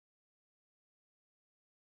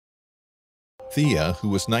Thea, who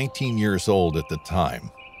was 19 years old at the time,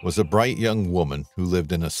 was a bright young woman who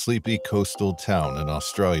lived in a sleepy coastal town in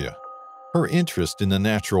Australia. Her interest in the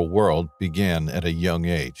natural world began at a young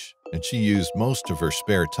age, and she used most of her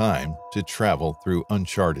spare time to travel through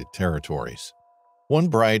uncharted territories. One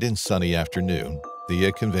bright and sunny afternoon,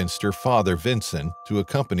 Thea convinced her father, Vincent, to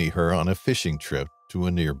accompany her on a fishing trip to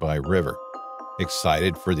a nearby river.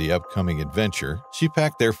 Excited for the upcoming adventure, she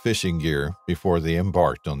packed their fishing gear before they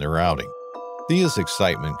embarked on their outing. Thea's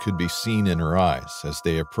excitement could be seen in her eyes as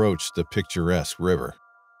they approached the picturesque river.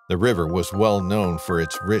 The river was well known for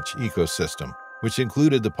its rich ecosystem, which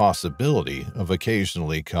included the possibility of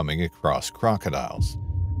occasionally coming across crocodiles.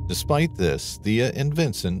 Despite this, Thea and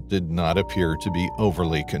Vincent did not appear to be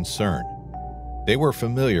overly concerned. They were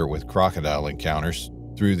familiar with crocodile encounters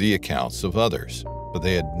through the accounts of others, but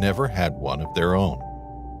they had never had one of their own.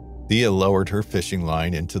 Thea lowered her fishing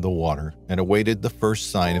line into the water and awaited the first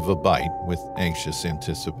sign of a bite with anxious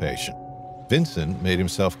anticipation. Vincent made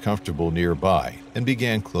himself comfortable nearby and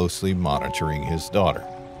began closely monitoring his daughter.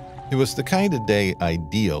 It was the kind of day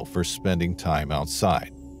ideal for spending time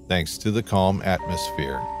outside, thanks to the calm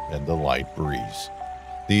atmosphere and the light breeze.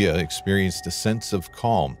 Thea experienced a sense of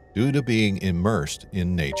calm due to being immersed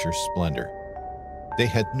in nature's splendor. They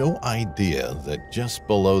had no idea that just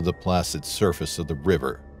below the placid surface of the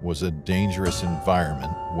river was a dangerous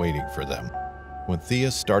environment waiting for them. When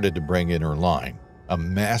Thea started to bring in her line, a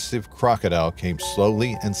massive crocodile came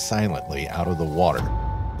slowly and silently out of the water.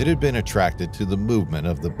 It had been attracted to the movement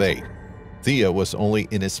of the bait. Thea was only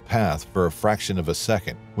in its path for a fraction of a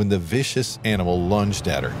second when the vicious animal lunged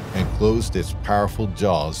at her and closed its powerful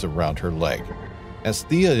jaws around her leg. As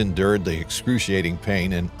Thea endured the excruciating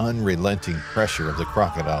pain and unrelenting pressure of the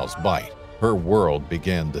crocodile's bite, her world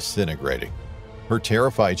began disintegrating. Her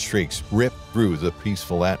terrified shrieks ripped through the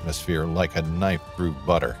peaceful atmosphere like a knife through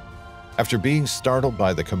butter. After being startled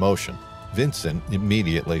by the commotion, Vincent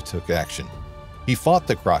immediately took action. He fought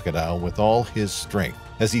the crocodile with all his strength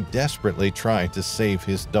as he desperately tried to save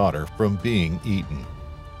his daughter from being eaten.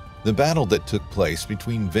 The battle that took place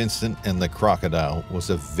between Vincent and the crocodile was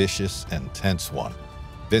a vicious and tense one.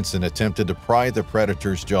 Vincent attempted to pry the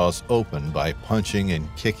predator's jaws open by punching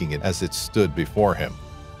and kicking it as it stood before him.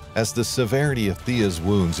 As the severity of Thea's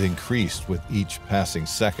wounds increased with each passing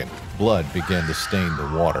second, blood began to stain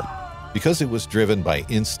the water. Because it was driven by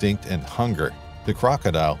instinct and hunger, the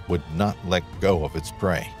crocodile would not let go of its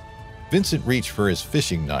prey. Vincent reached for his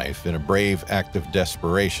fishing knife in a brave act of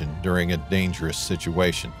desperation during a dangerous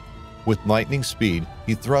situation. With lightning speed,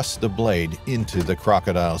 he thrust the blade into the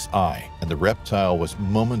crocodile's eye, and the reptile was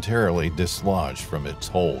momentarily dislodged from its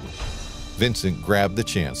hold. Vincent grabbed the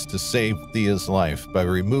chance to save Thea's life by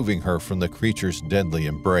removing her from the creature's deadly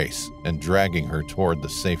embrace and dragging her toward the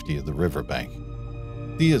safety of the riverbank.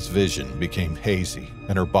 Thea's vision became hazy,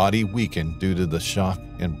 and her body weakened due to the shock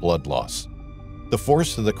and blood loss. The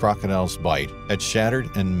force of the crocodile's bite had shattered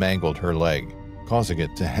and mangled her leg, causing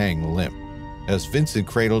it to hang limp. As Vincent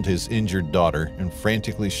cradled his injured daughter and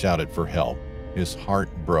frantically shouted for help, his heart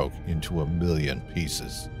broke into a million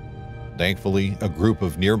pieces. Thankfully, a group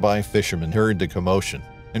of nearby fishermen heard the commotion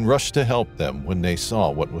and rushed to help them when they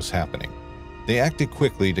saw what was happening. They acted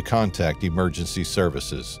quickly to contact emergency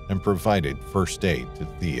services and provided first aid to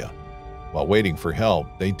Thea. While waiting for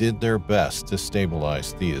help, they did their best to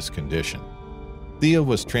stabilize Thea's condition. Thea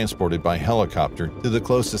was transported by helicopter to the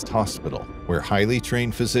closest hospital, where highly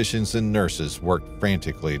trained physicians and nurses worked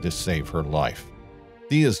frantically to save her life.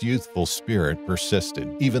 Thea's youthful spirit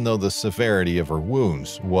persisted, even though the severity of her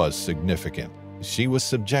wounds was significant. She was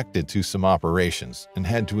subjected to some operations and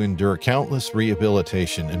had to endure countless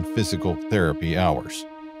rehabilitation and physical therapy hours.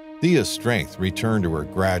 Thea's strength returned to her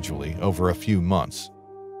gradually over a few months.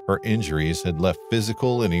 Her injuries had left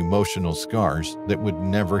physical and emotional scars that would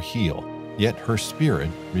never heal, yet her spirit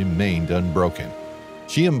remained unbroken.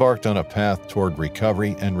 She embarked on a path toward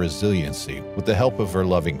recovery and resiliency with the help of her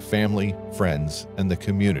loving family, friends, and the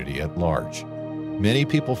community at large. Many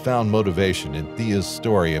people found motivation in Thea's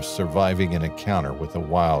story of surviving an encounter with a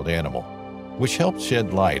wild animal, which helped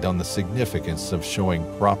shed light on the significance of showing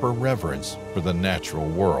proper reverence for the natural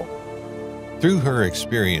world. Through her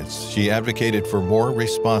experience, she advocated for more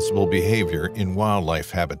responsible behavior in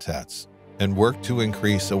wildlife habitats and worked to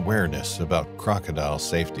increase awareness about crocodile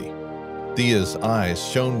safety. Thea's eyes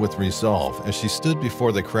shone with resolve as she stood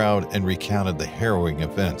before the crowd and recounted the harrowing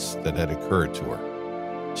events that had occurred to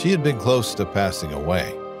her. She had been close to passing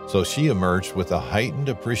away, so she emerged with a heightened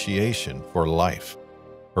appreciation for life.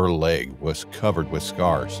 Her leg was covered with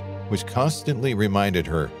scars, which constantly reminded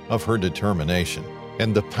her of her determination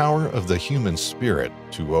and the power of the human spirit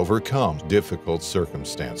to overcome difficult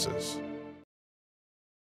circumstances.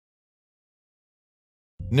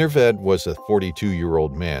 Nirved was a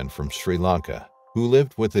 42-year-old man from Sri Lanka who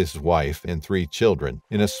lived with his wife and 3 children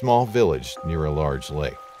in a small village near a large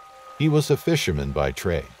lake. He was a fisherman by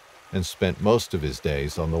trade and spent most of his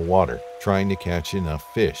days on the water trying to catch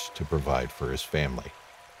enough fish to provide for his family.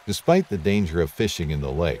 Despite the danger of fishing in the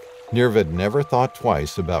lake, Nirved never thought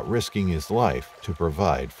twice about risking his life to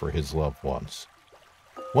provide for his loved ones.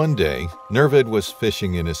 One day, Nirved was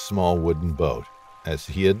fishing in his small wooden boat, as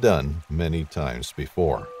he had done many times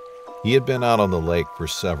before. He had been out on the lake for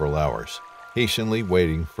several hours, patiently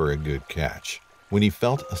waiting for a good catch, when he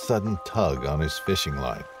felt a sudden tug on his fishing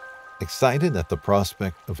line. Excited at the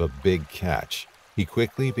prospect of a big catch, he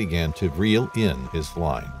quickly began to reel in his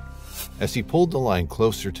line. As he pulled the line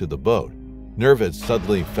closer to the boat, Nirved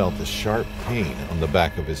suddenly felt a sharp pain on the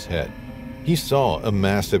back of his head. He saw a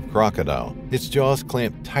massive crocodile, its jaws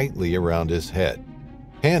clamped tightly around his head.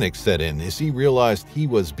 Panic set in as he realized he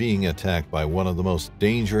was being attacked by one of the most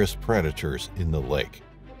dangerous predators in the lake.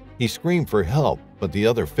 He screamed for help, but the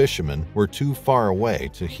other fishermen were too far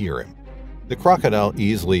away to hear him. The crocodile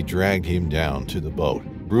easily dragged him down to the boat,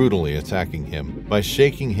 brutally attacking him by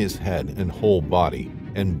shaking his head and whole body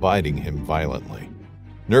and biting him violently.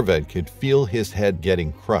 Nirved could feel his head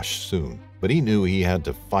getting crushed soon, but he knew he had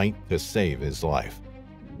to fight to save his life.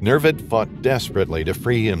 Nirved fought desperately to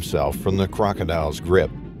free himself from the crocodile's grip,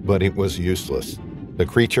 but it was useless. The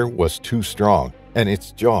creature was too strong, and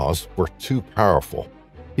its jaws were too powerful.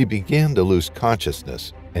 He began to lose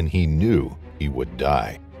consciousness, and he knew he would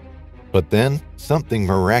die. But then, something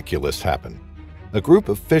miraculous happened. A group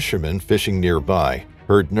of fishermen fishing nearby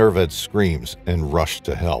heard Nirved's screams and rushed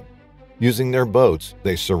to help. Using their boats,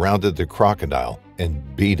 they surrounded the crocodile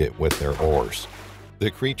and beat it with their oars. The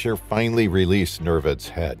creature finally released Nirved's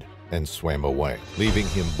head and swam away, leaving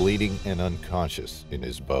him bleeding and unconscious in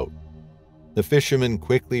his boat. The fishermen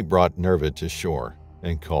quickly brought Nirved to shore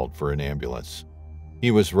and called for an ambulance. He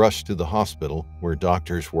was rushed to the hospital where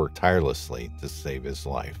doctors worked tirelessly to save his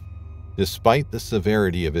life. Despite the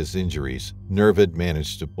severity of his injuries, Nirved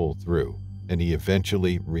managed to pull through, and he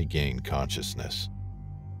eventually regained consciousness.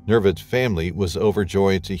 Nirved's family was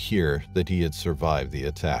overjoyed to hear that he had survived the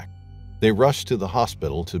attack. They rushed to the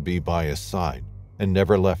hospital to be by his side and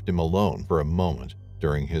never left him alone for a moment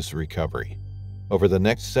during his recovery. Over the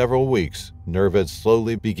next several weeks, Nirved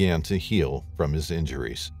slowly began to heal from his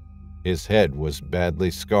injuries. His head was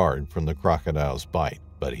badly scarred from the crocodile's bite,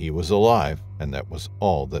 but he was alive, and that was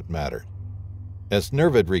all that mattered. As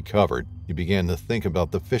Nirved recovered, he began to think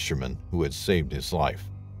about the fishermen who had saved his life.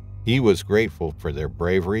 He was grateful for their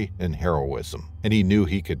bravery and heroism, and he knew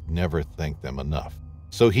he could never thank them enough.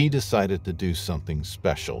 So he decided to do something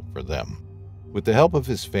special for them. With the help of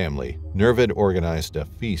his family, Nirved organized a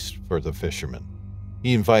feast for the fishermen.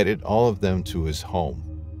 He invited all of them to his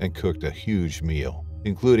home and cooked a huge meal,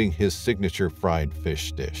 including his signature fried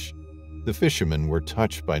fish dish. The fishermen were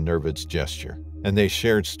touched by Nirved's gesture, and they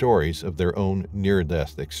shared stories of their own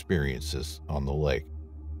near-death experiences on the lake.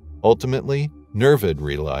 Ultimately, Nirved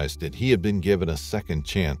realized that he had been given a second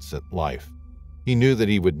chance at life. He knew that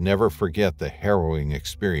he would never forget the harrowing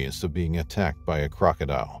experience of being attacked by a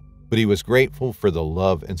crocodile, but he was grateful for the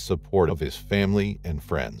love and support of his family and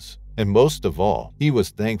friends. And most of all, he was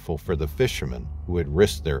thankful for the fishermen who had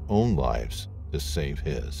risked their own lives to save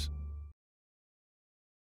his.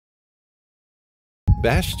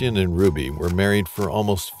 Bastian and Ruby were married for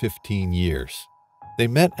almost 15 years. They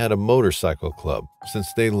met at a motorcycle club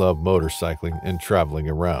since they love motorcycling and traveling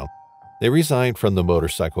around. They resigned from the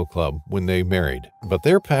motorcycle club when they married, but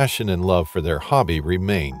their passion and love for their hobby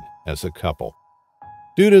remained as a couple.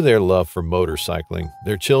 Due to their love for motorcycling,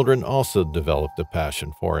 their children also developed a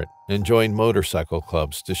passion for it and joined motorcycle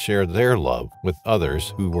clubs to share their love with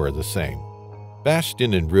others who were the same.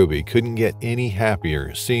 Bastian and Ruby couldn't get any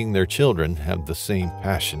happier seeing their children have the same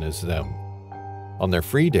passion as them. On their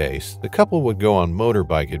free days, the couple would go on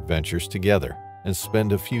motorbike adventures together and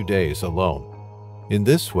spend a few days alone. In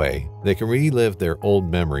this way, they can relive their old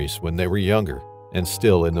memories when they were younger and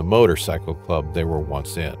still in the motorcycle club they were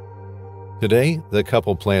once in. Today, the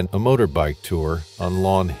couple planned a motorbike tour on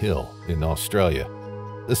Lawn Hill in Australia.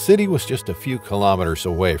 The city was just a few kilometers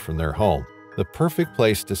away from their home, the perfect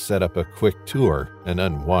place to set up a quick tour and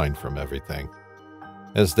unwind from everything.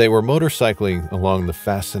 As they were motorcycling along the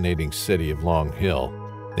fascinating city of Long Hill,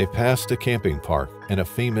 they passed a camping park and a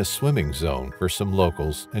famous swimming zone for some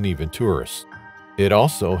locals and even tourists. It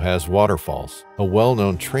also has waterfalls, a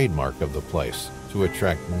well-known trademark of the place, to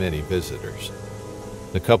attract many visitors.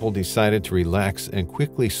 The couple decided to relax and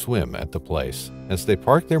quickly swim at the place as they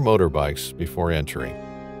parked their motorbikes before entering.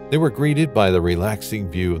 They were greeted by the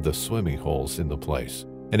relaxing view of the swimming holes in the place.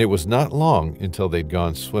 and it was not long until they'd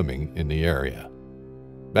gone swimming in the area.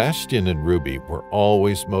 Bastian and Ruby were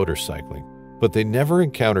always motorcycling, but they never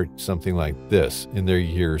encountered something like this in their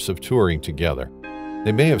years of touring together.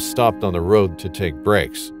 They may have stopped on the road to take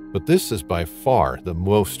breaks, but this is by far the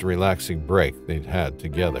most relaxing break they'd had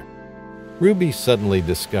together. Ruby suddenly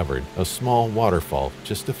discovered a small waterfall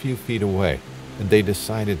just a few feet away, and they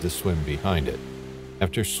decided to swim behind it.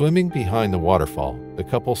 After swimming behind the waterfall, the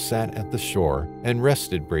couple sat at the shore and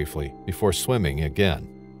rested briefly before swimming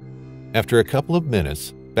again. After a couple of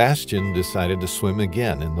minutes, Bastian decided to swim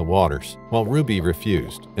again in the waters, while Ruby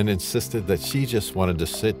refused and insisted that she just wanted to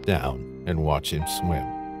sit down and watch him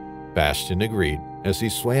swim. Bastian agreed as he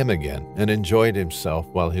swam again and enjoyed himself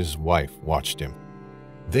while his wife watched him.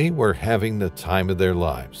 They were having the time of their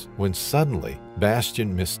lives when suddenly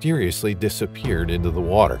Bastian mysteriously disappeared into the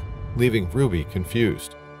water, leaving Ruby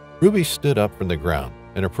confused. Ruby stood up from the ground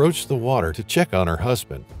and approached the water to check on her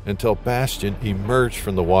husband until Bastian emerged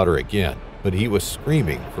from the water again, but he was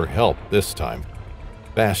screaming for help this time.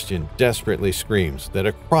 Bastian desperately screams that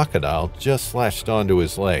a crocodile just latched onto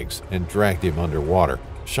his legs and dragged him underwater,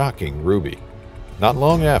 shocking Ruby. Not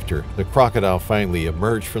long after, the crocodile finally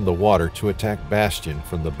emerged from the water to attack Bastian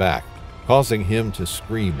from the back, causing him to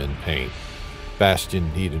scream in pain.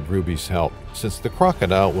 Bastian needed Ruby's help since the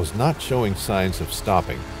crocodile was not showing signs of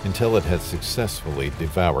stopping until it had successfully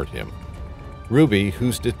devoured him. Ruby,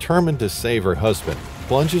 who's determined to save her husband,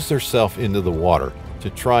 plunges herself into the water to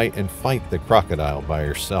try and fight the crocodile by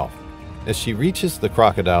herself. As she reaches the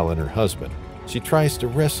crocodile and her husband, she tries to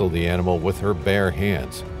wrestle the animal with her bare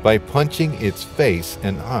hands by punching its face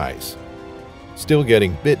and eyes. Still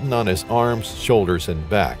getting bitten on his arms, shoulders, and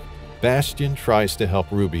back, Bastian tries to help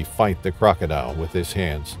Ruby fight the crocodile with his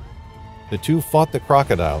hands. The two fought the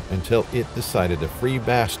crocodile until it decided to free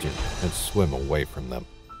Bastian and swim away from them.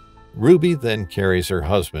 Ruby then carries her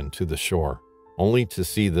husband to the shore, only to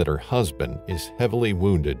see that her husband is heavily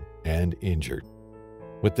wounded and injured.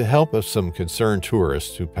 With the help of some concerned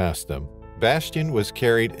tourists who passed them, Bastian was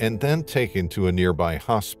carried and then taken to a nearby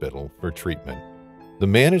hospital for treatment. The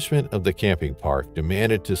management of the camping park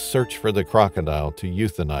demanded to search for the crocodile to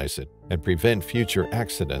euthanize it and prevent future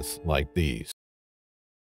accidents like these.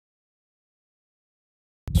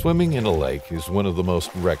 Swimming in a lake is one of the most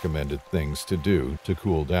recommended things to do to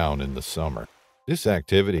cool down in the summer. This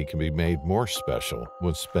activity can be made more special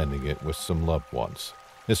when spending it with some loved ones,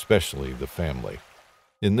 especially the family.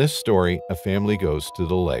 In this story, a family goes to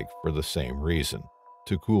the lake for the same reason,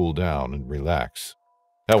 to cool down and relax.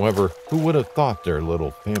 However, who would have thought their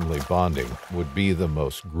little family bonding would be the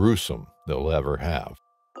most gruesome they'll ever have?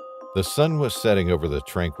 The sun was setting over the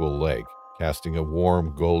tranquil lake, casting a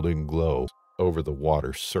warm golden glow over the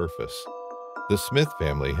water's surface. The Smith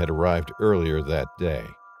family had arrived earlier that day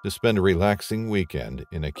to spend a relaxing weekend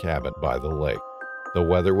in a cabin by the lake. The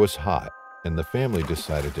weather was hot, and the family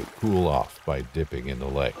decided to cool off by dipping in the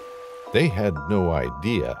lake. They had no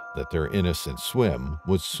idea that their innocent swim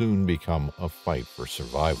would soon become a fight for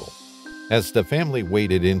survival. As the family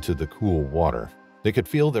waded into the cool water, they could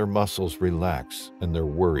feel their muscles relax and their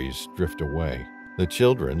worries drift away. The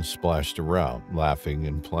children splashed around, laughing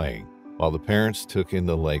and playing, while the parents took in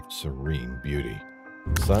the lake's serene beauty.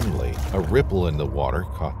 Suddenly, a ripple in the water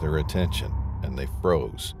caught their attention, and they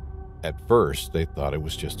froze. At first, they thought it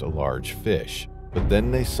was just a large fish, but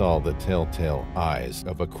then they saw the telltale eyes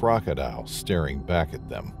of a crocodile staring back at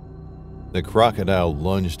them. The crocodile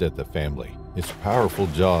lunged at the family, its powerful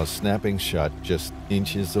jaws snapping shut just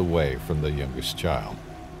inches away from the youngest child.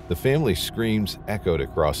 The family's screams echoed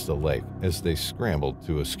across the lake as they scrambled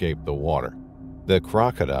to escape the water. The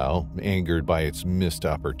crocodile, angered by its missed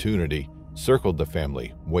opportunity, circled the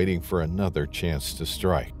family, waiting for another chance to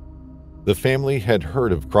strike. The family had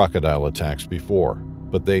heard of crocodile attacks before,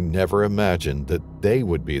 but they never imagined that they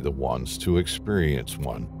would be the ones to experience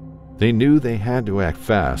one. They knew they had to act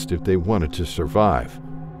fast if they wanted to survive.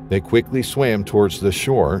 They quickly swam towards the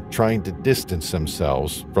shore, trying to distance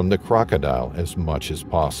themselves from the crocodile as much as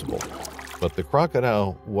possible. But the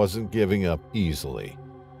crocodile wasn't giving up easily.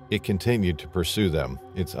 It continued to pursue them,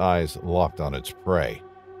 its eyes locked on its prey.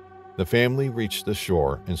 The family reached the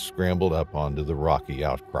shore and scrambled up onto the rocky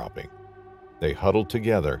outcropping. They huddled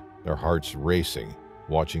together, their hearts racing,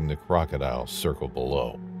 watching the crocodile circle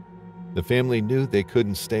below. The family knew they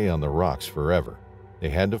couldn't stay on the rocks forever. They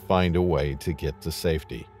had to find a way to get to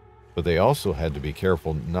safety, but they also had to be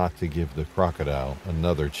careful not to give the crocodile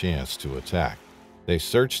another chance to attack. They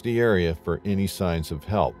searched the area for any signs of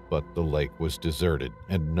help, but the lake was deserted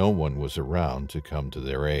and no one was around to come to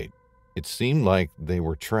their aid. It seemed like they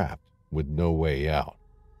were trapped with no way out.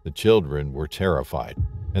 The children were terrified.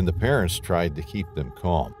 and the parents tried to keep them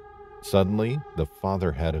calm. Suddenly, the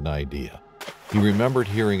father had an idea. He remembered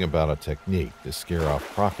hearing about a technique to scare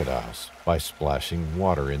off crocodiles by splashing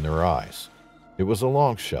water in their eyes. It was a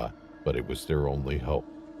long shot, but it was their only hope.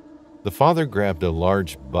 The father grabbed a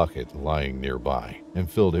large bucket lying nearby and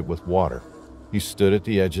filled it with water. He stood at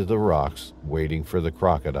the edge of the rocks, waiting for the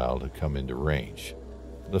crocodile to come into range.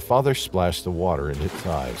 The father splashed the water in its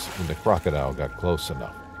eyes, and the crocodile got close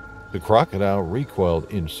enough. The crocodile recoiled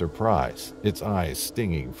in surprise, its eyes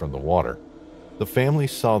stinging from the water. The family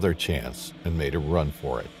saw their chance and made a run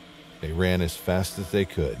for it. They ran as fast as they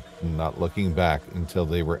could, not looking back until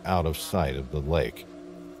they were out of sight of the lake.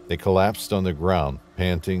 They collapsed on the ground,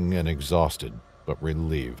 panting and exhausted, but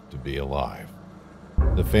relieved to be alive.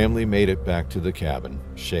 The family made it back to the cabin,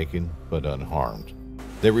 shaken but unharmed.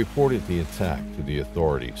 They reported the attack to the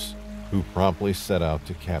authorities, who promptly set out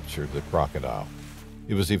to capture the crocodile.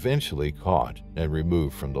 It was eventually caught and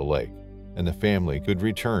removed from the lake, and the family could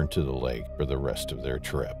return to the lake for the rest of their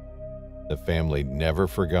trip. The family never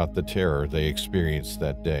forgot the terror they experienced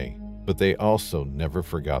that day, but they also never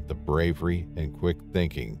forgot the bravery and quick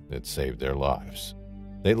thinking that saved their lives.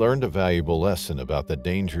 They learned a valuable lesson about the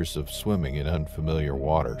dangers of swimming in unfamiliar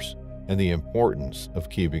waters and the importance of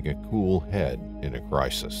keeping a cool head in a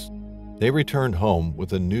crisis. They returned home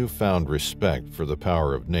with a newfound respect for the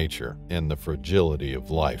power of nature and the fragility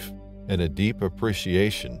of life, and a deep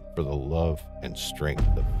appreciation for the love and strength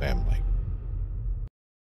of family.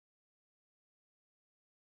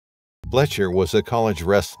 Fletcher was a college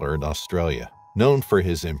wrestler in Australia, known for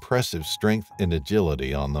his impressive strength and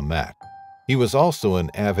agility on the mat. He was also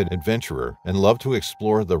an avid adventurer and loved to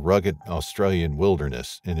explore the rugged Australian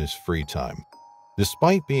wilderness in his free time.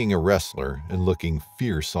 Despite being a wrestler and looking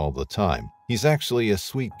fierce all the time, he's actually a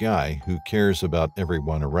sweet guy who cares about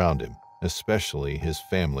everyone around him, especially his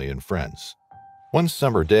family and friends. One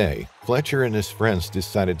summer day, Fletcher and his friends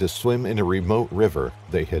decided to swim in a remote river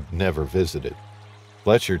they had never visited.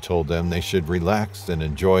 Fletcher told them they should relax and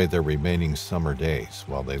enjoy their remaining summer days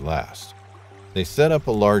while they last. They set up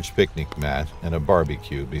a large picnic mat and a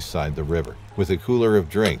barbecue beside the river, with a cooler of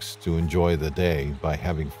drinks to enjoy the day by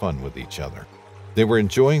having fun with each other. They were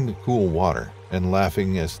enjoying the cool water and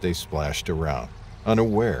laughing as they splashed around,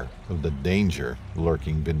 unaware of the danger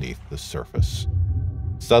lurking beneath the surface.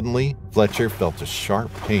 Suddenly, Fletcher felt a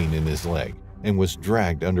sharp pain in his leg and was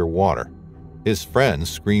dragged underwater. His friends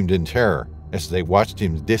screamed in terror as they watched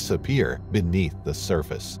him disappear beneath the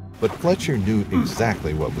surface. But Fletcher knew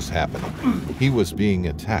exactly what was happening. He was being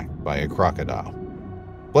attacked by a crocodile.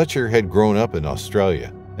 Fletcher had grown up in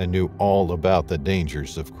Australia and knew all about the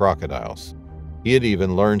dangers of crocodiles. He had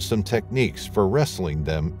even learned some techniques for wrestling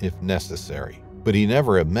them if necessary, but he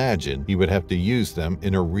never imagined he would have to use them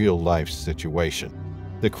in a real-life situation.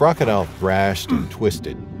 The crocodile thrashed and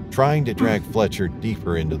twisted, trying to drag Fletcher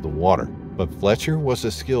deeper into the water, but Fletcher was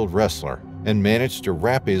a skilled wrestler and managed to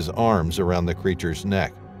wrap his arms around the creature's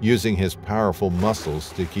neck, using his powerful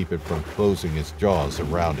muscles to keep it from closing its jaws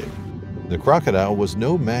around him. The crocodile was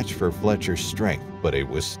no match for Fletcher's strength, but it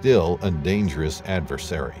was still a dangerous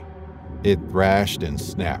adversary. It thrashed and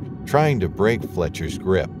snapped, trying to break Fletcher's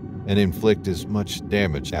grip and inflict as much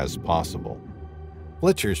damage as possible.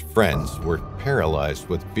 Fletcher's friends were paralyzed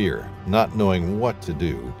with fear, not knowing what to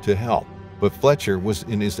do to help, but Fletcher was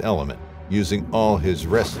in his element, using all his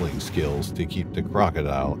wrestling skills to keep the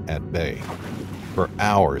crocodile at bay. For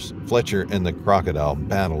hours, Fletcher and the crocodile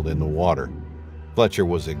battled in the water. Fletcher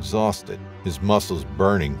was exhausted, his muscles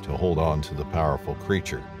burning to hold on to the powerful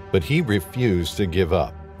creature, but he refused to give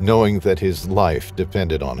up, knowing that his life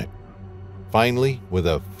depended on it. Finally, with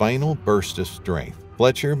a final burst of strength,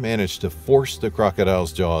 Fletcher managed to force the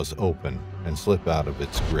crocodile's jaws open and slip out of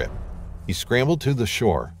its grip. He scrambled to the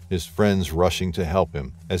shore, his friends rushing to help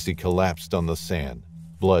him as he collapsed on the sand,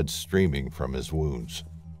 blood streaming from his wounds.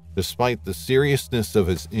 Despite the seriousness of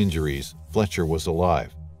his injuries, Fletcher was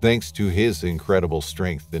alive, thanks to his incredible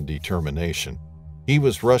strength and determination. He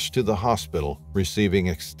was rushed to the hospital, receiving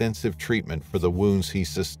extensive treatment for the wounds he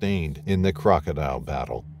sustained in the crocodile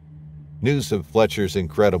battle. News of Fletcher's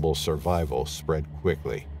incredible survival spread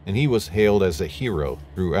quickly, and he was hailed as a hero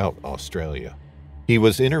throughout Australia. He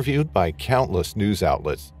was interviewed by countless news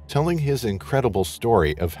outlets, telling his incredible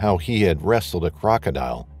story of how he had wrestled a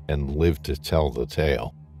crocodile and lived to tell the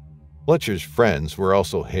tale. Fletcher's friends were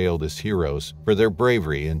also hailed as heroes for their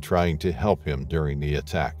bravery in trying to help him during the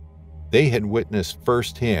attack. They had witnessed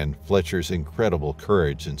firsthand Fletcher's incredible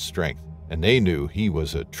courage and strength, and they knew he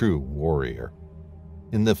was a true warrior.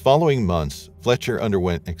 In the following months, Fletcher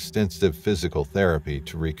underwent extensive physical therapy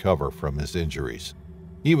to recover from his injuries.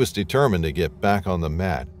 He was determined to get back on the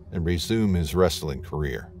mat and resume his wrestling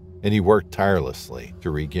career, and he worked tirelessly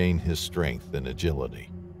to regain his strength and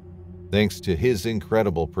agility. Thanks to his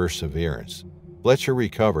incredible perseverance, Fletcher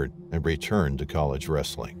recovered and returned to college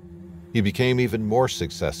wrestling. He became even more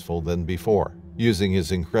successful than before, using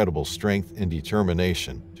his incredible strength and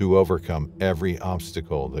determination to overcome every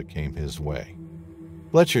obstacle that came his way.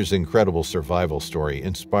 Fletcher's incredible survival story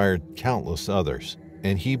inspired countless others,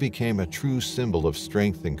 and he became a true symbol of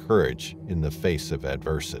strength and courage in the face of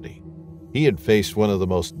adversity. He had faced one of the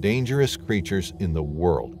most dangerous creatures in the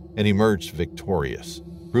world and emerged victorious,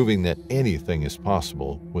 proving that anything is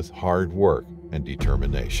possible with hard work and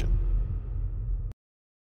determination.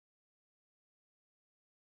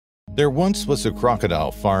 There once was a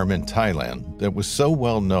crocodile farm in Thailand that was so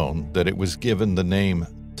well known that it was given the name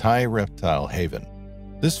Thai Reptile Haven.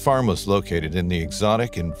 This farm was located in the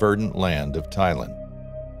exotic and verdant land of Thailand.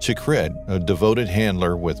 Chikrit, a devoted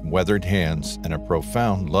handler with weathered hands and a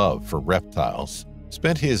profound love for reptiles,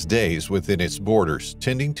 spent his days within its borders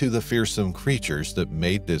tending to the fearsome creatures that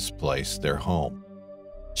made this place their home.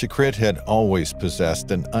 Chikrit had always possessed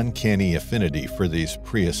an uncanny affinity for these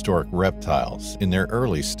prehistoric reptiles in their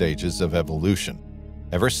early stages of evolution.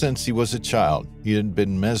 Ever since he was a child, he had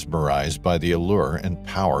been mesmerized by the allure and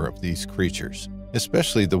power of these creatures,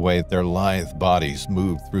 especially the way their lithe bodies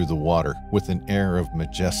moved through the water with an air of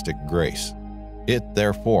majestic grace. It,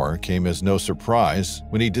 therefore, came as no surprise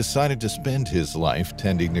when he decided to spend his life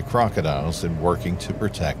tending to crocodiles and working to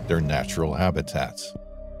protect their natural habitats.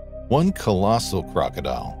 One colossal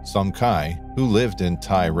crocodile, Somkai, who lived in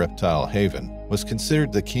Thai Reptile Haven, was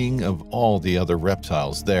considered the king of all the other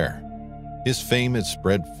reptiles there. His fame had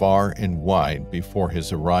spread far and wide before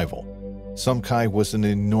his arrival. Somkai was an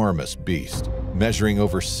enormous beast, measuring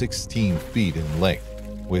over 16 feet in length,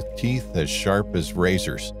 with teeth as sharp as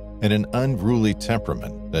razors and an unruly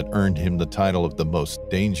temperament that earned him the title of the most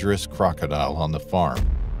dangerous crocodile on the farm.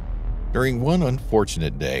 During one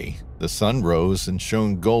unfortunate day, the sun rose and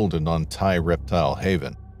shone golden on Thai Reptile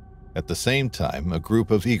Haven. At the same time, a group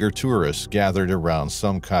of eager tourists gathered around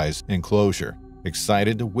Somkai's enclosure,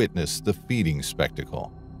 excited to witness the feeding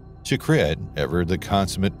spectacle. Chikrit, ever the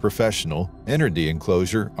consummate professional, entered the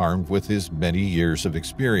enclosure armed with his many years of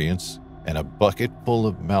experience and a bucket full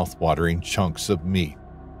of mouth-watering chunks of meat.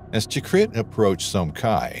 As Chikrit approached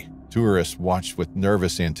Somkai, tourists watched with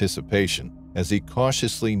nervous anticipation as he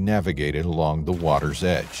cautiously navigated along the water's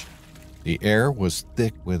edge. The air was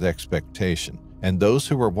thick with expectation, and those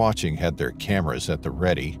who were watching had their cameras at the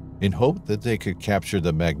ready in hope that they could capture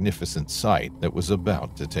the magnificent sight that was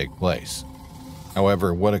about to take place.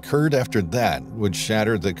 However, what occurred after that would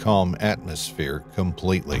shatter the calm atmosphere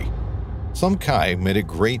completely. Somkai made a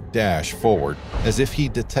great dash forward as if he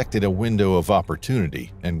detected a window of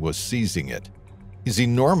opportunity and was seizing it. His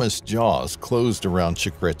enormous jaws closed around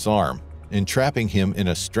Chikrit's arm, entrapping him in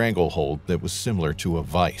a stranglehold that was similar to a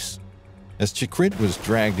vice. As Chikrit was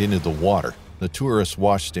dragged into the water, the tourists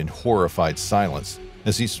watched in horrified silence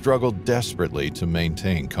as he struggled desperately to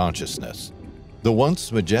maintain consciousness. The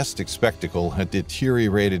once majestic spectacle had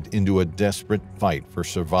deteriorated into a desperate fight for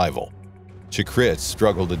survival. Chikrit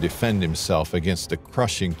struggled to defend himself against the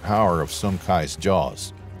crushing power of Somkai's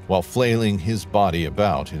jaws, while flailing his body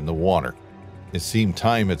about in the water. It seemed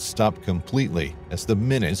time had stopped completely as the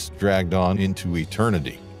minutes dragged on into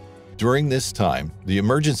eternity. During this time, the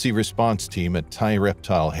emergency response team at Thai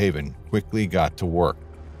Reptile Haven quickly got to work.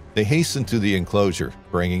 They hastened to the enclosure,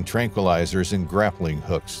 bringing tranquilizers and grappling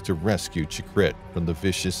hooks to rescue Chikrit from the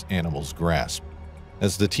vicious animal's grasp.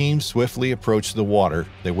 As the team swiftly approached the water,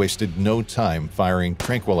 they wasted no time firing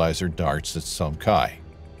tranquilizer darts at Somkai.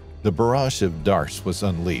 The barrage of darts was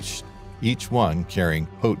unleashed, each one carrying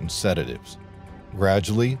potent sedatives.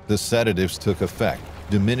 Gradually, the sedatives took effect,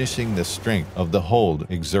 diminishing the strength of the hold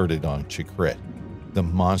exerted on Chikrit. The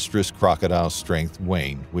monstrous crocodile's strength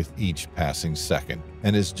waned with each passing second,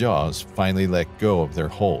 and his jaws finally let go of their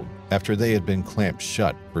hold after they had been clamped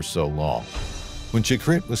shut for so long. When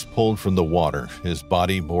Chikrit was pulled from the water, his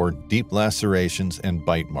body bore deep lacerations and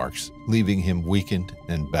bite marks, leaving him weakened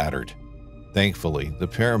and battered. Thankfully, the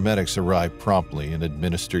paramedics arrived promptly and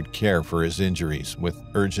administered care for his injuries with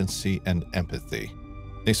urgency and empathy.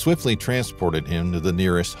 They swiftly transported him to the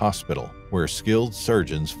nearest hospital, where skilled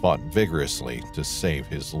surgeons fought vigorously to save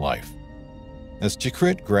his life. As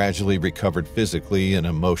Chikrit gradually recovered physically and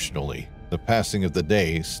emotionally, the passing of the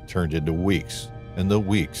days turned into weeks, and the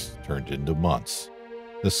weeks turned into months.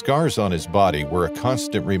 The scars on his body were a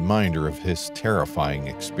constant reminder of his terrifying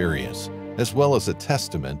experience, as well as a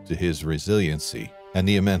testament to his resiliency and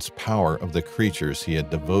the immense power of the creatures he had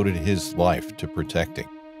devoted his life to protecting.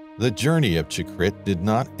 The journey of Chikrit did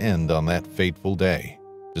not end on that fateful day.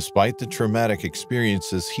 Despite the traumatic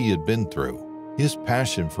experiences he had been through, his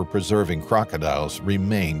passion for preserving crocodiles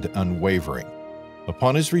remained unwavering.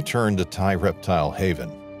 Upon his return to Thai Reptile Haven,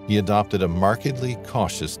 he adopted a markedly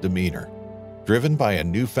cautious demeanor. Driven by a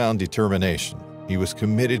newfound determination, he was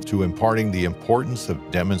committed to imparting the importance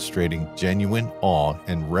of demonstrating genuine awe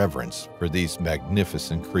and reverence for these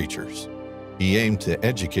magnificent creatures. He aimed to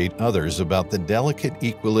educate others about the delicate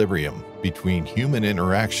equilibrium between human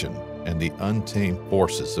interaction and the untamed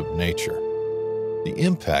forces of nature. The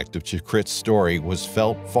impact of Chakrit's story was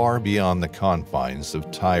felt far beyond the confines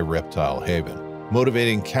of Thai Reptile Haven,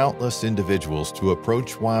 motivating countless individuals to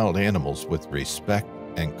approach wild animals with respect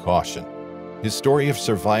and caution. His story of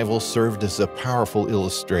survival served as a powerful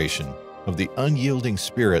illustration of the unyielding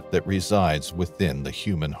spirit that resides within the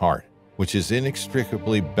human heart, which is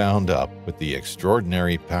inextricably bound up with the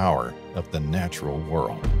extraordinary power of the natural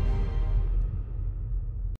world.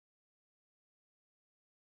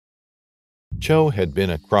 Cho had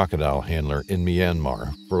been a crocodile handler in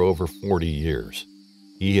Myanmar for over 40 years.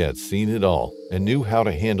 He had seen it all and knew how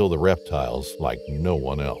to handle the reptiles like no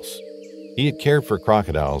one else. He had cared for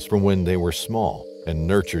crocodiles from when they were small and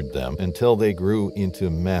nurtured them until they grew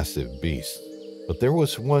into massive beasts. But there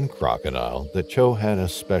was one crocodile that Cho had a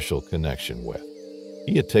special connection with.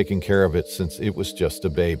 He had taken care of it since it was just a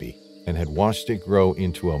baby and had watched it grow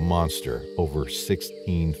into a monster over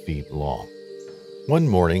 16 feet long. One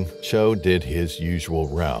morning, Cho did his usual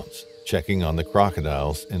rounds, checking on the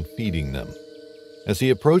crocodiles and feeding them. As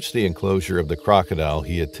he approached the enclosure of the crocodile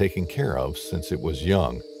he had taken care of since it was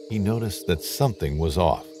young, he noticed that something was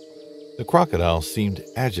off. The crocodile seemed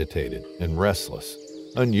agitated and restless,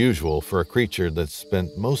 unusual for a creature that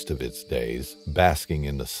spent most of its days basking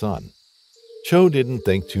in the sun. Cho didn't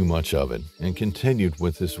think too much of it and continued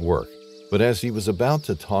with his work, but as he was about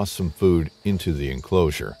to toss some food into the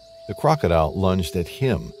enclosure, the crocodile lunged at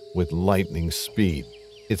him with lightning speed,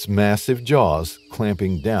 its massive jaws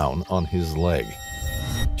clamping down on his leg.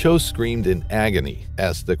 Cho screamed in agony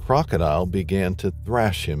as the crocodile began to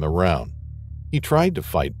thrash him around. He tried to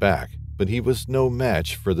fight back, but he was no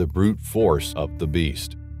match for the brute force of the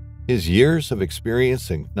beast. His years of experience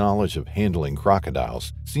and knowledge of handling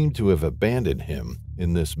crocodiles seemed to have abandoned him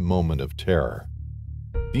in this moment of terror.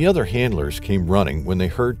 The other handlers came running when they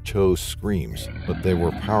heard Cho's screams, but they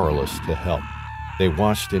were powerless to help. They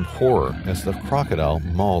watched in horror as the crocodile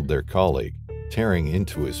mauled their colleague, tearing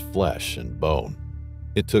into his flesh and bone.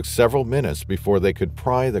 It took several minutes before they could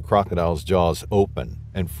pry the crocodile's jaws open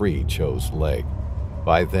and free Cho's leg.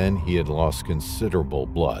 By then, he had lost considerable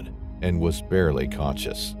blood and was barely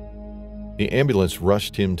conscious. The ambulance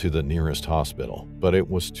rushed him to the nearest hospital, but it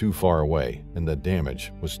was too far away and the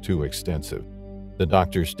damage was too extensive. The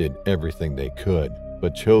doctors did everything they could,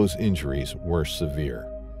 but Cho's injuries were severe.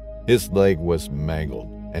 His leg was mangled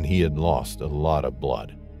and he had lost a lot of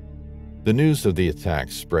blood. The news of the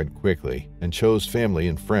attack spread quickly, and Cho's family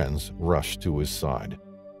and friends rushed to his side.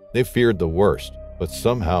 They feared the worst, but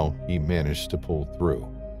somehow he managed to pull through.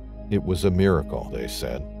 It was a miracle, they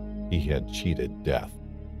said. He had cheated death.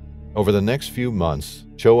 Over the next few months,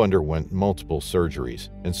 Cho underwent multiple surgeries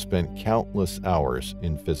and spent countless hours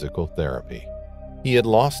in physical therapy. He had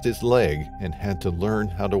lost his leg and had to learn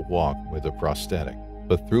how to walk with a prosthetic.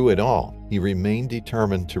 But through it all, he remained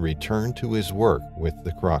determined to return to his work with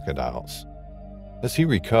the crocodiles. As he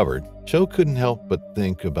recovered, Cho couldn't help but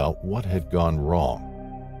think about what had gone wrong.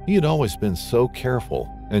 He had always been so careful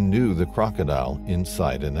and knew the crocodile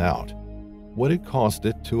inside and out. What had caused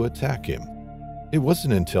it to attack him? It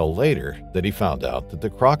wasn't until later that he found out that the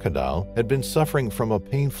crocodile had been suffering from a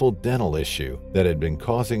painful dental issue that had been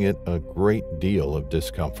causing it a great deal of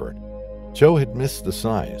discomfort. Cho had missed the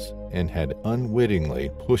signs and had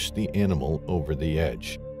unwittingly pushed the animal over the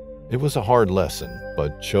edge. It was a hard lesson,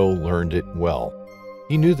 but Cho learned it well.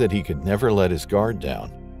 He knew that he could never let his guard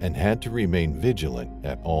down and had to remain vigilant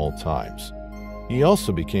at all times. He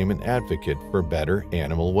also became an advocate for better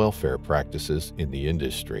animal welfare practices in the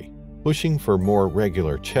industry, pushing for more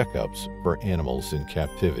regular checkups for animals in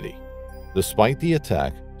captivity. Despite the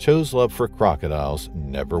attack, Cho's love for crocodiles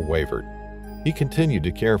never wavered. He continued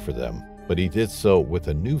to care for them, but he did so with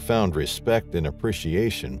a newfound respect and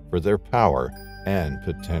appreciation for their power and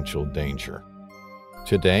potential danger.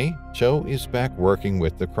 Today, Cho is back working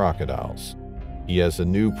with the crocodiles. He has a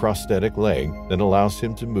new prosthetic leg that allows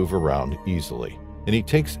him to move around easily, and he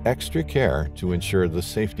takes extra care to ensure the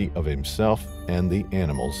safety of himself and the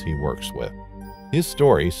animals he works with. His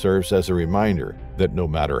story serves as a reminder that no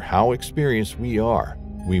matter how experienced we are,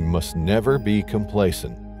 we must never be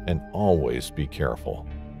complacent and always be careful,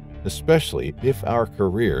 especially if our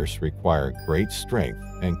careers require great strength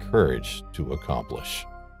and courage to accomplish.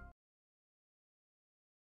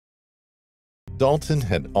 Dalton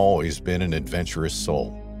had always been an adventurous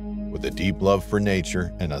soul. With a deep love for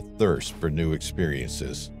nature and a thirst for new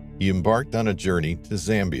experiences, he embarked on a journey to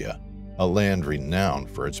Zambia, a land renowned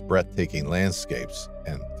for its breathtaking landscapes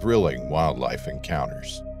and thrilling wildlife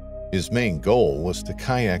encounters. His main goal was to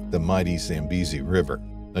kayak the mighty Zambezi River,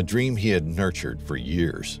 a dream he had nurtured for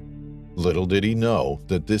years. Little did he know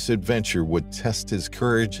that this adventure would test his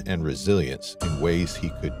courage and resilience in ways he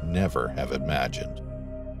could never have imagined.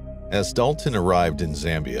 As Dalton arrived in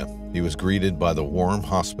Zambia, he was greeted by the warm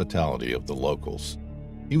hospitality of the locals.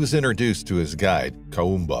 He was introduced to his guide,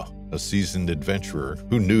 Kaumba, a seasoned adventurer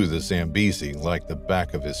who knew the Zambezi like the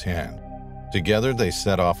back of his hand. Together, they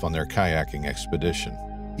set off on their kayaking expedition,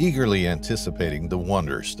 eagerly anticipating the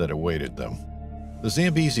wonders that awaited them. The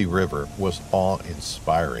Zambezi River was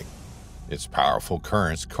awe-inspiring, its powerful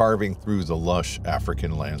currents carving through the lush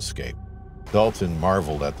African landscape. Dalton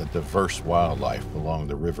marveled at the diverse wildlife along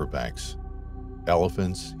the riverbanks: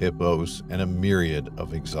 elephants, hippos, and a myriad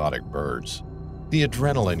of exotic birds. The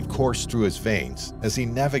adrenaline coursed through his veins as he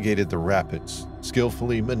navigated the rapids,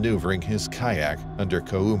 skillfully maneuvering his kayak under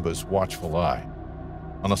Kaumba's watchful eye.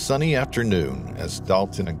 On a sunny afternoon, as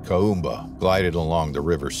Dalton and Kaumba glided along the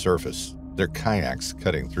river's surface, their kayaks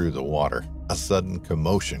cutting through the water, a sudden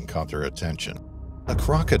commotion caught their attention. A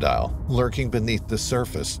crocodile, lurking beneath the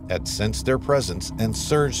surface, had sensed their presence and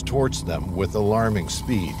surged towards them with alarming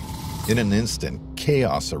speed. In an instant,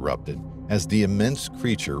 chaos erupted as the immense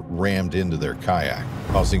creature rammed into their kayak,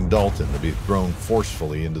 causing Dalton to be thrown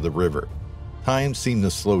forcefully into the river. Time seemed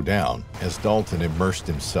to slow down as Dalton immersed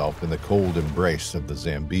himself in the cold embrace of the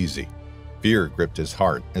Zambezi. Fear gripped his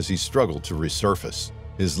heart as he struggled to resurface,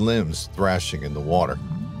 his limbs thrashing in the water.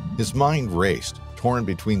 His mind raced, torn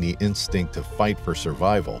between the instinct to fight for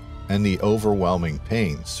survival and the overwhelming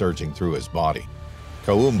pain surging through his body.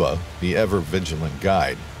 Kaumba, the ever-vigilant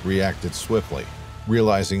guide, reacted swiftly,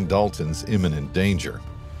 realizing Dalton's imminent danger.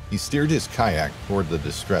 He steered his kayak toward the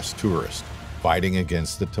distressed tourist, fighting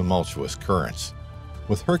against the tumultuous currents.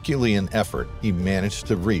 With Herculean effort, he managed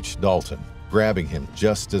to reach Dalton, grabbing him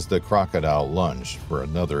just as the crocodile lunged for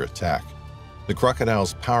another attack. The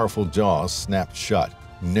crocodile's powerful jaws snapped shut,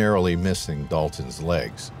 narrowly missing Dalton's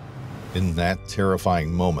legs. In that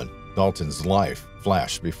terrifying moment, Dalton's life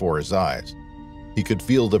flashed before his eyes. He could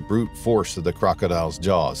feel the brute force of the crocodile's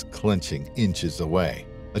jaws clenching inches away,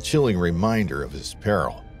 a chilling reminder of his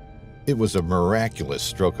peril. It was a miraculous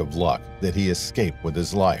stroke of luck that he escaped with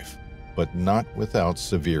his life, but not without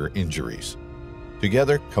severe injuries.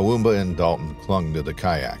 Together, Kaumba and Dalton clung to the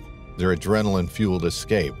kayak, their adrenaline-fueled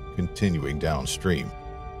escape continuing downstream.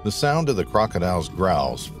 The sound of the crocodile's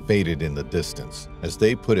growls faded in the distance as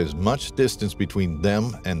they put as much distance between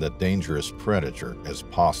them and the dangerous predator as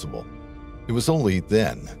possible. It was only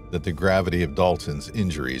then that the gravity of Dalton's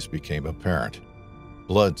injuries became apparent.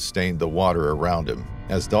 Blood stained the water around him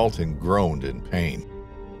as Dalton groaned in pain.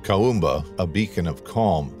 Kaumba, a beacon of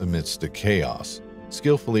calm amidst the chaos,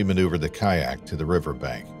 skillfully maneuvered the kayak to the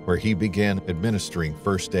riverbank, where he began administering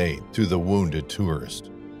first aid to the wounded tourist.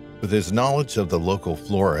 With his knowledge of the local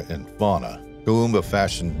flora and fauna, Kaumba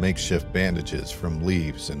fashioned makeshift bandages from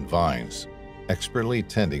leaves and vines, expertly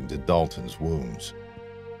tending to Dalton's wounds.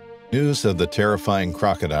 News of the terrifying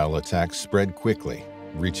crocodile attack spread quickly,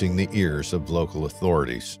 reaching the ears of local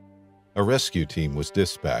authorities. A rescue team was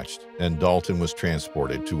dispatched, and Dalton was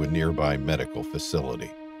transported to a nearby medical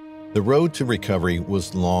facility. The road to recovery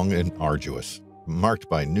was long and arduous, marked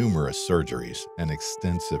by numerous surgeries and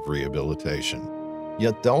extensive rehabilitation.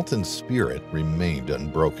 Yet Dalton's spirit remained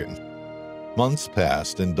unbroken. Months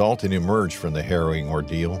passed, and Dalton emerged from the harrowing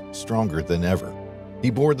ordeal stronger than ever. He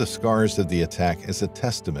bore the scars of the attack as a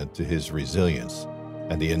testament to his resilience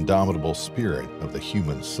and the indomitable spirit of the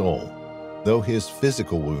human soul. Though his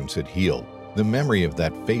physical wounds had healed, the memory of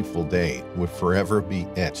that fateful day would forever be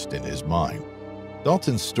etched in his mind.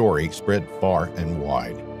 Dalton's story spread far and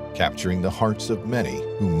wide, capturing the hearts of many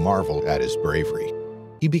who marveled at his bravery.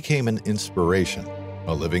 He became an inspiration,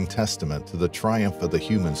 a living testament to the triumph of the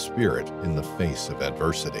human spirit in the face of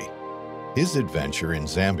adversity. His adventure in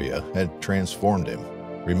Zambia had transformed him,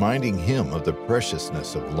 reminding him of the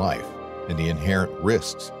preciousness of life and the inherent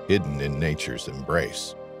risks hidden in nature's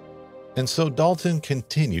embrace. And so Dalton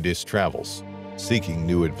continued his travels, seeking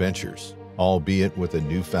new adventures, albeit with a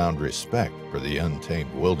newfound respect for the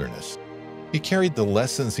untamed wilderness. He carried the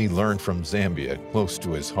lessons he learned from Zambia close to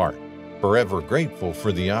his heart, forever grateful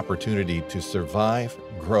for the opportunity to survive,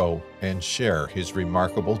 grow, and share his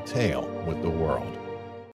remarkable tale with the world.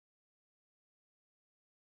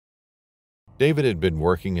 David had been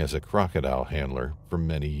working as a crocodile handler for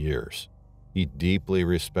many years. He deeply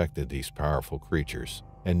respected these powerful creatures,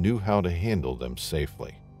 and knew how to handle them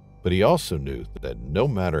safely. But he also knew that no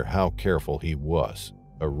matter how careful he was,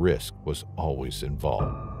 a risk was always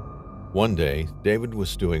involved. One day, David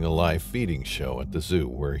was doing a live feeding show at the zoo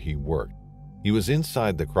where he worked. He was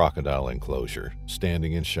inside the crocodile enclosure,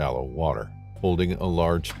 standing in shallow water, holding a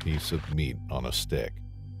large piece of meat on a stick.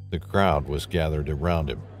 The crowd was gathered around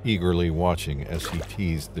him, eagerly watching as he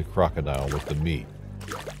teased the crocodile with the meat.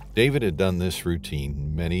 David had done this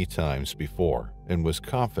routine many times before and was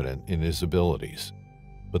confident in his abilities.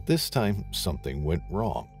 But this time, something went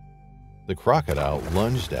wrong. The crocodile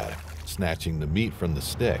lunged at him, snatching the meat from the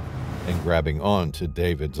stick and grabbing onto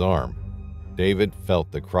David's arm. David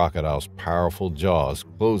felt the crocodile's powerful jaws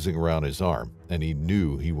closing around his arm, and he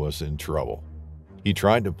knew he was in trouble. He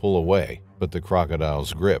tried to pull away, but the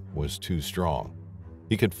crocodile's grip was too strong.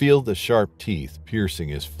 He could feel the sharp teeth piercing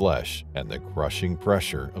his flesh and the crushing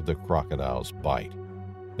pressure of the crocodile's bite.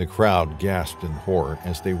 The crowd gasped in horror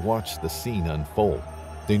as they watched the scene unfold.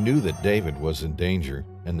 They knew that David was in danger,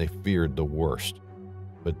 and they feared the worst.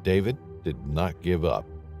 But David did not give up.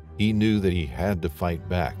 He knew that he had to fight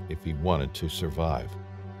back if he wanted to survive.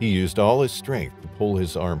 He used all his strength to pull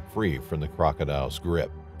his arm free from the crocodile's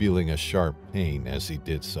grip, feeling a sharp pain as he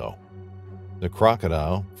did so. The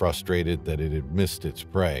crocodile, frustrated that it had missed its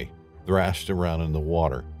prey, thrashed around in the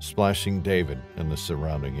water, splashing David and the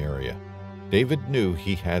surrounding area. David knew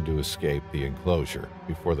he had to escape the enclosure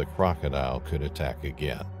before the crocodile could attack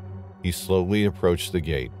again. He slowly approached the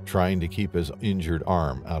gate, trying to keep his injured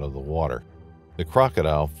arm out of the water. The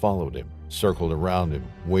crocodile followed him, circled around him,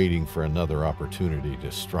 waiting for another opportunity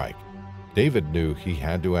to strike. David knew he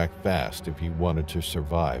had to act fast if he wanted to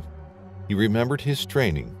survive. He remembered his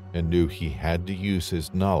training and knew he had to use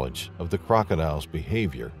his knowledge of the crocodile's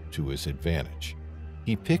behavior to his advantage.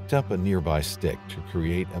 He picked up a nearby stick to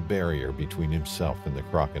create a barrier between himself and the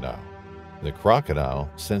crocodile. The crocodile,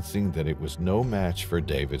 sensing that it was no match for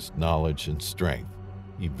David's knowledge and strength,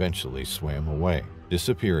 eventually swam away,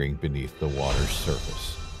 disappearing beneath the water's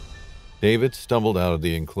surface. David stumbled out of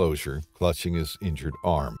the enclosure, clutching his injured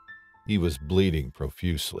arm. He was bleeding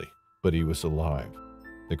profusely, but he was alive.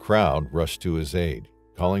 The crowd rushed to his aid,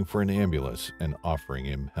 calling for an ambulance and offering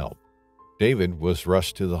him help. David was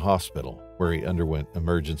rushed to the hospital, where he underwent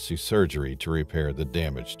emergency surgery to repair the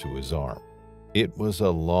damage to his arm. It was a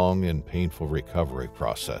long and painful recovery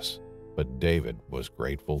process, but David was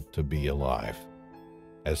grateful to be alive.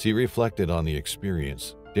 As he reflected on the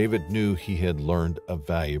experience, David knew he had learned a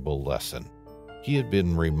valuable lesson. He had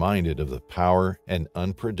been reminded of the power and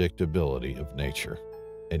unpredictability of nature,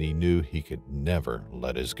 and he knew he could never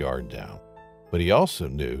let his guard down. But he also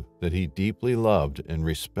knew that he deeply loved and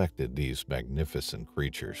respected these magnificent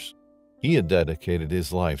creatures. He had dedicated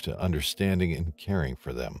his life to understanding and caring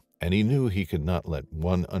for them, and he knew he could not let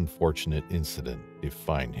one unfortunate incident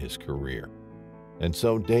define his career. And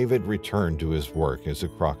so David returned to his work as a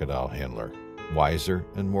crocodile handler, wiser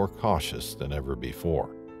and more cautious than ever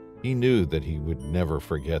before. He knew that he would never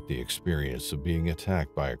forget the experience of being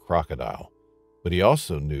attacked by a crocodile, but he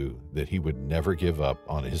also knew that he would never give up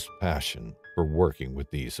on his passion for working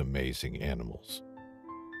with these amazing animals.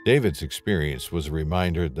 David's experience was a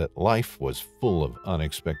reminder that life was full of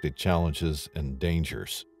unexpected challenges and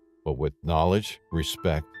dangers, but with knowledge,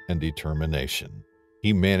 respect, and determination,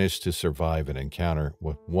 he managed to survive an encounter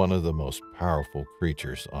with one of the most powerful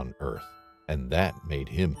creatures on Earth, and that made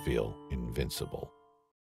him feel invincible.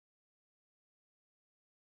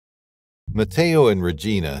 Mateo and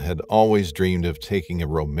Regina had always dreamed of taking a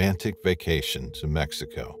romantic vacation to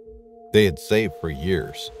Mexico. They had saved for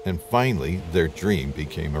years, and finally their dream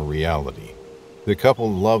became a reality. The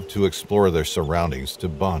couple loved to explore their surroundings to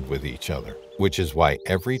bond with each other, which is why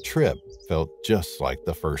every trip felt just like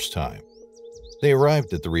the first time. They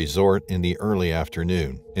arrived at the resort in the early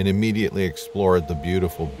afternoon and immediately explored the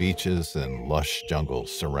beautiful beaches and lush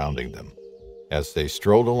jungles surrounding them. As they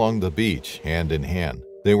strolled along the beach hand in hand,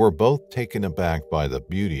 they were both taken aback by the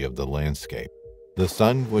beauty of the landscape. The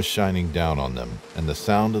sun was shining down on them, and the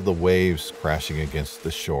sound of the waves crashing against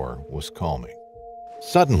the shore was calming.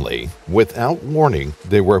 Suddenly, without warning,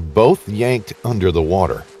 they were both yanked under the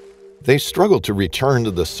water. They struggled to return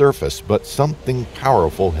to the surface, but something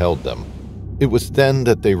powerful held them. It was then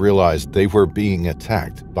that they realized they were being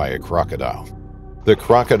attacked by a crocodile. The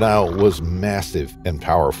crocodile was massive and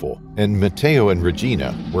powerful, and Mateo and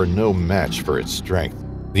Regina were no match for its strength.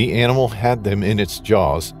 The animal had them in its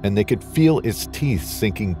jaws, and they could feel its teeth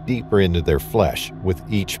sinking deeper into their flesh with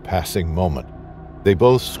each passing moment. They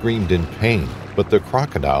both screamed in pain, but the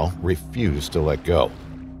crocodile refused to let go.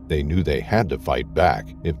 They knew they had to fight back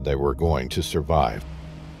if they were going to survive.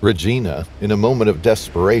 Regina, in a moment of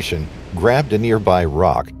desperation, grabbed a nearby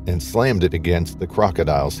rock and slammed it against the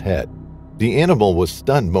crocodile's head. The animal was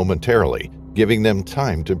stunned momentarily, giving them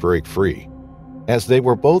time to break free. As they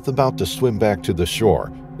were both about to swim back to the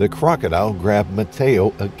shore, the crocodile grabbed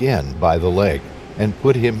Matteo again by the leg and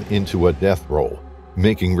put him into a death roll,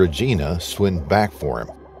 making Regina swim back for him.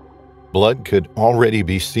 Blood could already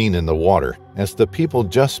be seen in the water as the people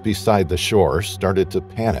just beside the shore started to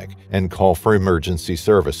panic and call for emergency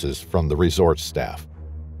services from the resort staff.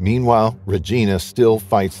 Meanwhile, Regina still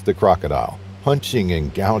fights the crocodile, punching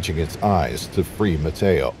and gouging its eyes to free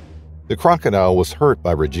Matteo. The crocodile was hurt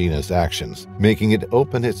by Regina's actions, making it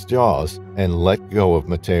open its jaws and let go of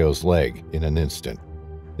Matteo's leg in an instant.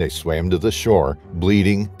 They swam to the shore,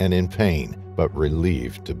 bleeding and in pain, but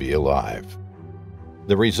relieved to be alive.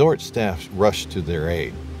 The resort staff rushed to their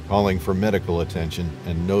aid, calling for medical attention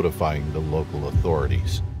and notifying the local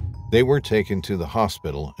authorities. They were taken to the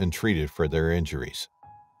hospital and treated for their injuries.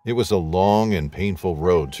 It was a long and painful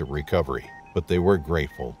road to recovery, but they were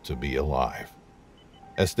grateful to be alive.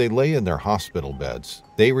 As they lay in their hospital beds,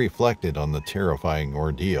 they reflected on the terrifying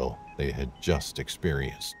ordeal they had just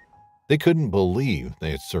experienced. They couldn't believe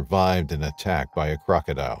they had survived an attack by a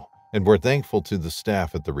crocodile, and were thankful to the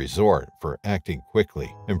staff at the resort for acting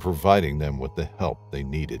quickly and providing them with the help they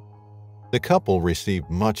needed. The couple received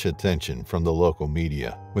much attention from the local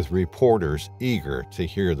media, with reporters eager to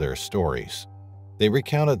hear their stories. They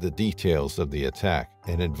recounted the details of the attack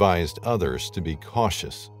and advised others to be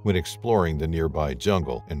cautious when exploring the nearby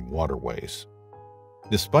jungle and waterways.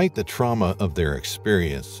 Despite the trauma of their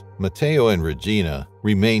experience, Matteo and Regina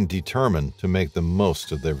remained determined to make the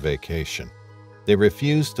most of their vacation. They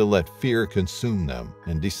refused to let fear consume them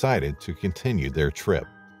and decided to continue their trip.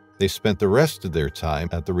 They spent the rest of their time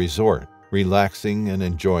at the resort, relaxing and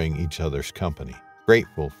enjoying each other's company,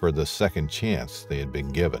 grateful for the second chance they had been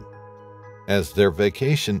given. As their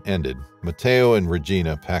vacation ended, Matteo and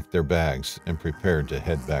Regina packed their bags and prepared to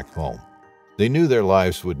head back home. They knew their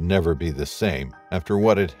lives would never be the same after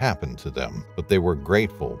what had happened to them, but they were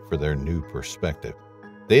grateful for their new perspective.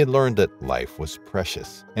 They had learned that life was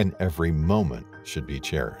precious and every moment should be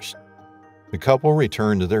cherished. The couple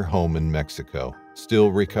returned to their home in Mexico,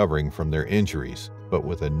 still recovering from their injuries, but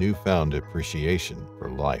with a newfound appreciation for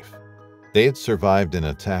life. They had survived an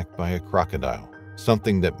attack by a crocodile,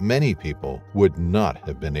 something that many people would not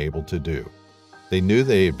have been able to do. They knew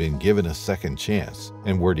they had been given a second chance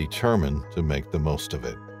and were determined to make the most of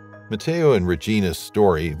it. Matteo and Regina's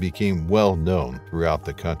story became well known throughout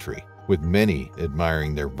the country, with many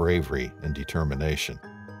admiring their bravery and determination.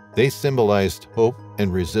 They symbolized hope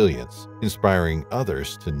and resilience, inspiring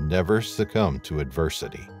others to never succumb to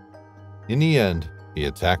adversity. In the end, the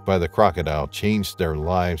attack by the crocodile changed their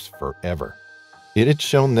lives forever. It had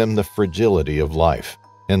shown them the fragility of life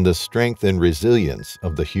and the strength and resilience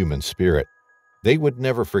of the human spirit. They would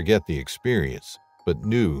never forget the experience, but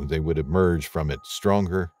knew they would emerge from it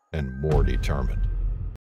stronger and more determined.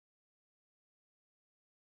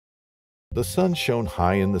 The sun shone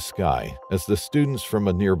high in the sky as the students from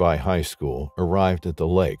a nearby high school arrived at the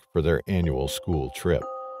lake for their annual school trip.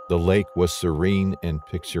 The lake was serene and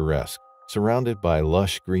picturesque, surrounded by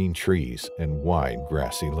lush green trees and wide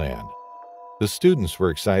grassy land. The students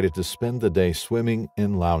were excited to spend the day swimming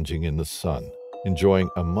and lounging in the sun, enjoying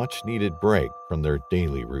a much-needed break from their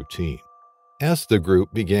daily routine. As the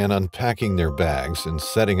group began unpacking their bags and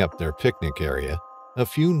setting up their picnic area, a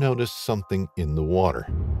few noticed something in the water.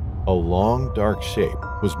 A long, dark shape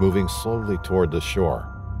was moving slowly toward the shore.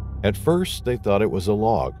 At first, they thought it was a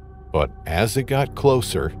log, but as it got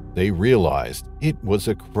closer, they realized it was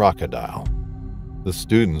a crocodile. The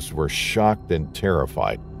students were shocked and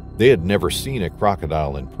terrified. They had never seen a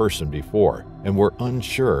crocodile in person before and were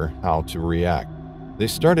unsure how to react. They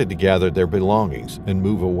started to gather their belongings and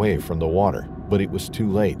move away from the water, but it was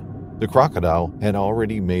too late. The crocodile had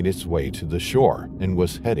already made its way to the shore and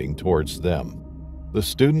was heading towards them. The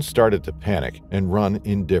students started to panic and run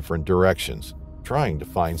in different directions, trying to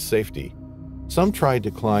find safety. Some tried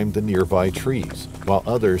to climb the nearby trees, while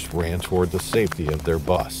others ran toward the safety of their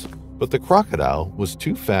bus. But the crocodile was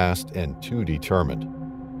too fast and too determined.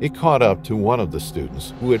 It caught up to one of the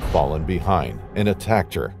students who had fallen behind and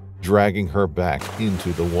attacked her, dragging her back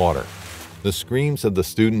into the water. The screams of the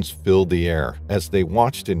students filled the air as they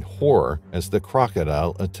watched in horror as the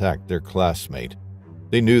crocodile attacked their classmate.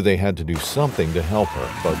 They knew they had to do something to help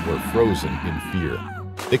her, but were frozen in fear.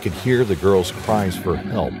 They could hear the girl's cries for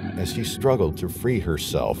help as she struggled to free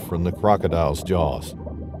herself from the crocodile's jaws.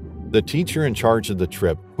 The teacher in charge of the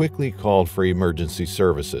trip quickly called for emergency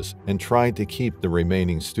services and tried to keep the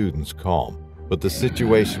remaining students calm, but the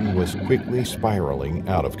situation was quickly spiraling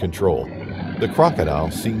out of control. The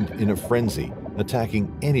crocodile seemed in a frenzy,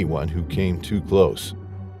 attacking anyone who came too close.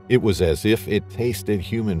 It was as if it tasted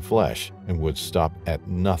human flesh and would stop at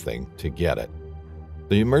nothing to get it.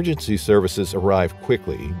 The emergency services arrived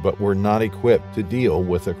quickly but were not equipped to deal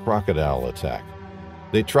with a crocodile attack.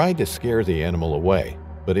 They tried to scare the animal away,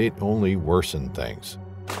 but it only worsened things.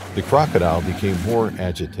 The crocodile became more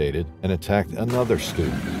agitated and attacked another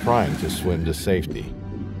student trying to swim to safety.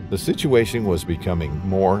 The situation was becoming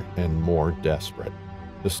more and more desperate.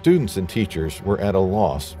 The students and teachers were at a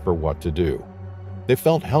loss for what to do. They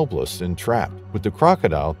felt helpless and trapped, with the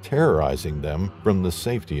crocodile terrorizing them from the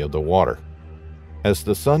safety of the water. As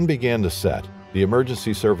the sun began to set, the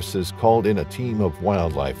emergency services called in a team of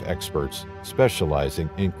wildlife experts specializing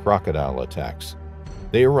in crocodile attacks.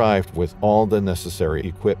 They arrived with all the necessary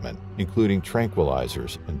equipment, including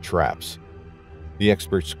tranquilizers and traps. The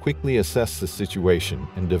experts quickly assessed the situation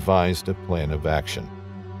and devised a plan of action.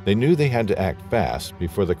 They knew they had to act fast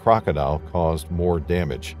before the crocodile caused more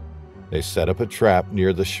damage. They set up a trap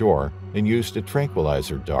near the shore and used a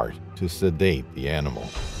tranquilizer dart to sedate the animal.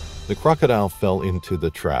 The crocodile fell into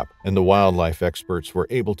the trap, and the wildlife experts were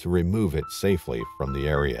able to remove it safely from the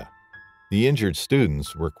area. The injured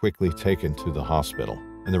students were quickly taken to the hospital,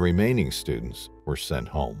 and the remaining students were sent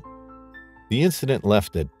home. The incident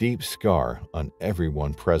left a deep scar on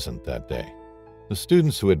everyone present that day. The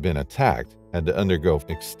students who had been attacked had to undergo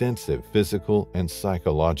extensive physical and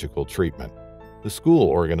psychological treatment. The school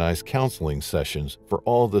organized counseling sessions for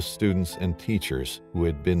all the students and teachers who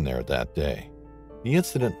had been there that day. The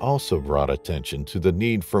incident also brought attention to the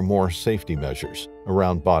need for more safety measures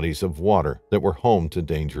around bodies of water that were home to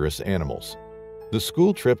dangerous animals. The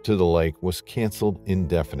school trip to the lake was canceled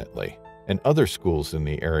indefinitely, and other schools in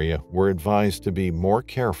the area were advised to be more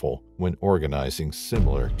careful when organizing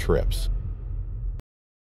similar trips.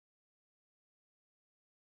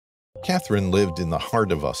 Catherine lived in the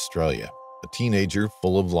heart of Australia, a teenager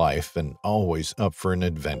full of life and always up for an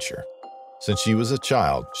adventure. Since she was a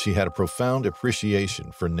child, she had a profound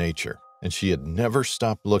appreciation for nature, and she had never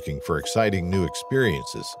stopped looking for exciting new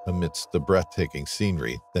experiences amidst the breathtaking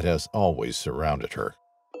scenery that has always surrounded her.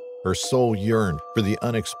 Her soul yearned for the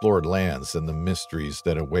unexplored lands and the mysteries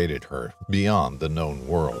that awaited her beyond the known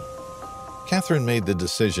world. Catherine made the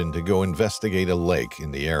decision to go investigate a lake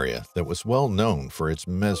in the area that was well known for its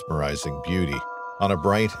mesmerizing beauty on a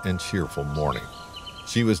bright and cheerful morning.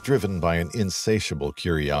 She was driven by an insatiable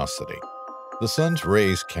curiosity. The sun's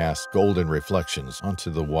rays cast golden reflections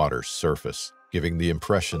onto the water's surface, giving the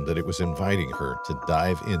impression that it was inviting her to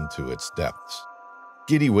dive into its depths.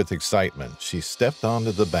 Giddy with excitement, she stepped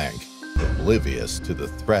onto the bank, oblivious to the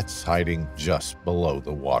threats hiding just below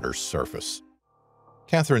the water's surface.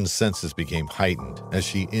 Catherine's senses became heightened as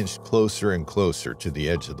she inched closer and closer to the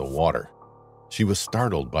edge of the water. She was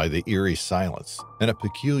startled by the eerie silence and a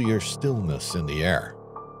peculiar stillness in the air,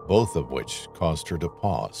 both of which caused her to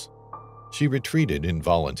pause. She retreated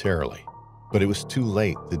involuntarily, but it was too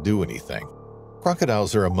late to do anything.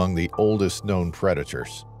 Crocodiles are among the oldest known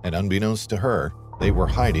predators, and unbeknownst to her, they were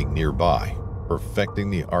hiding nearby,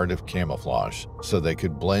 perfecting the art of camouflage so they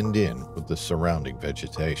could blend in with the surrounding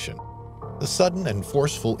vegetation. The sudden and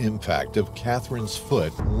forceful impact of Catherine's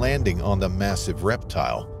foot landing on the massive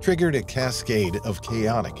reptile triggered a cascade of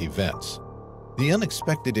chaotic events. The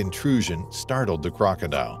unexpected intrusion startled the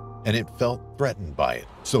crocodile, and it felt threatened by it,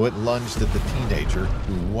 so it lunged at the teenager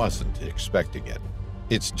who wasn't expecting it.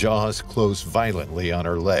 Its jaws closed violently on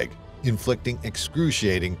her leg, inflicting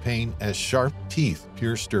excruciating pain as sharp teeth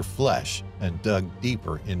pierced her flesh and dug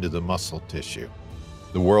deeper into the muscle tissue.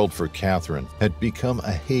 The world for Catherine had become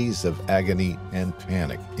a haze of agony and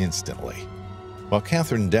panic instantly. While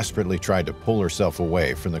Catherine desperately tried to pull herself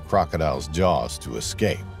away from the crocodile's jaws to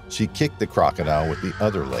escape, she kicked the crocodile with the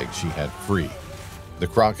other leg she had free. The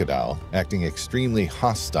crocodile, acting extremely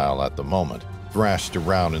hostile at the moment, thrashed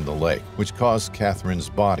around in the lake, which caused Catherine's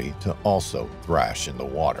body to also thrash in the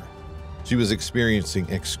water. She was experiencing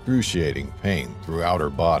excruciating pain throughout her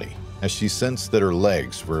body, as she sensed that her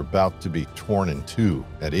legs were about to be torn in two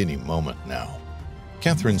at any moment now.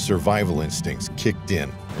 Catherine's survival instincts kicked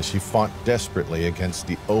in as she fought desperately against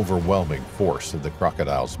the overwhelming force of the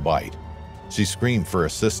crocodile's bite. She screamed for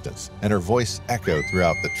assistance, and her voice echoed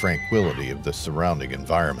throughout the tranquility of the surrounding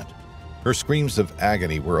environment. Her screams of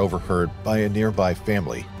agony were overheard by a nearby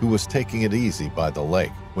family who was taking it easy by the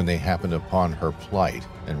lake when they happened upon her plight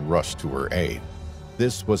and rushed to her aid.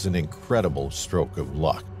 This was an incredible stroke of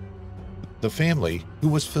luck. The family, who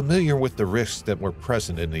was familiar with the risks that were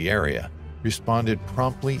present in the area, responded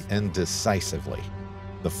promptly and decisively.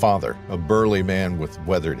 The father, a burly man with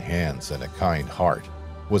weathered hands and a kind heart,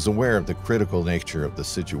 was aware of the critical nature of the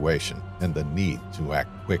situation and the need to act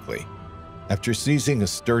quickly. After seizing a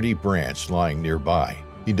sturdy branch lying nearby,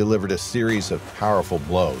 he delivered a series of powerful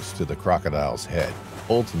blows to the crocodile's head,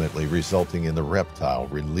 ultimately resulting in the reptile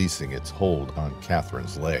releasing its hold on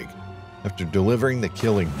Catherine's leg. After delivering the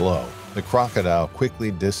killing blow, the crocodile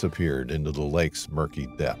quickly disappeared into the lake's murky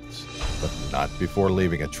depths, but not before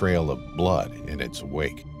leaving a trail of blood in its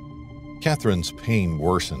wake. Catherine's pain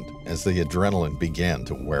worsened as the adrenaline began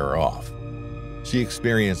to wear off. She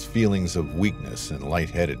experienced feelings of weakness and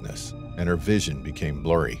lightheadedness, and her vision became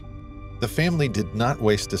blurry. The family did not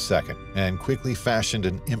waste a second and quickly fashioned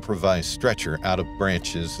an improvised stretcher out of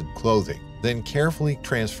branches and clothing, then carefully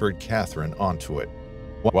transferred Catherine onto it.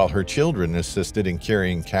 While her children assisted in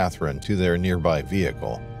carrying Catherine to their nearby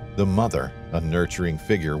vehicle, the mother, a nurturing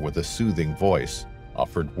figure with a soothing voice,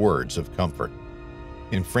 offered words of comfort.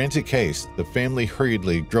 In frantic haste, the family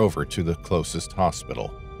hurriedly drove her to the closest hospital,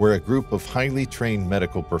 where a group of highly trained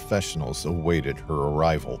medical professionals awaited her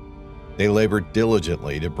arrival. They labored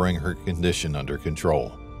diligently to bring her condition under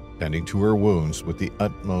control, tending to her wounds with the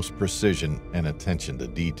utmost precision and attention to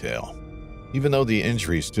detail. Even though the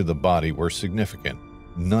injuries to the body were significant,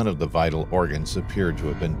 none of the vital organs appeared to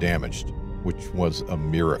have been damaged, which was a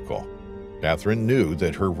miracle. Catherine knew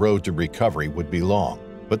that her road to recovery would be long,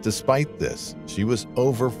 but despite this, she was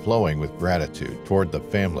overflowing with gratitude toward the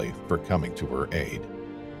family for coming to her aid.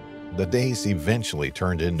 The days eventually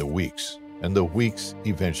turned into weeks, and the weeks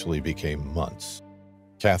eventually became months.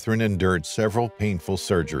 Catherine endured several painful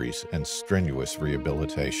surgeries and strenuous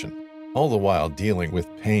rehabilitation, all the while dealing with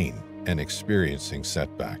pain and experiencing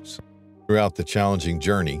setbacks. Throughout the challenging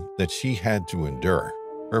journey that she had to endure,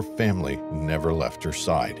 her family never left her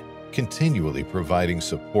side, continually providing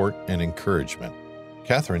support and encouragement.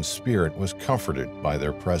 Catherine's spirit was comforted by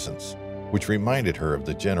their presence, which reminded her of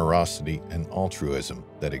the generosity and altruism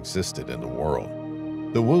that existed in the world.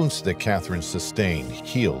 The wounds that Catherine sustained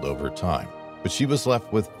healed over time, but she was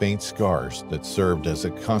left with faint scars that served as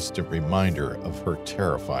a constant reminder of her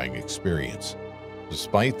terrifying experience.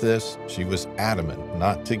 Despite this, she was adamant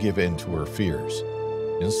not to give in to her fears.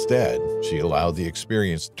 Instead, she allowed the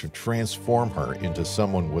experience to transform her into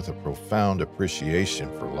someone with a profound appreciation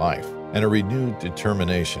for life and a renewed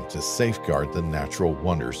determination to safeguard the natural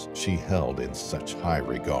wonders she held in such high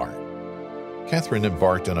regard. Catherine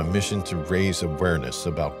embarked on a mission to raise awareness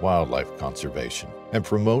about wildlife conservation and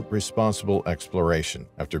promote responsible exploration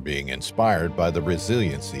after being inspired by the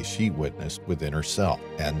resiliency she witnessed within herself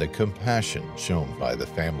and the compassion shown by the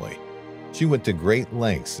family. She went to great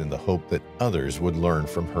lengths in the hope that others would learn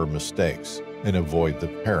from her mistakes and avoid the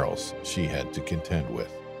perils she had to contend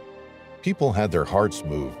with. People had their hearts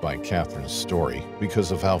moved by Catherine's story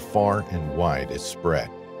because of how far and wide it spread.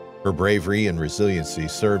 Her bravery and resiliency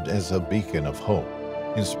served as a beacon of hope,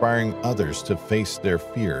 inspiring others to face their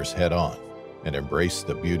fears head-on and embrace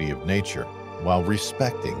the beauty of nature while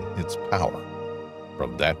respecting its power.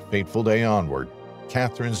 From that fateful day onward,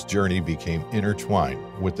 Catherine's journey became intertwined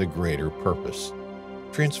with a greater purpose,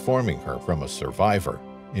 transforming her from a survivor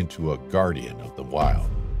into a guardian of the wild.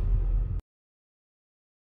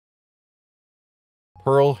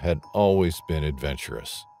 Pearl had always been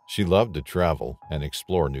adventurous. She loved to travel and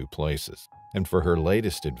explore new places, and for her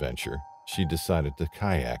latest adventure, she decided to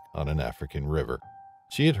kayak on an African river.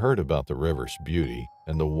 She had heard about the river's beauty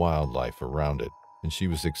and the wildlife around it, and she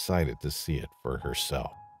was excited to see it for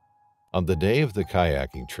herself. On the day of the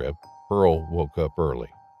kayaking trip, Pearl woke up early,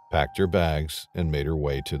 packed her bags, and made her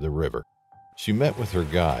way to the river. She met with her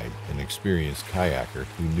guide, an experienced kayaker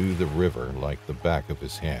who knew the river like the back of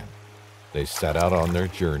his hand. They set out on their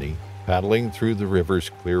journey, paddling through the river's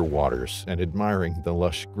clear waters and admiring the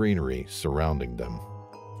lush greenery surrounding them.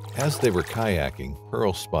 As they were kayaking,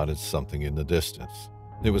 Pearl spotted something in the distance.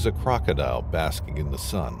 It was a crocodile basking in the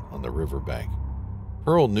sun on the riverbank.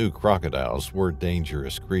 Pearl knew crocodiles were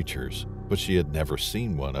dangerous creatures, but she had never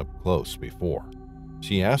seen one up close before.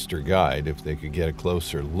 She asked her guide if they could get a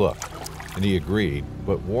closer look, and he agreed,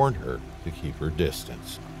 but warned her to keep her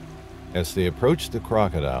distance. As they approached the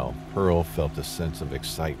crocodile, Pearl felt a sense of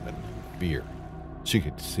excitement and fear. She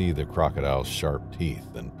could see the crocodile's sharp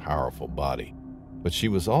teeth and powerful body, but she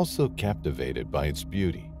was also captivated by its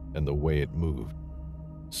beauty and the way it moved.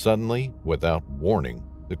 Suddenly, without warning,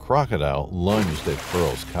 the crocodile lunged at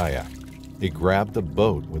Pearl's kayak. It grabbed the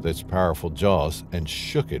boat with its powerful jaws and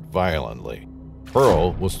shook it violently.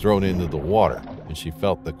 Pearl was thrown into the water, and she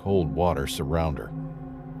felt the cold water surround her.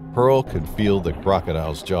 Pearl could feel the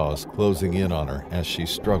crocodile's jaws closing in on her as she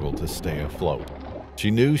struggled to stay afloat.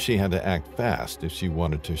 She knew she had to act fast if she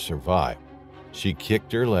wanted to survive. She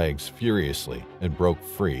kicked her legs furiously and broke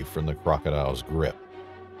free from the crocodile's grip.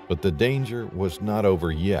 But the danger was not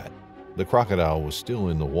over yet. The crocodile was still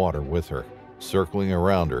in the water with her, circling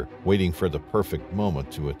around her, waiting for the perfect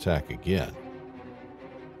moment to attack again.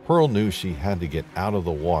 Pearl knew she had to get out of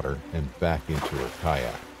the water and back into her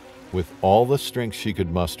kayak. With all the strength she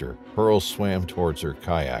could muster, Pearl swam towards her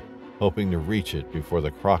kayak, hoping to reach it before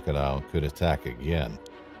the crocodile could attack again.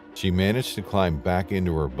 She managed to climb back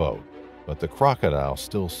into her boat, but the crocodile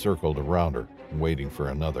still circled around her, waiting for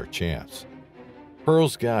another chance.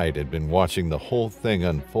 Pearl's guide had been watching the whole thing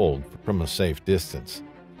unfold from a safe distance.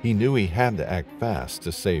 He knew he had to act fast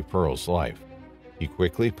to save Pearl's life. He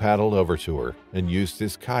quickly paddled over to her and used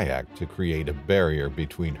his kayak to create a barrier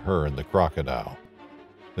between her and the crocodile.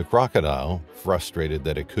 The crocodile, frustrated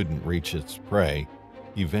that it couldn't reach its prey,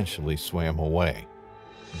 eventually swam away,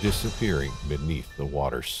 disappearing beneath the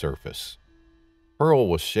water's surface. Pearl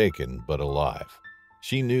was shaken but alive.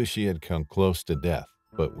 She knew she had come close to death,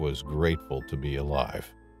 but was grateful to be alive.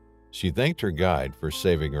 She thanked her guide for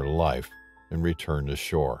saving her life and returned to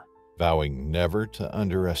shore, vowing never to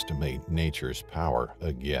underestimate nature's power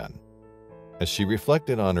again. As she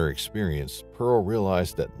reflected on her experience, Pearl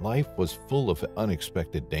realized that life was full of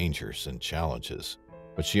unexpected dangers and challenges,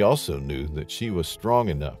 but she also knew that she was strong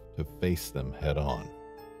enough to face them head-on.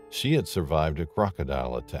 She had survived a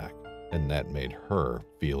crocodile attack, and that made her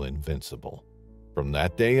feel invincible. From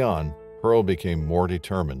that day on, Pearl became more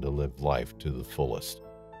determined to live life to the fullest.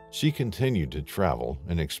 She continued to travel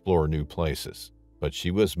and explore new places, but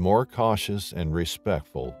she was more cautious and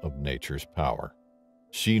respectful of nature's power.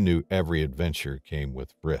 She knew every adventure came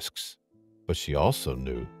with risks, but she also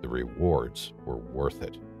knew the rewards were worth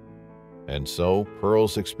it. And so,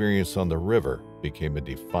 Pearl's experience on the river became a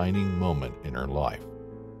defining moment in her life.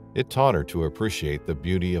 It taught her to appreciate the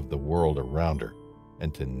beauty of the world around her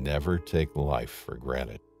and to never take life for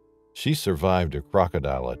granted. She survived a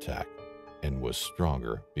crocodile attack and was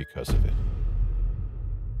stronger because of it.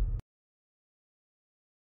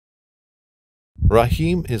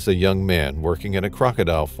 Rahim is a young man working at a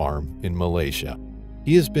crocodile farm in Malaysia.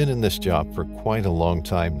 He has been in this job for quite a long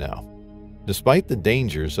time now. Despite the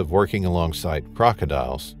dangers of working alongside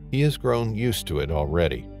crocodiles, he has grown used to it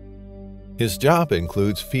already. His job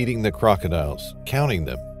includes feeding the crocodiles, counting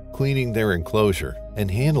them, cleaning their enclosure, and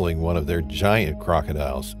handling one of their giant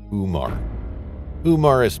crocodiles, Umar.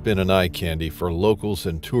 Umar has been an eye candy for locals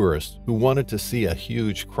and tourists who wanted to see a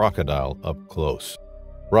huge crocodile up close.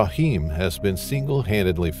 Rahim has been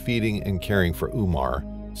single-handedly feeding and caring for Umar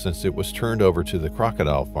since it was turned over to the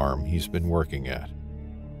crocodile farm he's been working at.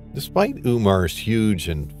 Despite Umar's huge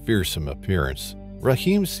and fearsome appearance,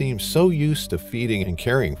 Rahim seems so used to feeding and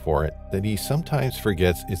caring for it that he sometimes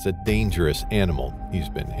forgets it's a dangerous animal he's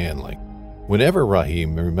been handling. Whenever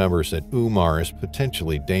Rahim remembers that Umar is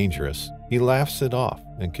potentially dangerous, he laughs it off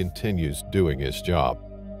and continues doing his job.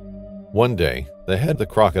 One day, the head of the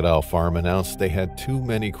crocodile farm announced they had too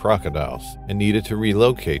many crocodiles and needed to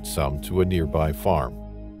relocate some to a nearby farm.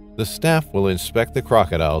 The staff will inspect the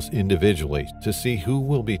crocodiles individually to see who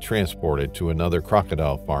will be transported to another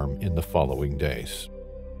crocodile farm in the following days.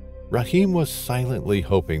 Rahim was silently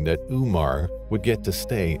hoping that Umar would get to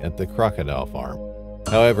stay at the crocodile farm.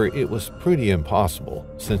 However, it was pretty impossible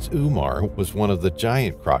since Umar was one of the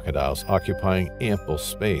giant crocodiles occupying ample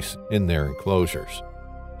space in their enclosures.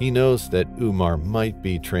 He knows that Umar might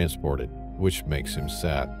be transported, which makes him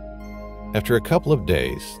sad. After a couple of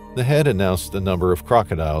days, the head announced the number of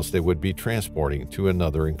crocodiles they would be transporting to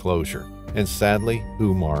another enclosure, and sadly,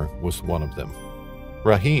 Umar was one of them.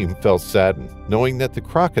 Rahim felt saddened, knowing that the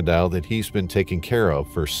crocodile that he's been taking care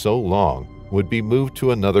of for so long would be moved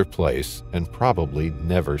to another place and probably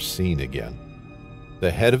never seen again.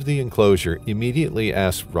 The head of the enclosure immediately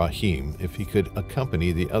asked Rahim if he could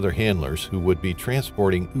accompany the other handlers who would be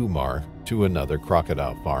transporting Umar to another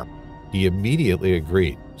crocodile farm. He immediately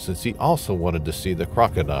agreed, since he also wanted to see the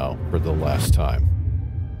crocodile for the last time.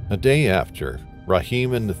 A day after,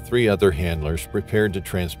 Rahim and the 3 other handlers prepared to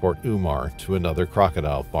transport Umar to another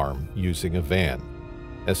crocodile farm using a van.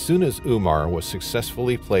 As soon as Umar was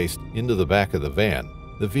successfully placed into the back of the van,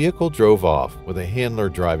 the vehicle drove off with a handler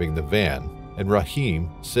driving the van and Rahim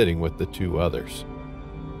sitting with the 2 others.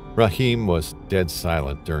 Rahim was dead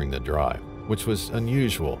silent during the drive, which was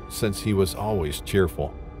unusual since he was always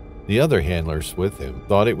cheerful. The other handlers with him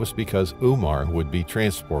thought it was because Umar would be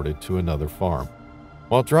transported to another farm.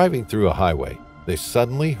 While driving through a highway, they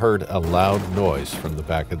suddenly heard a loud noise from the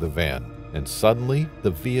back of the van, and suddenly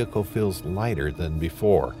the vehicle feels lighter than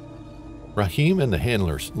before. Rahim and the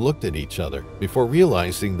handlers looked at each other before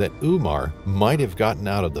realizing that Umar might have gotten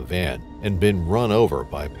out of the van and been run over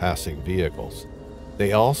by passing vehicles.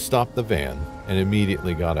 They all stopped the van and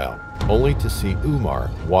immediately got out, only to see Umar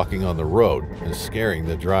walking on the road and scaring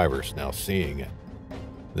the drivers now seeing it.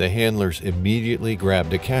 The handlers immediately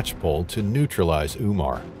grabbed a catch pole to neutralize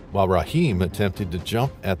Umar, while Rahim attempted to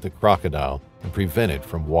jump at the crocodile and prevent it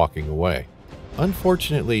from walking away.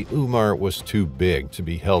 Unfortunately, Umar was too big to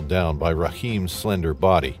be held down by Rahim's slender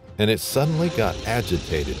body, and it suddenly got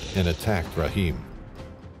agitated and attacked Rahim.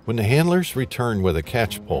 When the handlers returned with a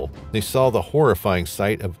catch pole, they saw the horrifying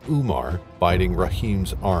sight of Umar biting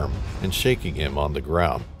Rahim's arm and shaking him on the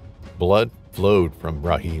ground. Blood flowed from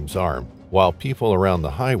Rahim's arm, while people around the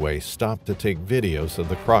highway stopped to take videos of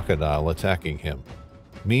the crocodile attacking him.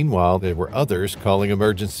 Meanwhile, there were others calling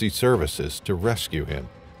emergency services to rescue him.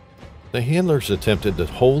 The handlers attempted to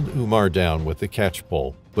hold Umar down with the catch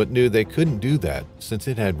pole, but knew they couldn't do that since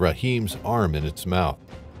it had Rahim's arm in its mouth.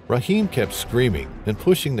 Rahim kept screaming and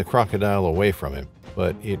pushing the crocodile away from him,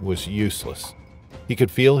 but it was useless. He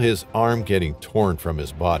could feel his arm getting torn from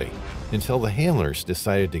his body, until the handlers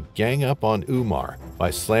decided to gang up on Umar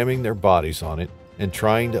by slamming their bodies on it and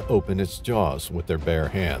trying to open its jaws with their bare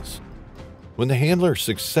hands. When the handlers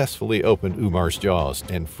successfully opened Umar's jaws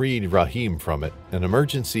and freed Rahim from it, an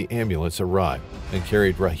emergency ambulance arrived and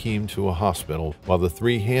carried Rahim to a hospital while the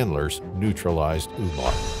three handlers neutralized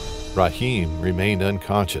Umar. Rahim remained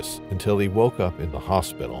unconscious until he woke up in the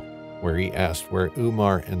hospital, where he asked where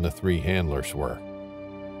Umar and the three handlers were.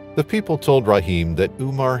 The people told Rahim that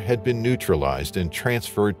Umar had been neutralized and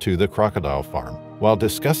transferred to the crocodile farm, while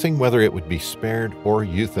discussing whether it would be spared or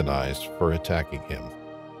euthanized for attacking him.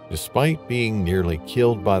 Despite being nearly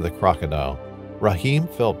killed by the crocodile, Rahim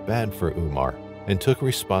felt bad for Umar and took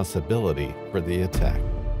responsibility for the attack.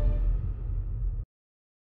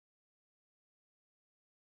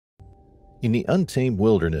 In the untamed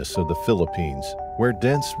wilderness of the Philippines, where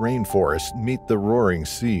dense rainforests meet the roaring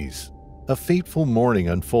seas, a fateful morning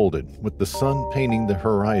unfolded with the sun painting the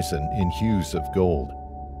horizon in hues of gold.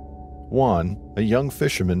 Juan, a young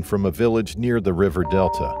fisherman from a village near the river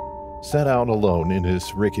delta, set out alone in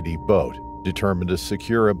his rickety boat, determined to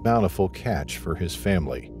secure a bountiful catch for his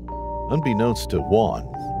family. Unbeknownst to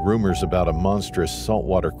Juan, rumors about a monstrous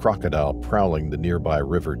saltwater crocodile prowling the nearby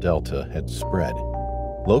river delta had spread.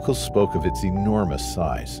 Locals spoke of its enormous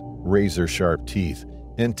size, razor-sharp teeth,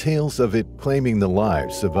 and tales of it claiming the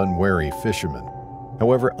lives of unwary fishermen.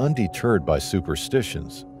 However, undeterred by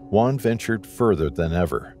superstitions, Juan ventured further than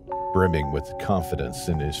ever, brimming with confidence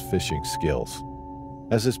in his fishing skills.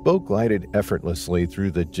 As his boat glided effortlessly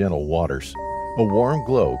through the gentle waters, a warm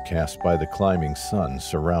glow cast by the climbing sun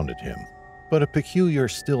surrounded him. But a peculiar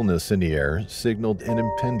stillness in the air signaled an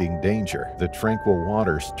impending danger, the tranquil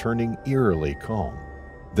waters turning eerily calm.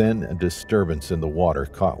 Then a disturbance in the water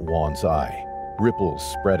caught Juan's eye, ripples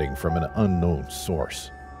spreading from an unknown source.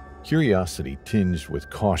 Curiosity tinged with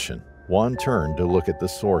caution, Juan turned to look at the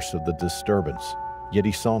source of the disturbance, yet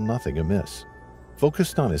he saw nothing amiss.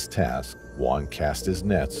 Focused on his task, Juan cast his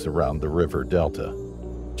nets around the river delta.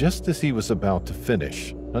 Just as he was about to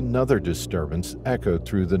finish, another disturbance echoed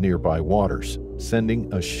through the nearby waters,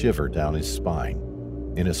 sending a shiver down his spine.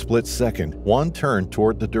 In a split second, Juan turned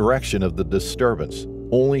toward the direction of the disturbance,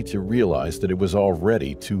 only to realize that it was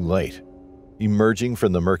already too late. Emerging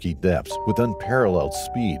from the murky depths with unparalleled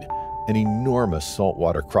speed, an enormous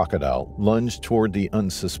saltwater crocodile lunged toward the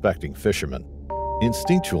unsuspecting fisherman.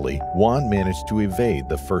 Instinctually, Juan managed to evade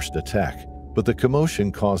the first attack, but the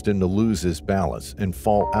commotion caused him to lose his balance and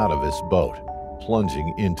fall out of his boat,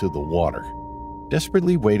 plunging into the water.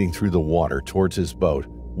 Desperately wading through the water towards his boat,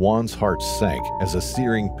 Juan's heart sank as a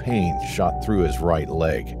searing pain shot through his right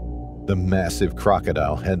leg. The massive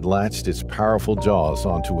crocodile had latched its powerful jaws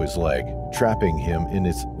onto his leg, trapping him in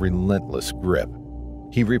its relentless grip.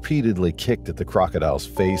 He repeatedly kicked at the crocodile's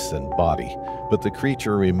face and body, but the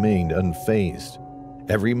creature remained unfazed,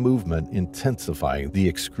 every movement intensifying the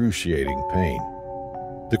excruciating pain.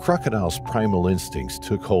 The crocodile's primal instincts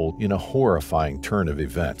took hold in a horrifying turn of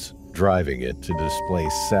events, driving it to display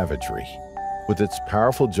savagery. With its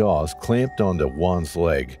powerful jaws clamped onto Juan's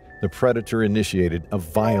leg, the predator initiated a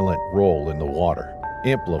violent roll in the water,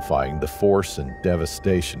 amplifying the force and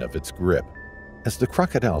devastation of its grip. As the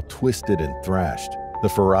crocodile twisted and thrashed, the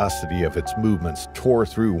ferocity of its movements tore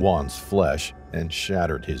through Juan's flesh and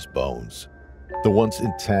shattered his bones. The once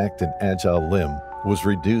intact and agile limb was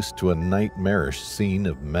reduced to a nightmarish scene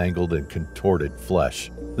of mangled and contorted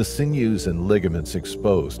flesh, the sinews and ligaments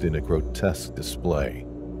exposed in a grotesque display.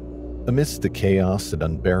 Amidst the chaos and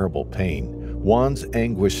unbearable pain, Juan's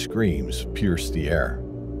anguished screams pierced the air.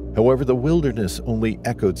 However, the wilderness only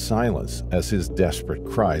echoed silence as his desperate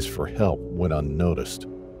cries for help went unnoticed.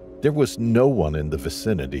 There was no one in the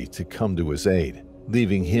vicinity to come to his aid,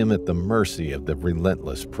 leaving him at the mercy of the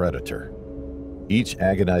relentless predator. Each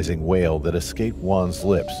agonizing wail that escaped Juan's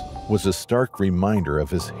lips was a stark reminder of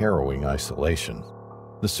his harrowing isolation.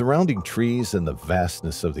 The surrounding trees and the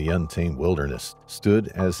vastness of the untamed wilderness stood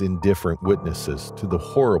as indifferent witnesses to the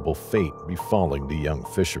horrible fate befalling the young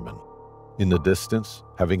fisherman. In the distance,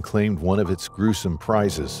 having claimed one of its gruesome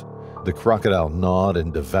prizes, the crocodile gnawed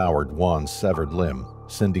and devoured Juan's severed limb,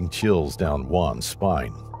 sending chills down Juan's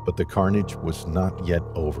spine. But the carnage was not yet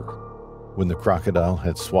over. When the crocodile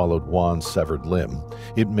had swallowed Juan's severed limb,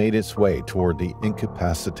 it made its way toward the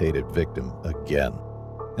incapacitated victim again.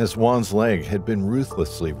 As Juan's leg had been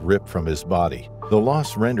ruthlessly ripped from his body, the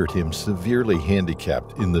loss rendered him severely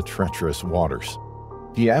handicapped in the treacherous waters.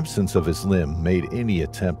 The absence of his limb made any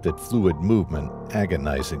attempt at fluid movement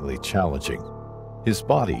agonizingly challenging. His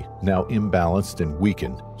body, now imbalanced and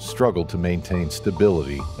weakened, struggled to maintain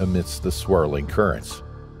stability amidst the swirling currents.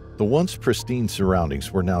 The once pristine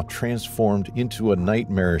surroundings were now transformed into a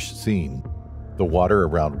nightmarish scene. The water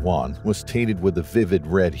around Juan was tainted with the vivid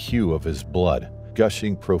red hue of his blood,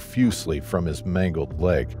 gushing profusely from his mangled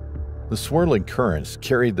leg. The swirling currents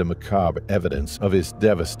carried the macabre evidence of his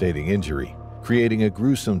devastating injury, creating a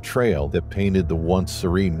gruesome trail that painted the once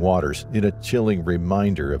serene waters in a chilling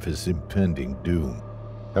reminder of his impending doom.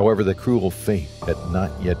 However, the cruel fate had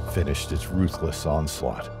not yet finished its ruthless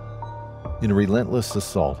onslaught. In a relentless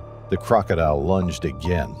assault, the crocodile lunged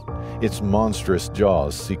again, its monstrous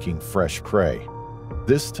jaws seeking fresh prey.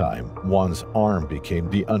 This time, Juan's arm became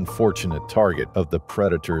the unfortunate target of the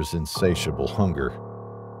predator's insatiable hunger.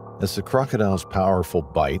 As the crocodile's powerful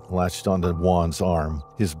bite latched onto Juan's arm,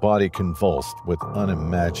 his body convulsed with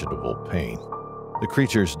unimaginable pain. The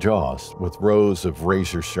creature's jaws, with rows of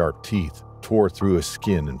razor-sharp teeth, tore through his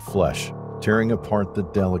skin and flesh, tearing apart the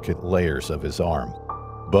delicate layers of his arm.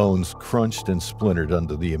 Bones crunched and splintered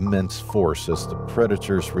under the immense force as the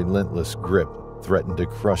predator's relentless grip threatened to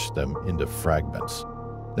crush them into fragments.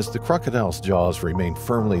 As the crocodile's jaws remained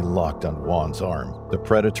firmly locked on Juan's arm, the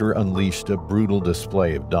predator unleashed a brutal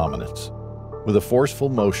display of dominance. With a forceful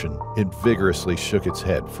motion, it vigorously shook its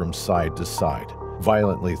head from side to side,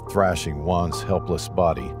 violently thrashing Juan's helpless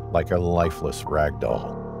body like a lifeless rag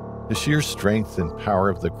doll. The sheer strength and power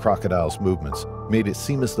of the crocodile's movements made it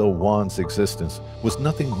seem as though Juan's existence was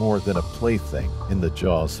nothing more than a plaything in the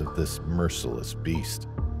jaws of this merciless beast.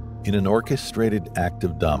 In an orchestrated act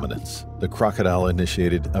of dominance, the crocodile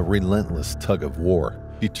initiated a relentless tug-of-war,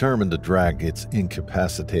 determined to drag its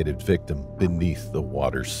incapacitated victim beneath the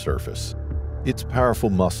water's surface. Its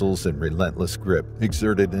powerful muscles and relentless grip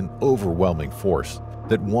exerted an overwhelming force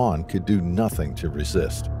that Juan could do nothing to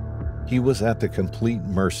resist. He was at the complete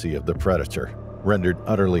mercy of the predator, rendered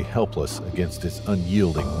utterly helpless against its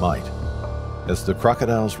unyielding might. As the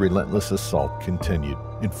crocodile's relentless assault continued,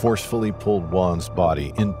 it forcefully pulled Juan's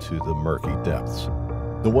body into the murky depths.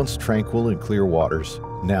 The once tranquil and clear waters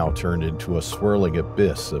now turned into a swirling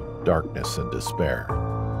abyss of darkness and despair.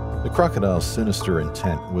 The crocodile's sinister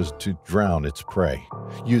intent was to drown its prey,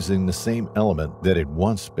 using the same element that had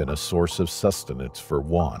once been a source of sustenance for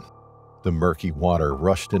Juan. The murky water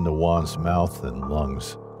rushed into Juan's mouth and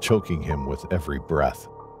lungs, choking him with every breath.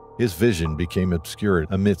 His vision became obscured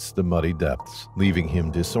amidst the muddy depths, leaving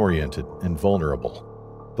him disoriented and vulnerable.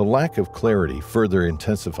 The lack of clarity further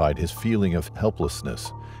intensified his feeling of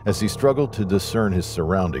helplessness as he struggled to discern his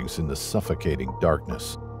surroundings in the suffocating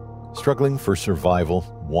darkness. Struggling for survival,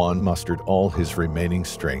 Juan mustered all his remaining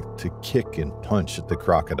strength to kick and punch at the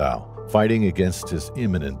crocodile, fighting against his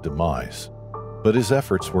imminent demise. But his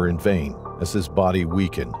efforts were in vain as his body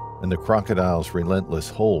weakened and the crocodile's relentless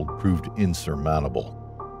hold proved insurmountable.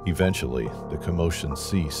 Eventually, the commotion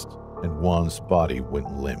ceased and Juan's body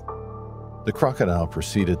went limp. The crocodile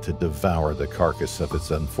proceeded to devour the carcass of its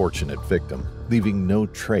unfortunate victim, leaving no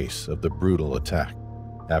trace of the brutal attack.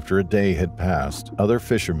 After a day had passed, other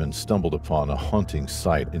fishermen stumbled upon a haunting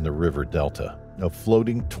sight in the river delta, a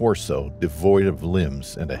floating torso devoid of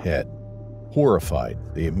limbs and a head. Horrified,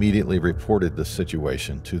 they immediately reported the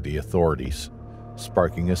situation to the authorities,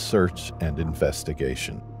 sparking a search and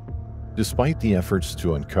investigation. Despite the efforts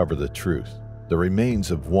to uncover the truth, the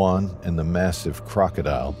remains of Juan and the massive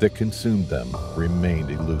crocodile that consumed them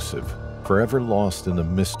remained elusive, forever lost in the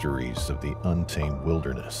mysteries of the untamed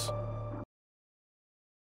wilderness.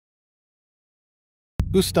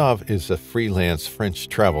 Gustave is a freelance French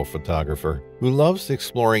travel photographer who loves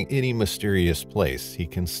exploring any mysterious place he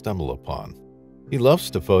can stumble upon. He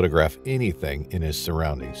loves to photograph anything in his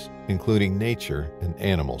surroundings, including nature and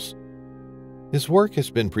animals. His work has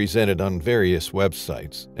been presented on various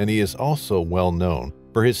websites, and he is also well known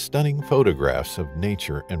for his stunning photographs of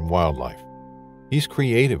nature and wildlife. He's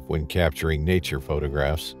creative when capturing nature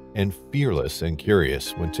photographs and fearless and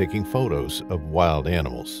curious when taking photos of wild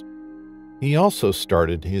animals. He also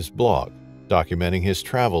started his blog, documenting his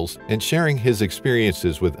travels and sharing his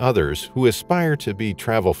experiences with others who aspire to be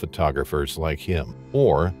travel photographers like him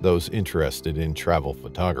or those interested in travel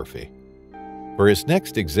photography. For his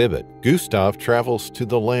next exhibit, Gustav travels to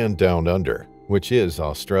the land down under, which is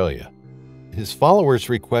Australia. His followers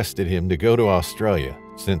requested him to go to Australia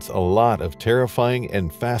since a lot of terrifying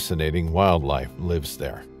and fascinating wildlife lives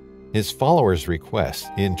there. His followers' request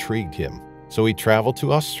intrigued him, so he traveled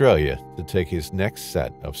to Australia to take his next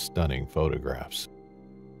set of stunning photographs.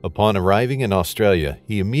 Upon arriving in Australia,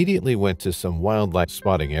 he immediately went to some wildlife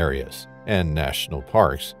spotting areas and national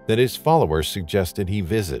parks that his followers suggested he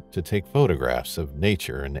visit to take photographs of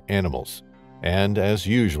nature and animals. And as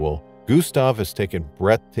usual, Gustav has taken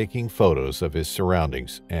breathtaking photos of his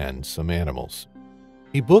surroundings and some animals.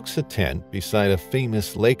 He books a tent beside a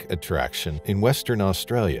famous lake attraction in Western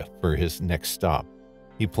Australia for his next stop.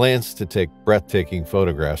 He plans to take breathtaking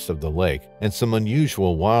photographs of the lake and some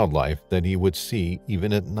unusual wildlife that he would see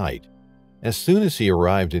even at night. As soon as he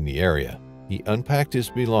arrived in the area, he unpacked his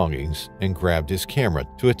belongings and grabbed his camera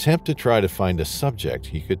to attempt to try to find a subject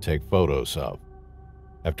he could take photos of.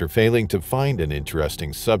 After failing to find an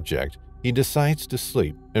interesting subject, he decides to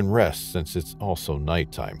sleep and rest since it's also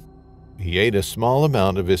nighttime. He ate a small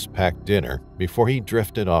amount of his packed dinner before he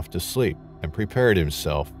drifted off to sleep and prepared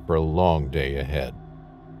himself for a long day ahead.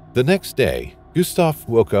 The next day, Gustav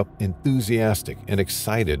woke up enthusiastic and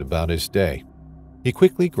excited about his day. He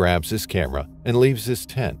quickly grabs his camera and leaves his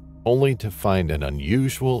tent, only to find an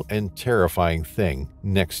unusual and terrifying thing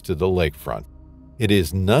next to the lakefront. It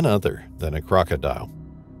is none other than a crocodile.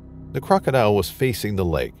 The crocodile was facing the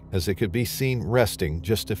lake as it could be seen resting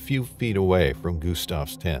just a few feet away from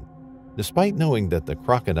Gustav's tent. Despite knowing that the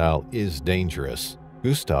crocodile is dangerous,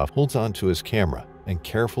 Gustav holds onto his camera and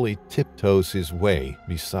carefully tiptoes his way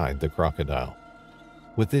beside the crocodile.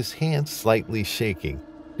 With his hands slightly shaking,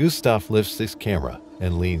 Gustav lifts his camera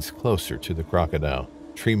and leans closer to the crocodile,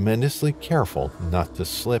 tremendously careful not to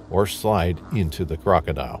slip or slide into the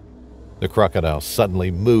crocodile. The crocodile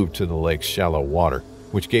suddenly moved to the lake's shallow water,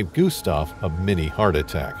 which gave Gustav a mini heart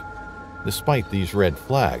attack. Despite these red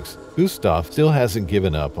flags, Gustav still hasn't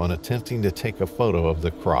given up on attempting to take a photo of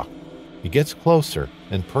the croc. He gets closer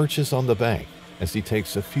and perches on the bank as he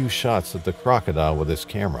takes a few shots of the crocodile with his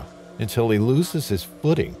camera until he loses his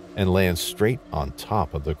footing and lands straight on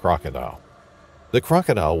top of the crocodile. The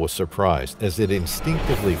crocodile was surprised as it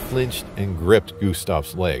instinctively flinched and gripped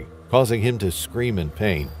Gustav's leg, causing him to scream in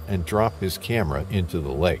pain and drop his camera into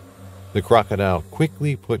the lake. The crocodile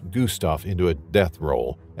quickly put Gustav into a death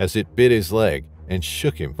roll as it bit his leg and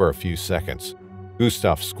shook him for a few seconds.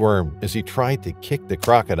 Gustav squirmed as he tried to kick the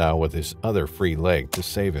crocodile with his other free leg to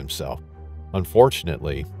save himself.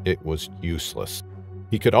 Unfortunately, it was useless.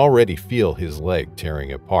 He could already feel his leg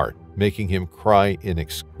tearing apart, making him cry in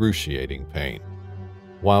excruciating pain.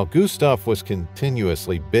 While Gustav was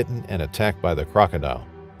continuously bitten and attacked by the crocodile,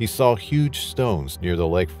 he saw huge stones near the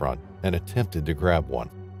lakefront and attempted to grab one.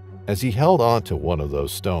 As he held on to one of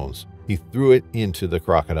those stones, he threw it into the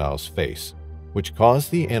crocodile's face, which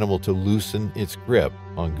caused the animal to loosen its grip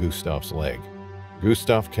on Gustav's leg.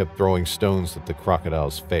 Gustav kept throwing stones at the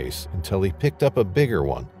crocodile's face until he picked up a bigger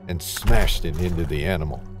one and smashed it into the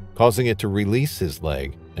animal, causing it to release his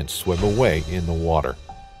leg and swim away in the water.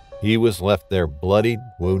 He was left there bloodied,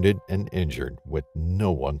 wounded, and injured with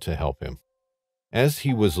no one to help him. As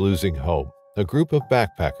he was losing hope, a group of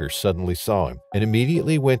backpackers suddenly saw him and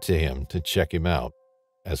immediately went to him to check him out.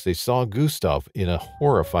 As they saw Gustav in a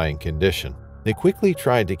horrifying condition, they quickly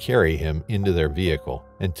tried to carry him into their vehicle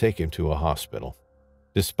and take him to a hospital.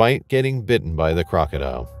 Despite getting bitten by the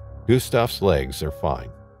crocodile, Gustav's legs are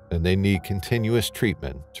fine, and they need continuous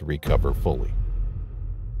treatment to recover fully.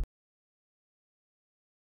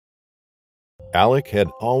 Alec had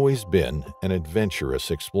always been an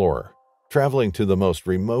adventurous explorer, traveling to the most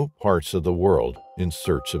remote parts of the world in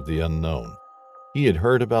search of the unknown. He had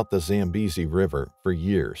heard about the Zambezi River for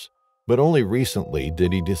years, but only recently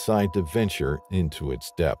did he decide to venture into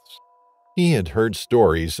its depths. He had heard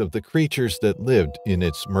stories of the creatures that lived in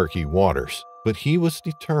its murky waters, but he was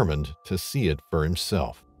determined to see it for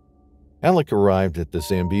himself. Alec arrived at the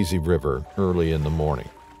Zambezi River early in the morning,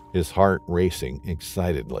 his heart racing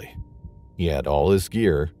excitedly. He had all his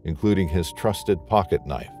gear, including his trusted pocket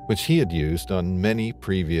knife, which he had used on many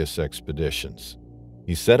previous expeditions.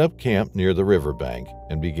 He set up camp near the riverbank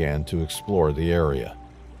and began to explore the area.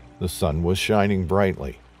 The sun was shining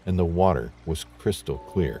brightly, and the water was crystal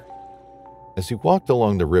clear. As he walked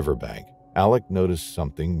along the riverbank, Alec noticed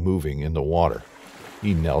something moving in the water.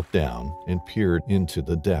 He knelt down and peered into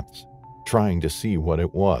the depths, trying to see what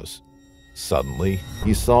it was. Suddenly,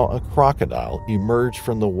 he saw a crocodile emerge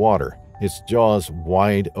from the water, its jaws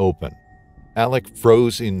wide open. Alec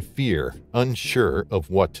froze in fear, unsure of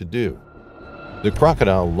what to do. The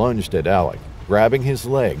crocodile lunged at Alec, grabbing his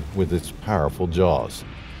leg with its powerful jaws.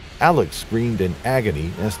 Alec screamed in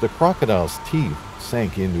agony as the crocodile's teeth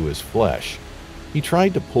sank into his flesh. He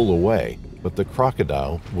tried to pull away, but the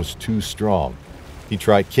crocodile was too strong. He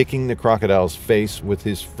tried kicking the crocodile's face with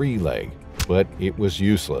his free leg, but it was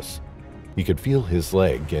useless. He could feel his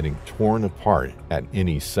leg getting torn apart at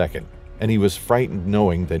any second, and he was frightened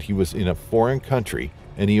knowing that he was in a foreign country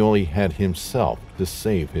and he only had himself to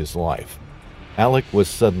save his life. Alec was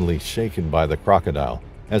suddenly shaken by the crocodile,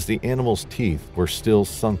 as the animal's teeth were still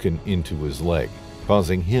sunken into his leg,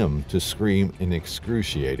 causing him to scream in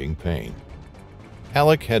excruciating pain.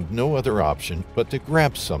 Alec had no other option but to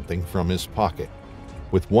grab something from his pocket.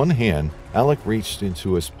 With one hand, Alec reached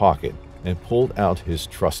into his pocket and pulled out his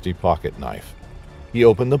trusty pocket knife. He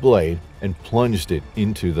opened the blade and plunged it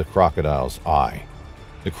into the crocodile's eye.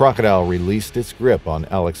 The crocodile released its grip on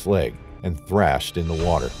Alec's leg and thrashed in the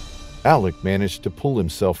water. Alec managed to pull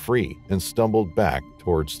himself free and stumbled back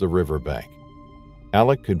towards the riverbank.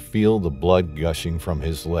 Alec could feel the blood gushing from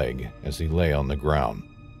his leg as he lay on the ground.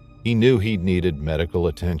 He knew he needed medical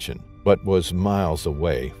attention, but was miles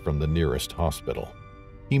away from the nearest hospital.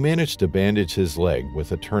 He managed to bandage his leg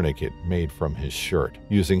with a tourniquet made from his shirt,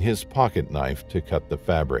 using his pocket knife to cut the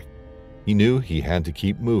fabric. He knew he had to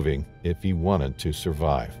keep moving if he wanted to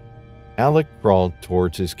survive. Alec crawled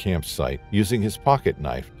towards his campsite, using his pocket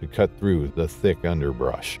knife to cut through the thick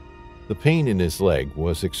underbrush. The pain in his leg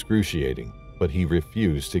was excruciating, but he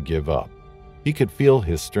refused to give up. He could feel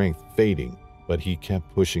his strength fading, but he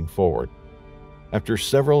kept pushing forward. After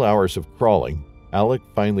several hours of crawling, Alec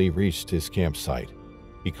finally reached his campsite.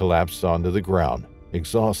 He collapsed onto the ground,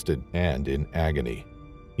 exhausted and in agony.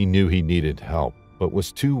 He knew he needed help, but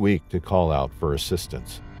was too weak to call out for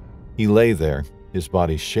assistance. He lay there, his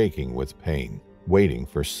body shaking with pain, waiting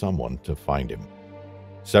for someone to find him.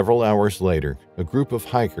 Several hours later, a group of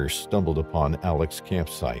hikers stumbled upon Alec's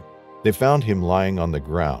campsite. They found him lying on the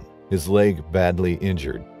ground, his leg badly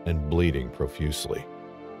injured and bleeding profusely.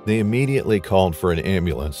 They immediately called for an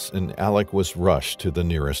ambulance, and Alec was rushed to the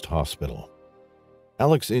nearest hospital.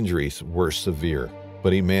 Alec's injuries were severe,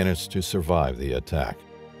 but he managed to survive the attack.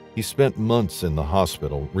 He spent months in the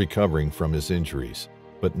hospital recovering from his injuries,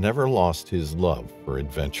 but never lost his love for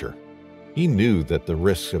adventure. He knew that the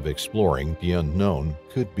risks of exploring the unknown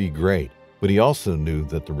could be great, but he also knew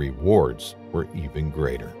that the rewards were even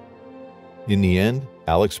greater. In the end,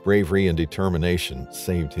 Alec's bravery and determination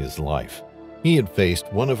saved his life. He had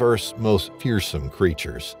faced one of Earth's most fearsome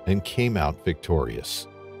creatures and came out victorious.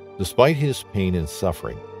 Despite his pain and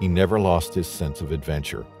suffering, he never lost his sense of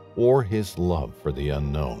adventure or his love for the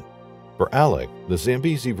unknown. For Alec, the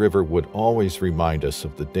Zambezi River would always remind us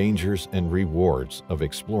of the dangers and rewards of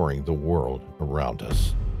exploring the world around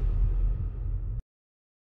us.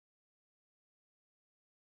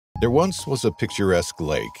 There once was a picturesque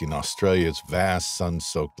lake in Australia's vast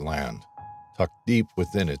sun-soaked land, tucked deep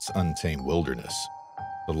within its untamed wilderness.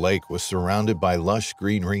 The lake was surrounded by lush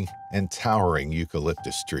greenery and towering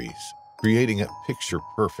eucalyptus trees, creating a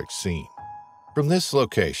picture-perfect scene. From this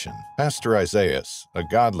location, Pastor Isaias, a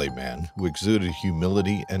godly man who exuded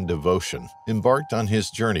humility and devotion, embarked on his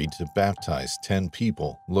journey to baptize 10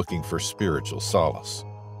 people looking for spiritual solace.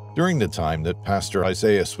 During the time that Pastor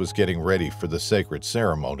Isaias was getting ready for the sacred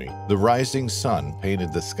ceremony, the rising sun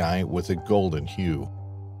painted the sky with a golden hue.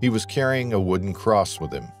 He was carrying a wooden cross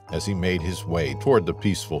with him as he made his way toward the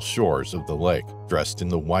peaceful shores of the lake, dressed in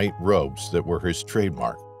the white robes that were his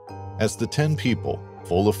trademark. As the 10 people,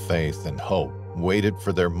 full of faith and hope, waited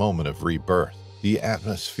for their moment of rebirth, the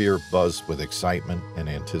atmosphere buzzed with excitement and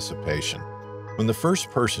anticipation. When the first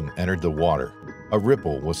person entered the water, a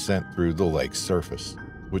ripple was sent through the lake's surface,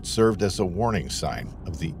 which served as a warning sign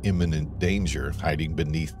of the imminent danger hiding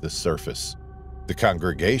beneath the surface. The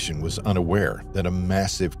congregation was unaware that a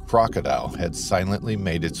massive crocodile had silently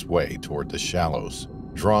made its way toward the shallows,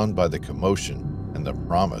 drawn by the commotion and the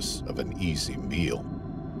promise of an easy meal.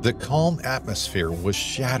 The calm atmosphere was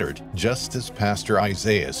shattered just as Pastor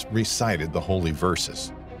Isaias recited the holy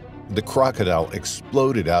verses. The crocodile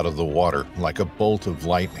exploded out of the water like a bolt of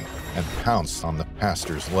lightning and pounced on the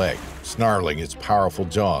pastor's leg, snarling its powerful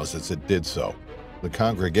jaws as it did so. The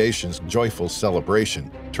congregation's joyful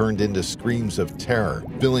celebration turned into screams of terror,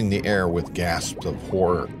 filling the air with gasps of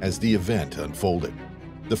horror as the event unfolded.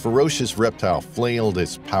 The ferocious reptile flailed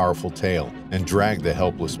its powerful tail and dragged the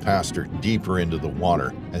helpless pastor deeper into the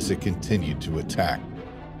water as it continued to attack.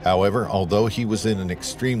 However, although he was in an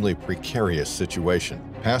extremely precarious situation,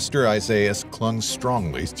 Pastor Isaias clung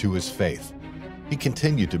strongly to his faith. He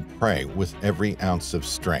continued to pray with every ounce of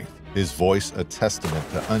strength, his voice a testament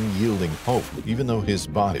to unyielding hope, even though his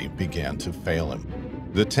body began to fail him.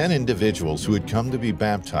 The 10 individuals who had come to be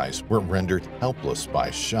baptized were rendered helpless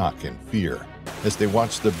by shock and fear as they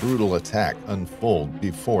watched the brutal attack unfold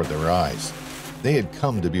before their eyes. They had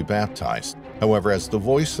come to be baptized. However, as the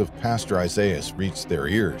voice of Pastor Isaias reached their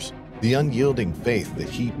ears, the unyielding faith that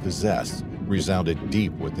he possessed resounded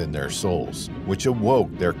deep within their souls, which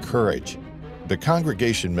awoke their courage. The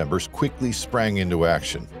congregation members quickly sprang into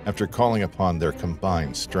action after calling upon their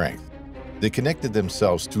combined strength. They connected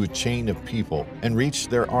themselves to a chain of people and reached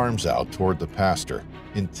their arms out toward the pastor,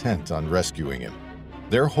 intent on rescuing him.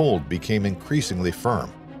 Their hold became increasingly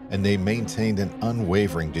firm, and they maintained an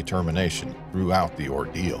unwavering determination throughout the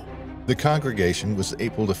ordeal. The congregation was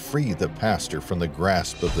able to free the pastor from the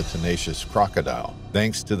grasp of the tenacious crocodile,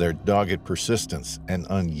 thanks to their dogged persistence and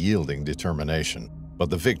unyielding determination. But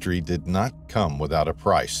the victory did not come without a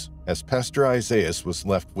price, as Pastor Isaias was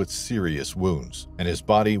left with serious wounds, and his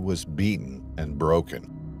body was beaten and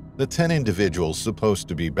broken. The 10 individuals supposed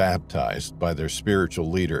to be baptized by their spiritual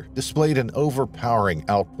leader displayed an overpowering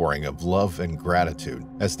outpouring of love and gratitude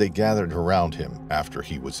as they gathered around him after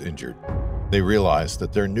he was injured. They realized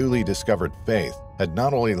that their newly discovered faith had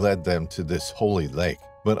not only led them to this holy lake,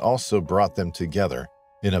 but also brought them together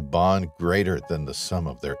in a bond greater than the sum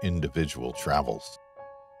of their individual travels.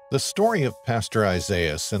 The story of Pastor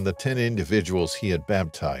Isaias and the 10 individuals he had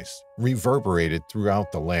baptized reverberated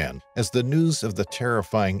throughout the land as the news of the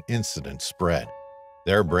terrifying incident spread.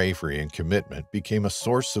 Their bravery and commitment became a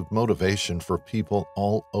source of motivation for people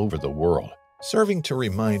all over the world, serving to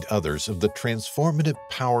remind others of the transformative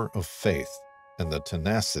power of faith and the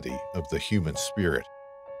tenacity of the human spirit.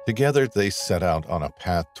 Together, they set out on a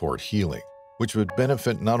path toward healing, which would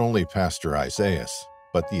benefit not only Pastor Isaias,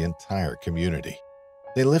 but the entire community.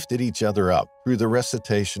 They lifted each other up through the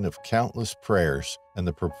recitation of countless prayers and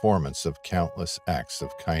the performance of countless acts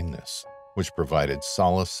of kindness, which provided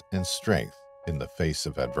solace and strength in the face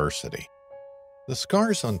of adversity. The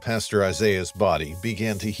scars on Pastor Isaiah's body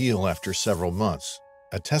began to heal after several months,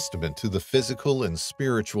 a testament to the physical and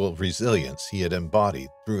spiritual resilience he had embodied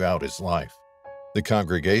throughout his life. The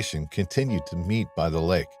congregation continued to meet by the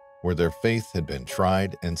lake, where their faith had been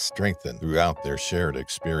tried and strengthened throughout their shared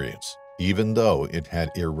experience, even though it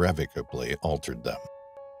had irrevocably altered them.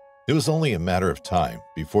 It was only a matter of time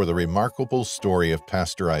before the remarkable story of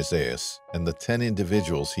Pastor Isaias and the 10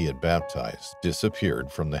 individuals he had baptized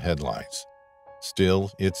disappeared from the headlines.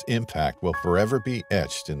 Still, its impact will forever be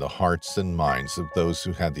etched in the hearts and minds of those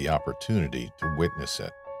who had the opportunity to witness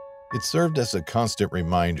it. It served as a constant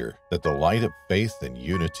reminder that the light of faith and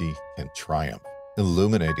unity can triumph,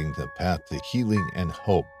 illuminating the path to healing and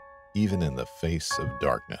hope, even in the face of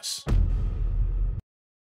darkness.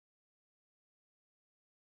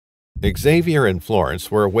 Xavier and Florence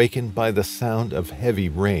were awakened by the sound of heavy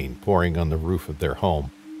rain pouring on the roof of their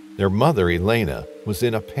home. Their mother, Elena, was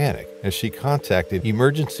in a panic as she contacted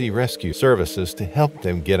emergency rescue services to help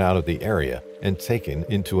them get out of the area and taken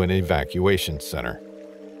into an evacuation center.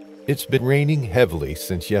 It's been raining heavily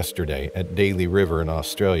since yesterday at Daly River in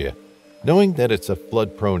Australia. Knowing that it's a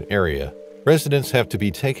flood-prone area, residents have to be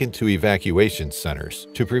taken to evacuation centers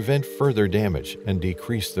to prevent further damage and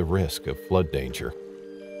decrease the risk of flood danger.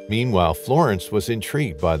 Meanwhile, Florence was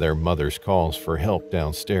intrigued by their mother's calls for help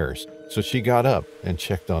downstairs, so she got up and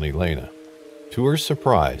checked on Elena. To her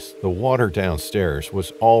surprise, the water downstairs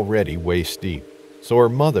was already waist-deep, so her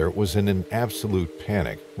mother was in an absolute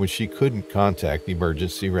panic when she couldn't contact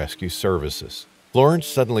emergency rescue services. Florence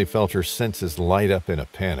suddenly felt her senses light up in a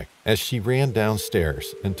panic as she ran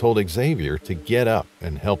downstairs and told Xavier to get up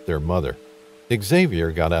and help their mother.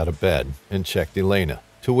 Xavier got out of bed and checked Elena,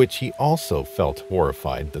 to which he also felt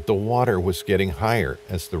horrified that the water was getting higher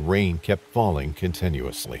as the rain kept falling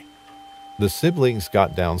continuously. The siblings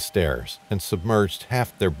got downstairs and submerged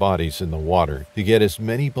half their bodies in the water to get as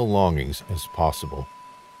many belongings as possible.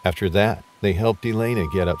 After that, they helped Elena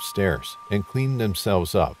get upstairs and clean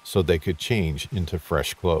themselves up so they could change into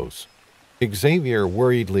fresh clothes. Xavier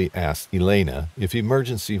worriedly asked Elena if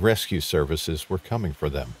emergency rescue services were coming for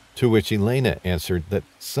them, to which Elena answered that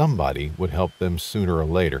somebody would help them sooner or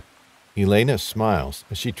later. Elena smiles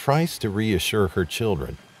as she tries to reassure her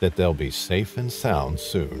children that they'll be safe and sound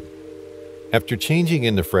soon. After changing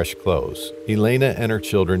into fresh clothes, Elena and her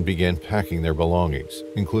children began packing their belongings,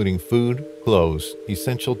 including food, clothes,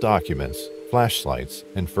 essential documents, flashlights,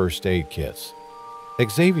 and first aid kits.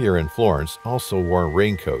 Xavier and Florence also wore a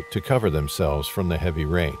raincoat to cover themselves from the heavy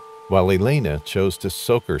rain, while Elena chose to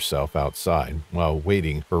soak herself outside while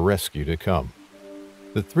waiting for rescue to come.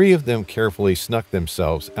 The three of them carefully snuck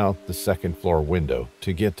themselves out the second-floor window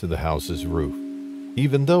to get to the house's roof.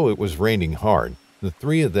 Even though it was raining hard, the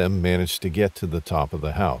three of them managed to get to the top of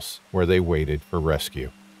the house, where they waited for rescue.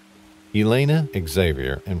 Elena,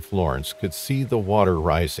 Xavier, and Florence could see the water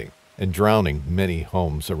rising and drowning many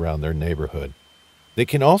homes around their neighborhood. They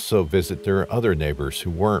can also visit their other neighbors who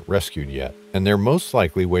weren't rescued yet, and they're most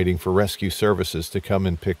likely waiting for rescue services to come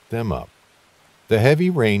and pick them up. The heavy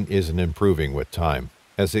rain isn't improving with time,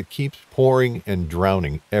 as it keeps pouring and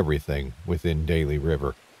drowning everything within Daly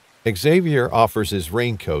River. Xavier offers his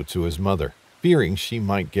raincoat to his mother, fearing she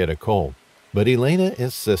might get a cold, but Elena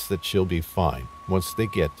insists that she'll be fine once they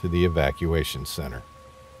get to the evacuation center.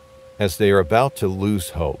 As they are about to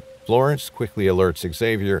lose hope, Florence quickly alerts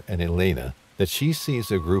Xavier and Elena that she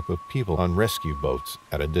sees a group of people on rescue boats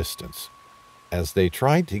at a distance. As they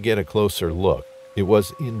tried to get a closer look, it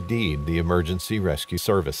was indeed the emergency rescue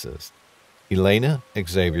services. Elena,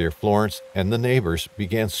 Xavier, Florence, and the neighbors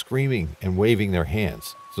began screaming and waving their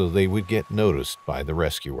hands so they would get noticed by the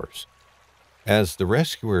rescuers. As the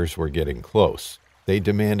rescuers were getting close, they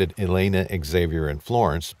demanded Elena, Xavier, and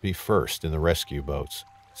Florence be first in the rescue boats,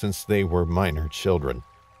 since they were minor children.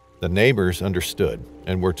 The neighbors understood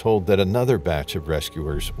and were told that another batch of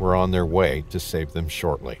rescuers were on their way to save them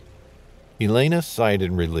shortly. Elena sighed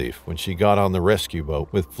in relief when she got on the rescue boat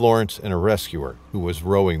with Florence and a rescuer who was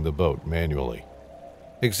rowing the boat manually.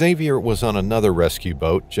 Xavier was on another rescue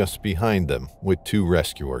boat just behind them with two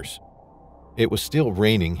rescuers. It was still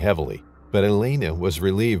raining heavily, but Elena was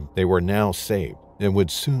relieved they were now saved and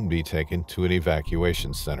would soon be taken to an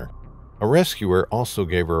evacuation center. A rescuer also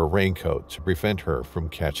gave her a raincoat to prevent her from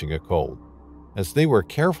catching a cold. As they were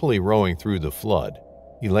carefully rowing through the flood,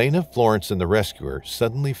 Elena, Florence, and the rescuer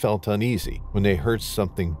suddenly felt uneasy when they heard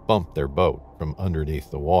something bump their boat from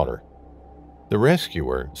underneath the water. The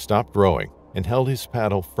rescuer stopped rowing and held his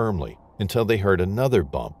paddle firmly until they heard another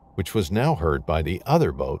bump, which was now heard by the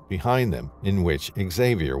other boat behind them in which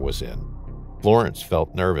Xavier was in. Florence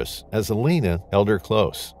felt nervous as Elena held her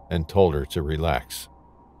close and told her to relax.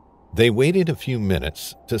 They waited a few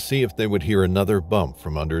minutes to see if they would hear another bump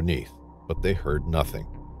from underneath, but they heard nothing.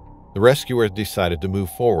 The rescuer decided to move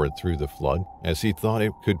forward through the flood as he thought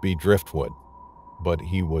it could be driftwood, but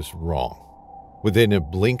he was wrong. Within a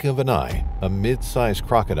blink of an eye, a mid-sized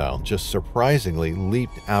crocodile just surprisingly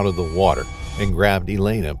leaped out of the water and grabbed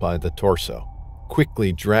Elena by the torso,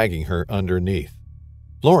 quickly dragging her underneath.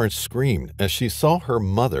 Florence screamed as she saw her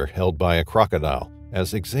mother held by a crocodile,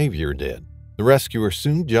 as Xavier did. The rescuer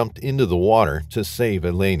soon jumped into the water to save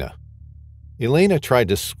Elena. Elena tried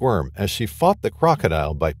to squirm as she fought the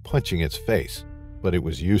crocodile by punching its face, but it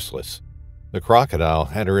was useless. The crocodile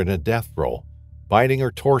had her in a death roll, biting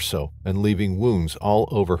her torso and leaving wounds all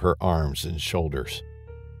over her arms and shoulders.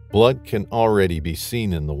 Blood can already be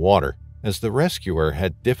seen in the water, as the rescuer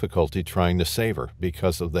had difficulty trying to save her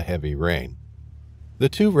because of the heavy rain. The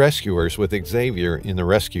two rescuers with Xavier in the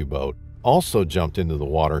rescue boat also jumped into the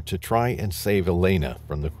water to try and save Elena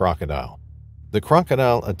from the crocodile. The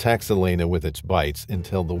crocodile attacks Elena with its bites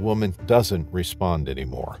until the woman doesn't respond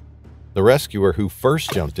anymore. The rescuer who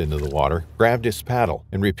first jumped into the water grabbed his paddle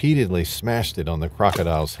and repeatedly smashed it on the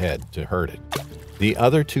crocodile's head to hurt it. The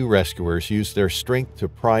other two rescuers used their strength to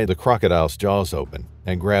pry the crocodile's jaws open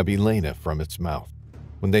and grab Elena from its mouth.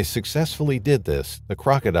 When they successfully did this, the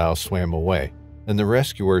crocodile swam away, and the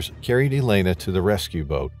rescuers carried Elena to the rescue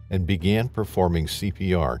boat and began performing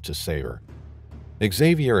CPR to save her.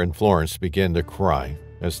 Xavier and Florence began to cry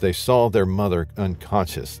as they saw their mother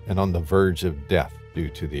unconscious and on the verge of death due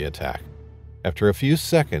to the attack. After a few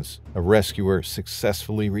seconds, a rescuer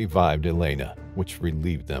successfully revived Elena, which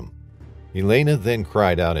relieved them. Elena then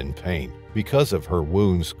cried out in pain because of her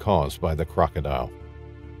wounds caused by the crocodile.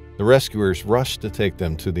 The rescuers rushed to take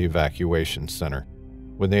them to the evacuation center.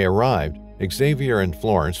 When they arrived, Xavier and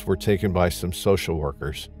Florence were taken by some social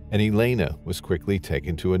workers, and Elena was quickly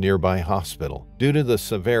taken to a nearby hospital due to the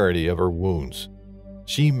severity of her wounds.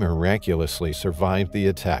 She miraculously survived the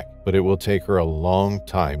attack, but it will take her a long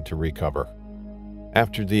time to recover.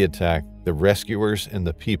 After the attack, the rescuers and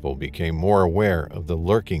the people became more aware of the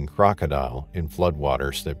lurking crocodile in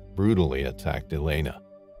floodwaters that brutally attacked Elena.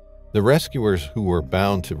 The rescuers who were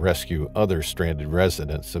bound to rescue other stranded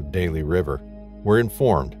residents of Daly River were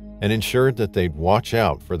informed and ensured that they'd watch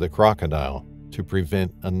out for the crocodile to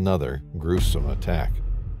prevent another gruesome attack.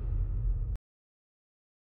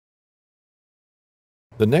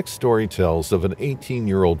 The next story tells of an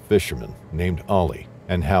 18-year-old fisherman named Ollie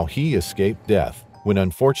and how he escaped death when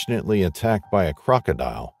unfortunately attacked by a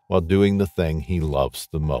crocodile while doing the thing he loves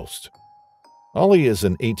the most. Ollie is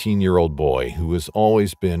an 18-year-old boy who has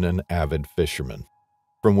always been an avid fisherman.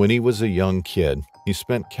 From when he was a young kid, he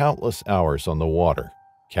spent countless hours on the water,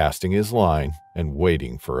 casting his line and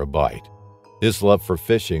waiting for a bite. His love for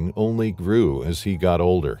fishing only grew as he got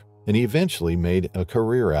older, and he eventually made a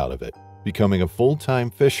career out of it, becoming a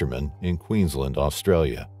full-time fisherman in Queensland,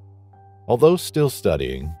 Australia. Although still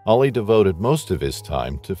studying, Ollie devoted most of his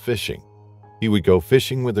time to fishing. He would go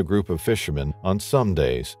fishing with a group of fishermen on some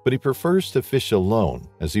days, but he prefers to fish alone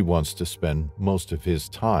as he wants to spend most of his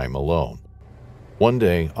time alone. One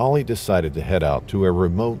day, Ollie decided to head out to a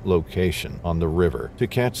remote location on the river to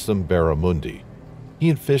catch some barramundi. He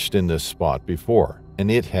had fished in this spot before,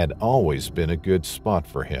 and it had always been a good spot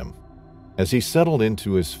for him. As he settled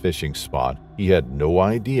into his fishing spot, he had no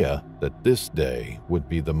idea that this day would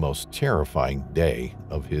be the most terrifying day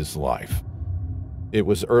of his life. It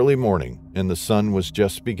was early morning, and the sun was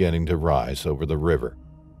just beginning to rise over the river.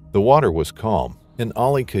 The water was calm, and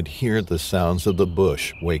Ollie could hear the sounds of the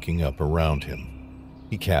bush waking up around him.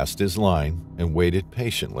 He cast his line and waited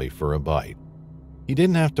patiently for a bite. He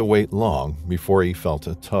didn't have to wait long before he felt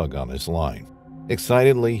a tug on his line.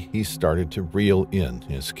 Excitedly, he started to reel in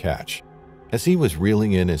his catch. As he was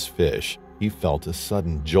reeling in his fish, he felt a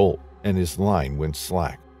sudden jolt and his line went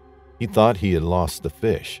slack. He thought he had lost the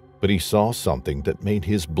fish, but he saw something that made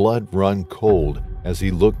his blood run cold as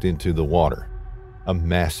he looked into the water. A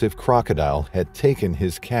massive crocodile had taken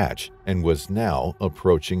his catch and was now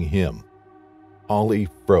approaching him. Ollie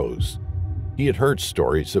froze. He had heard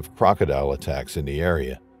stories of crocodile attacks in the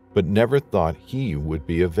area, but never thought he would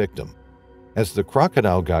be a victim. As the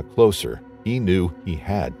crocodile got closer, he knew he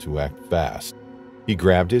had to act fast. He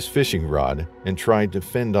grabbed his fishing rod and tried to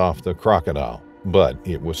fend off the crocodile, but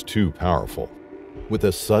it was too powerful. With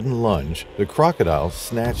a sudden lunge, the crocodile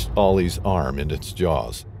snatched Ollie's arm in its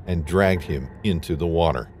jaws and dragged him into the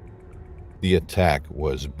water. The attack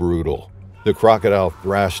was brutal. The crocodile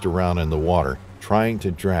thrashed around in the water, trying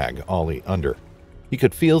to drag Ollie under. He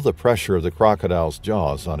could feel the pressure of the crocodile's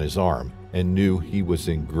jaws on his arm and knew he was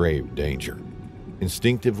in grave danger.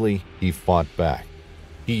 Instinctively, he fought back.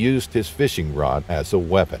 He used his fishing rod as a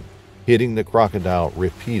weapon, hitting the crocodile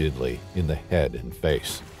repeatedly in the head and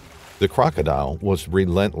face. The crocodile was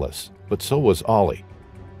relentless, but so was Ollie.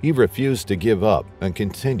 He refused to give up and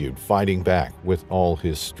continued fighting back with all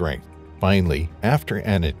his strength. Finally, after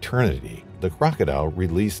an eternity, the crocodile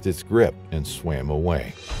released its grip and swam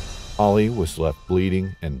away. Ollie was left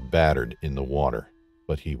bleeding and battered in the water,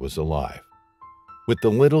 but he was alive. With the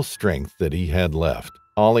little strength that he had left,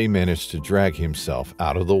 Ollie managed to drag himself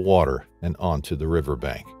out of the water and onto the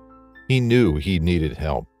riverbank. He knew he needed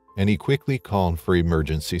help, and he quickly called for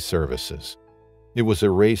emergency services. It was a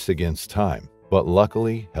race against time, but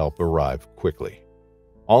luckily help arrived quickly.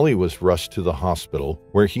 Ollie was rushed to the hospital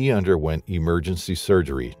where he underwent emergency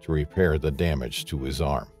surgery to repair the damage to his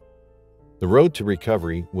arm. The road to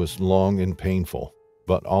recovery was long and painful,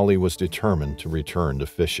 but Ollie was determined to return to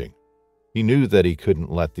fishing. He knew that he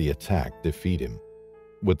couldn't let the attack defeat him.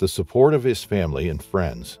 With the support of his family and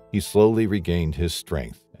friends, he slowly regained his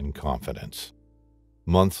strength and confidence.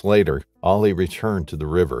 Months later, Ollie returned to the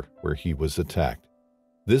river where he was attacked.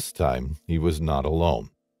 This time, he was not alone.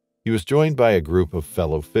 He was joined by a group of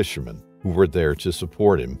fellow fishermen who were there to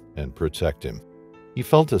support him and protect him. He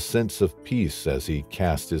felt a sense of peace as he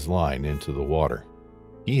cast his line into the water.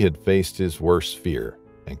 He had faced his worst fear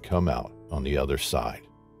and come out on the other side.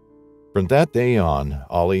 From that day on,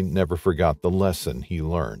 Ollie never forgot the lesson he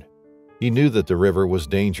learned. He knew that the river was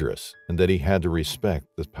dangerous and that he had to respect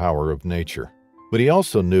the power of nature. But he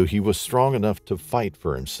also knew he was strong enough to fight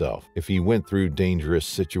for himself if he went through dangerous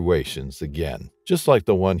situations again, just like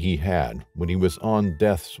the one he had when he was on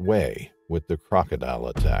death's way with the crocodile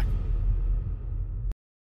attack.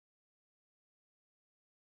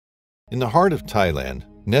 In the heart of Thailand,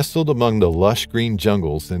 nestled among the lush green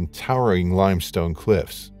jungles and towering limestone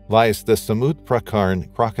cliffs, lies the Samut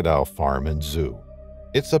Prakarn Crocodile Farm and Zoo.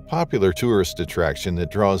 It's a popular tourist attraction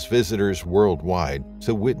that draws visitors worldwide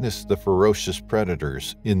to witness the ferocious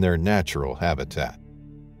predators in their natural habitat.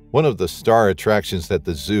 One of the star attractions at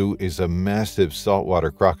the zoo is a massive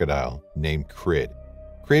saltwater crocodile named Crid.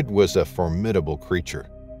 Crid was a formidable creature,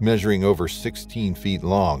 measuring over 16 feet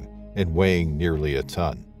long and weighing nearly a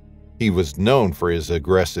ton. He was known for his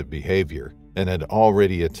aggressive behavior and had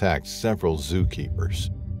already attacked several zookeepers.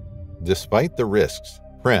 Despite the risks,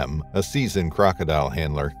 Prem, a seasoned crocodile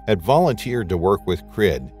handler, had volunteered to work with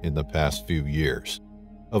Crid in the past few years.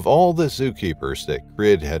 Of all the zookeepers that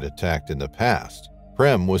Crid had attacked in the past,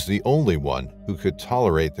 Prem was the only one who could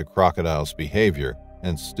tolerate the crocodile's behavior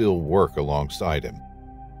and still work alongside him.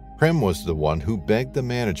 Prem was the one who begged the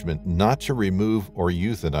management not to remove or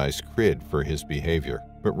euthanize Crid for his behavior,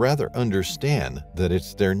 but rather understand that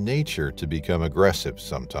it's their nature to become aggressive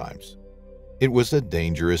sometimes. It was a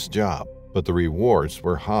dangerous job, but the rewards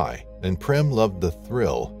were high, and Prem loved the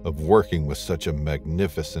thrill of working with such a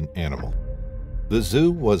magnificent animal. The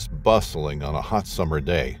zoo was bustling on a hot summer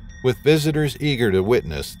day, with visitors eager to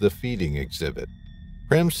witness the feeding exhibit.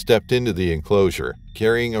 Prem stepped into the enclosure,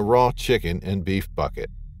 carrying a raw chicken and beef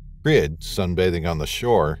bucket. Crid, sunbathing on the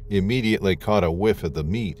shore, immediately caught a whiff of the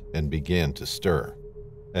meat and began to stir.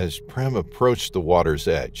 As Prem approached the water's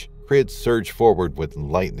edge, Crid surged forward with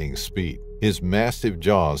lightning speed, his massive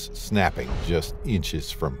jaws snapping just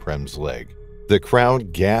inches from Prem's leg. The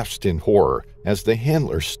crowd gasped in horror as the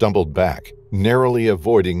handler stumbled back, narrowly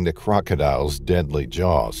avoiding the crocodile's deadly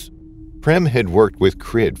jaws. Prem had worked with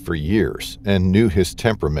Crid for years and knew his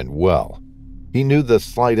temperament well. He knew the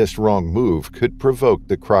slightest wrong move could provoke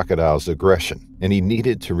the crocodile's aggression, and he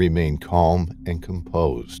needed to remain calm and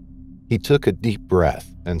composed. He took a deep breath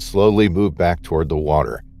and slowly moved back toward the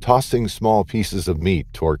water, tossing small pieces of meat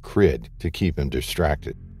toward Crid to keep him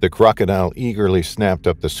distracted. The crocodile eagerly snapped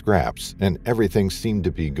up the scraps, and everything seemed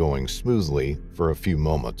to be going smoothly for a few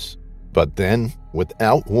moments. But then,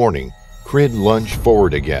 without warning, Crid lunged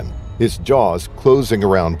forward again, his jaws closing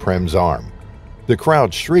around Prem's arm. The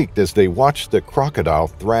crowd shrieked as they watched the crocodile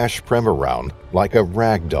thrash Prem around like a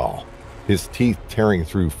rag doll, his teeth tearing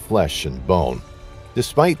through flesh and bone.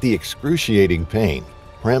 Despite the excruciating pain,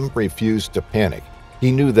 Prem refused to panic.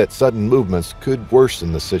 He knew that sudden movements could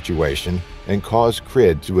worsen the situation and cause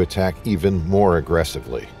Crid to attack even more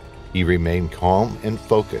aggressively. He remained calm and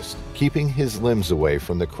focused, keeping his limbs away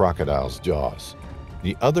from the crocodile's jaws.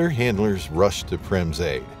 The other handlers rushed to Prem's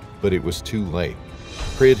aid, but it was too late.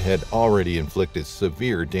 Crid had already inflicted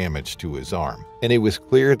severe damage to his arm, and it was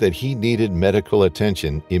clear that he needed medical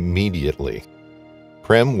attention immediately.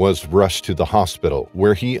 Prem was rushed to the hospital,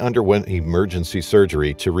 where he underwent emergency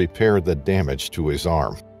surgery to repair the damage to his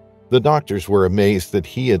arm. The doctors were amazed that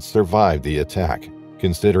he had survived the attack,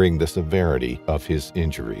 considering the severity of his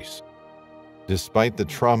injuries. Despite the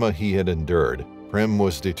trauma he had endured, Prem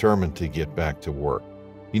was determined to get back to work.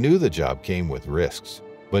 He knew the job came with risks,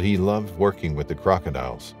 but he loved working with the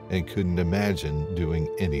crocodiles and couldn't imagine doing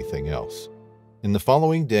anything else. In the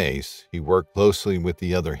following days, he worked closely with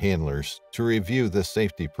the other handlers to review the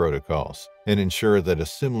safety protocols and ensure that a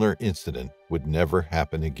similar incident would never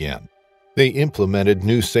happen again. They implemented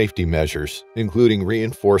new safety measures, including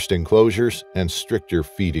reinforced enclosures and stricter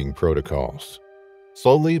feeding protocols.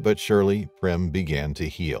 Slowly but surely, Prem began to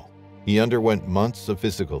heal. He underwent months of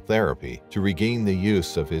physical therapy to regain the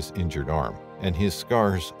use of his injured arm, and his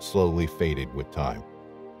scars slowly faded with time.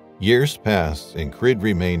 Years passed, and Crid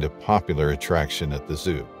remained a popular attraction at the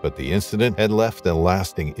zoo, but the incident had left a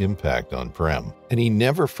lasting impact on Prem, and he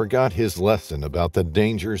never forgot his lesson about the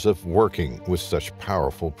dangers of working with such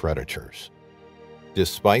powerful predators.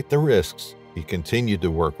 Despite the risks, he continued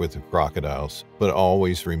to work with the crocodiles, but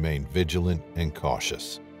always remained vigilant and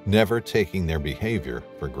cautious, never taking their behavior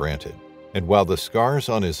for granted. And while the scars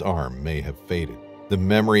on his arm may have faded, the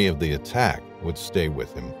memory of the attack would stay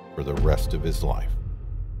with him for the rest of his life.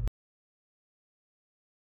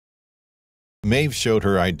 Maeve showed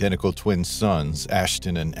her identical twin sons,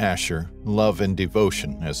 Ashton and Asher, love and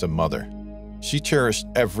devotion as a mother. She cherished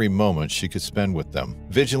every moment she could spend with them,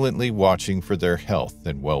 vigilantly watching for their health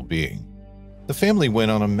and well-being. The family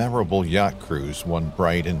went on a memorable yacht cruise one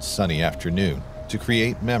bright and sunny afternoon to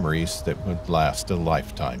create memories that would last a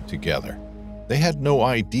lifetime together. They had no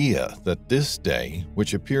idea that this day,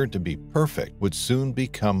 which appeared to be perfect, would soon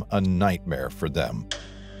become a nightmare for them.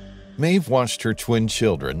 Maeve watched her twin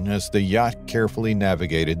children as the yacht carefully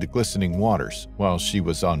navigated the glistening waters while she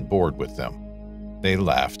was on board with them. They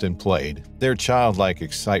laughed and played, their childlike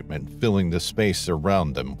excitement filling the space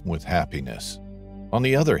around them with happiness. On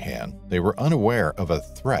the other hand, they were unaware of a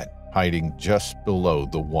threat hiding just below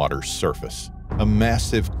the water's surface, a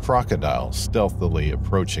massive crocodile stealthily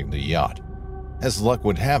approaching the yacht. As luck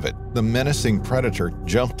would have it, the menacing predator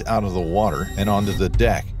jumped out of the water and onto the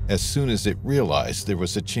deck as soon as it realized there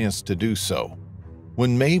was a chance to do so.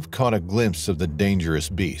 When Maeve caught a glimpse of the dangerous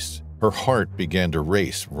beast, her heart began to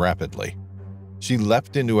race rapidly. She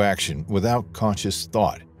leapt into action without conscious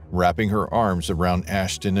thought, wrapping her arms around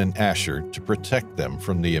Ashton and Asher to protect them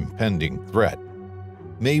from the impending threat.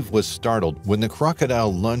 Maeve was startled when the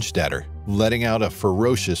crocodile lunged at her, letting out a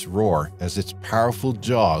ferocious roar as its powerful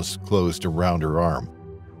jaws closed around her arm.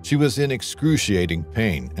 She was in excruciating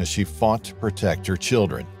pain as she fought to protect her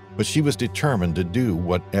children, but she was determined to do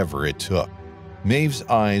whatever it took. Maeve's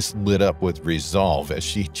eyes lit up with resolve as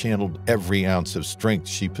she channeled every ounce of strength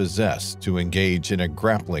she possessed to engage in a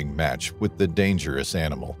grappling match with the dangerous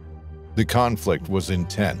animal. The conflict was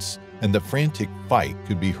intense, and the frantic fight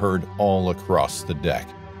could be heard all across the deck.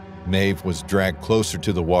 Maeve was dragged closer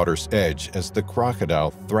to the water's edge as the crocodile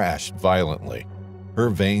thrashed violently. Her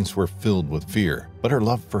veins were filled with fear, but her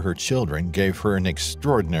love for her children gave her an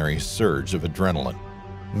extraordinary surge of adrenaline.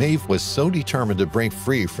 Maeve was so determined to break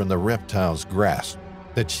free from the reptile's grasp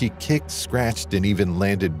that she kicked, scratched, and even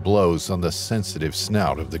landed blows on the sensitive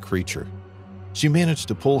snout of the creature. She managed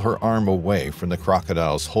to pull her arm away from the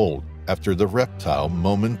crocodile's hold after the reptile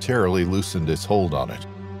momentarily loosened its hold on it.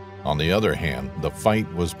 On the other hand, the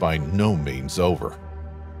fight was by no means over.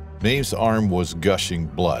 Maeve's arm was gushing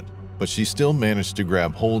blood, but she still managed to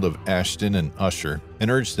grab hold of Ashton and Usher and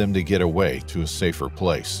urge them to get away to a safer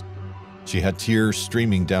place. She had tears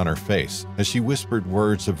streaming down her face as she whispered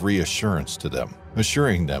words of reassurance to them,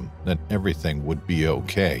 assuring them that everything would be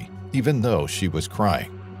okay, even though she was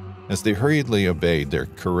crying. As they hurriedly obeyed their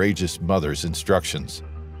courageous mother's instructions,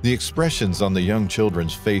 the expressions on the young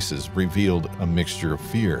children's faces revealed a mixture of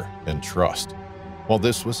fear and trust. While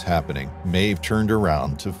this was happening, Maeve turned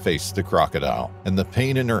around to face the crocodile, and the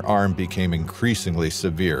pain in her arm became increasingly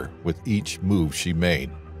severe with each move she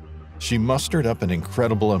made. She mustered up an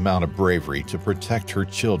incredible amount of bravery to protect her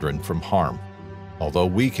children from harm. Although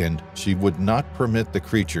weakened, she would not permit the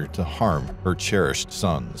creature to harm her cherished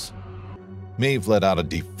sons. Maeve let out a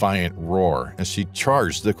defiant roar as she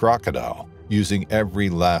charged the crocodile, using every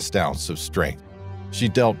last ounce of strength. She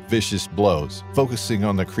dealt vicious blows, focusing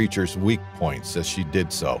on the creature's weak points as she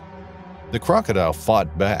did so. The crocodile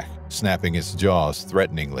fought back, snapping its jaws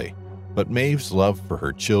threateningly, but Maeve's love for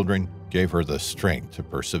her children gave her the strength to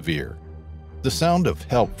persevere. The sound of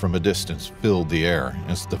help from a distance filled the air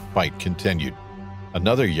as the fight continued.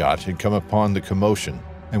 Another yacht had come upon the commotion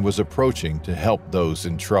and was approaching to help those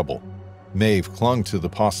in trouble. Maeve clung to the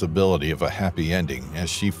possibility of a happy ending as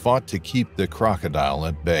she fought to keep the crocodile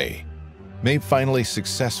at bay. Maeve finally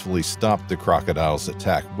successfully stopped the crocodile's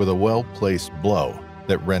attack with a well-placed blow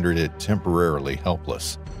that rendered it temporarily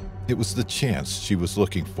helpless. It was the chance she was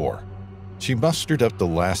looking for. She mustered up the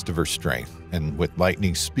last of her strength and, with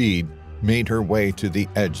lightning speed, made her way to the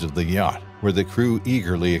edge of the yacht, where the crew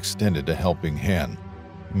eagerly extended a helping hand.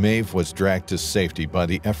 Maeve was dragged to safety by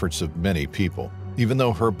the efforts of many people, even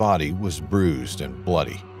though her body was bruised and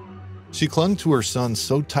bloody. She clung to her sons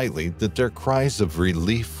so tightly that their cries of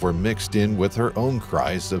relief were mixed in with her own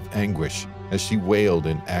cries of anguish as she wailed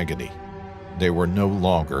in agony. They were no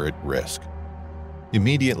longer at risk.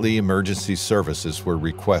 Immediately, emergency services were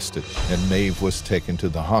requested, and Maeve was taken to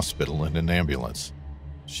the hospital in an ambulance.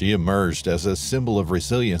 She emerged as a symbol of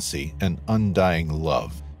resiliency and undying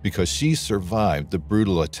love because she survived the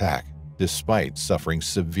brutal attack despite suffering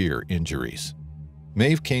severe injuries.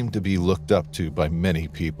 Maeve came to be looked up to by many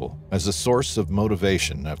people as a source of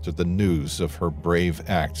motivation after the news of her brave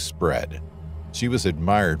act spread. She was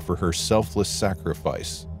admired for her selfless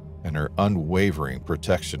sacrifice and her unwavering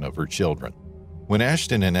protection of her children. When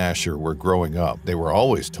Ashton and Asher were growing up, they were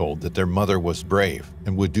always told that their mother was brave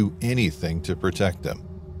and would do anything to protect them.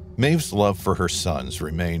 Maeve's love for her sons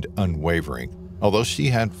remained unwavering, although she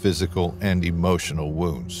had physical and emotional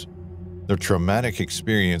wounds. Their traumatic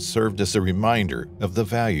experience served as a reminder of the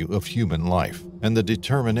value of human life and the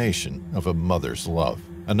determination of a mother's love,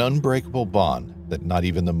 an unbreakable bond that not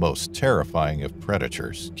even the most terrifying of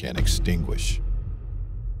predators can extinguish.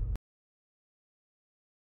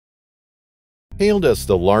 Hailed as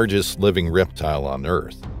the largest living reptile on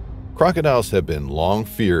Earth, crocodiles have been long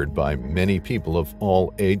feared by many people of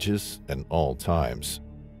all ages and all times.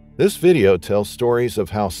 This video tells stories of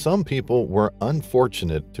how some people were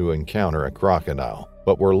unfortunate to encounter a crocodile,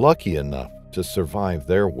 but were lucky enough to survive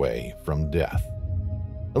their way from death.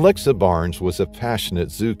 Alexa Barnes was a passionate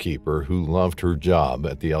zookeeper who loved her job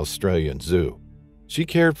at the Australian Zoo. She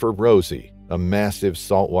cared for Rosie, a massive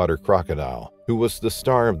saltwater crocodile who was the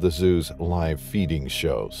star of the zoo's live feeding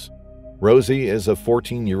shows. Rosie is a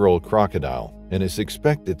 14-year-old crocodile and is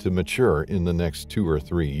expected to mature in the next 2 or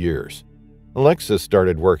 3 years. Alexa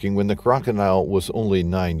started working when the crocodile was only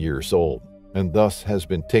 9 years old, and thus has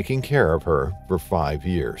been taking care of her for 5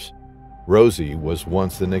 years. Rosie was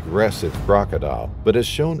once an aggressive crocodile, but has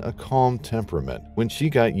shown a calm temperament when she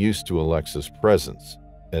got used to Alexa's presence,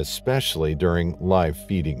 especially during live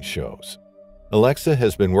feeding shows. Alexa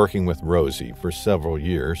has been working with Rosie for several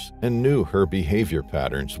years and knew her behavior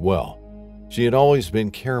patterns well. She had always been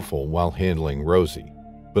careful while handling Rosie,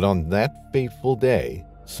 but on that fateful day,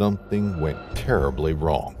 something went terribly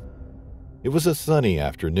wrong. It was a sunny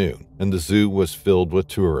afternoon, and the zoo was filled with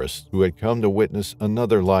tourists who had come to witness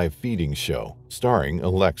another live feeding show starring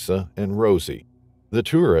Alexa and Rosie. The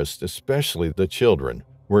tourists, especially the children,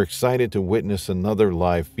 were excited to witness another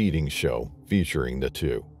live feeding show featuring the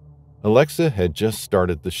two. Alexa had just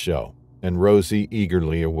started the show, and Rosie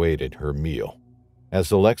eagerly awaited her meal. As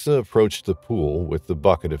Alexa approached the pool with the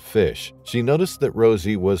bucket of fish, she noticed that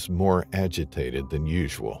Rosie was more agitated than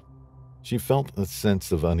usual. She felt a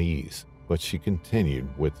sense of unease, but she continued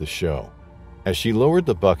with the show. As she lowered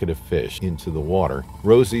the bucket of fish into the water,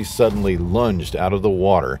 Rosie suddenly lunged out of the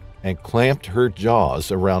water and clamped her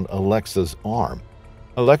jaws around Alexa's arm.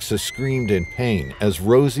 Alexa screamed in pain as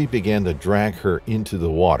Rosie began to drag her into the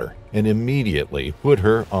water and immediately put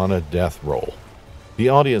her on a death roll. The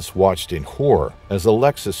audience watched in horror as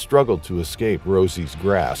Alexa struggled to escape Rosie's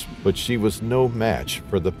grasp, but she was no match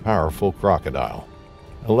for the powerful crocodile.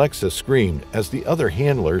 Alexa screamed as the other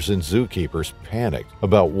handlers and zookeepers panicked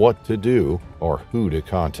about what to do or who to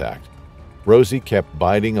contact. Rosie kept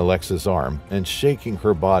biting Alexa's arm and shaking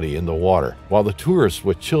her body in the water, while the tourists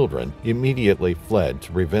with children immediately fled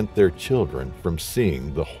to prevent their children from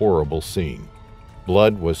seeing the horrible scene.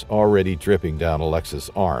 Blood was already dripping down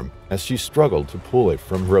Alexa's arm as she struggled to pull it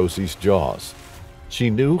from Rosie's jaws. She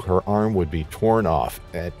knew her arm would be torn off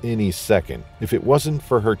at any second if it wasn't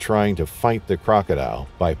for her trying to fight the crocodile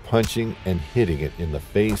by punching and hitting it in the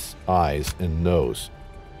face, eyes, and nose.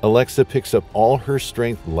 Alexa picks up all her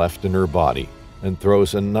strength left in her body and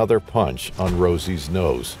throws another punch on Rosie's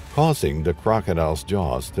nose, causing the crocodile's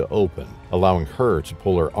jaws to open, allowing her to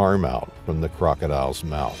pull her arm out from the crocodile's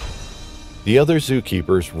mouth. The other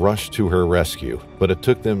zookeepers rushed to her rescue, but it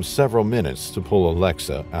took them several minutes to pull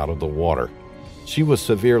Alexa out of the water. She was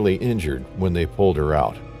severely injured when they pulled her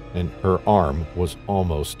out, and her arm was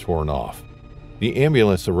almost torn off. The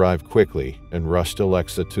ambulance arrived quickly and rushed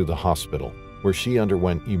Alexa to the hospital, where she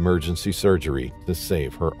underwent emergency surgery to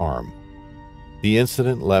save her arm. The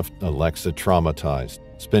incident left Alexa traumatized,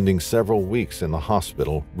 spending several weeks in the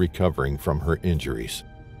hospital recovering from her injuries.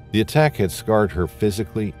 The attack had scarred her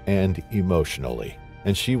physically and emotionally,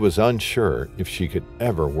 and she was unsure if she could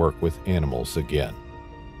ever work with animals again.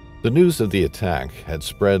 The news of the attack had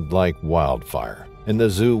spread like wildfire, and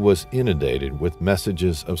the zoo was inundated with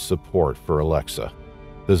messages of support for Alexa.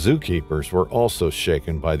 The zookeepers were also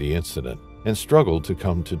shaken by the incident and struggled to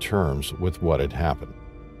come to terms with what had happened.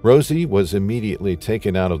 Rosie was immediately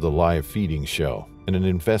taken out of the live feeding show, and an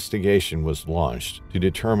investigation was launched to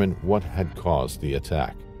determine what had caused the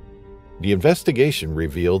attack. The investigation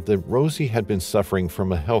revealed that Rosie had been suffering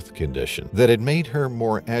from a health condition that had made her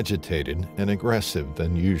more agitated and aggressive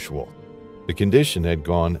than usual. The condition had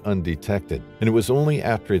gone undetected, and it was only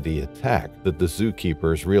after the attack that the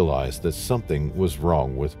zookeepers realized that something was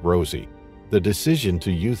wrong with Rosie. The decision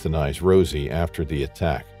to euthanize Rosie after the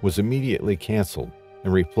attack was immediately canceled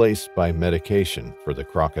and replaced by medication for the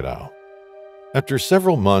crocodile. After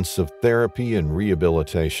several months of therapy and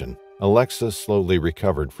rehabilitation, Alexa slowly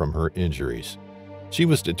recovered from her injuries. She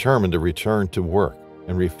was determined to return to work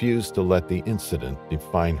and refused to let the incident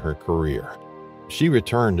define her career. She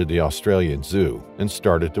returned to the Australian Zoo and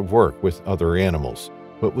started to work with other animals,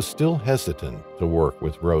 but was still hesitant to work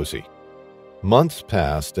with Rosie. Months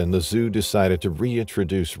passed and the zoo decided to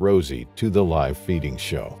reintroduce Rosie to the live feeding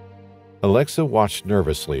show. Alexa watched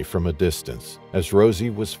nervously from a distance as Rosie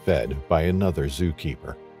was fed by another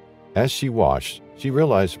zookeeper. As she watched, she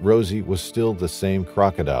realized Rosie was still the same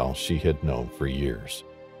crocodile she had known for years.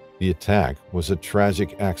 The attack was a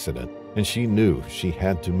tragic accident, and she knew she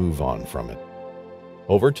had to move on from it.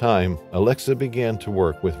 Over time, Alexa began to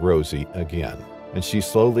work with Rosie again, and she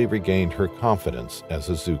slowly regained her confidence as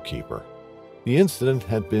a zookeeper. The incident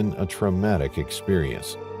had been a traumatic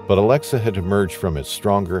experience, but Alexa had emerged from it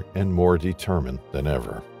stronger and more determined than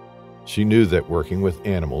ever. She knew that working with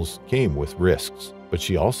animals came with risks, but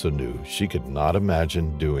she also knew she could not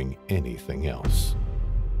imagine doing anything else.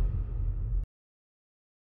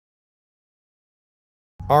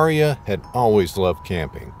 Aria had always loved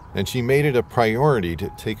camping, and she made it a priority to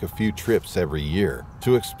take a few trips every year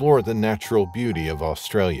to explore the natural beauty of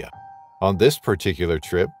Australia. On this particular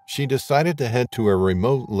trip, she decided to head to a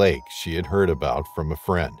remote lake she had heard about from a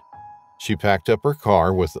friend. She packed up her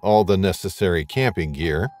car with all the necessary camping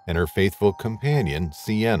gear and her faithful companion,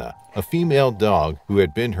 Sienna, a female dog who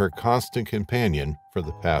had been her constant companion for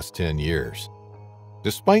the past 10 years.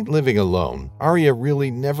 Despite living alone, Aria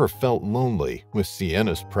really never felt lonely with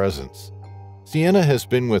Sienna's presence. Sienna has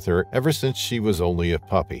been with her ever since she was only a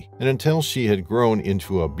puppy and until she had grown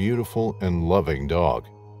into a beautiful and loving dog.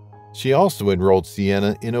 She also enrolled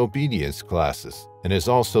Sienna in obedience classes and has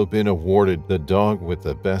also been awarded the dog with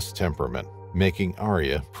the best temperament, making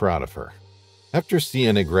Aria proud of her. After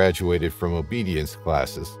Sienna graduated from obedience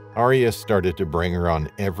classes, Aria started to bring her on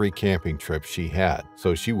every camping trip she had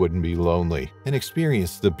so she wouldn't be lonely and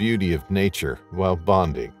experience the beauty of nature while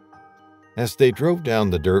bonding. As they drove down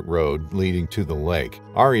the dirt road leading to the lake,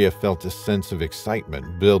 Aria felt a sense of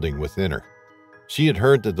excitement building within her. She had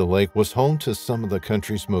heard that the lake was home to some of the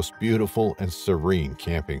country's most beautiful and serene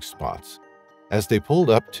camping spots. As they pulled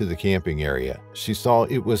up to the camping area, she saw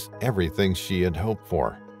it was everything she had hoped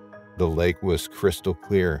for. The lake was crystal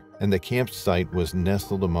clear, and the campsite was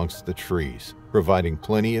nestled amongst the trees, providing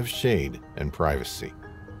plenty of shade and privacy.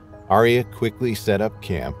 Aria quickly set up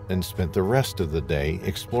camp and spent the rest of the day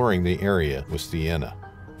exploring the area with Sienna.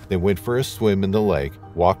 They went for a swim in the lake,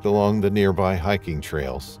 walked along the nearby hiking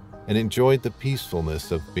trails, and enjoyed the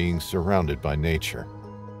peacefulness of being surrounded by nature.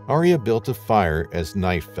 Aria built a fire as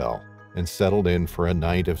night fell and settled in for a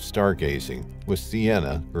night of stargazing with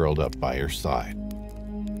Sienna curled up by her side.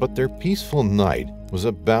 But their peaceful night was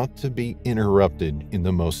about to be interrupted in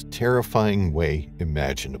the most terrifying way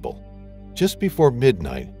imaginable. Just before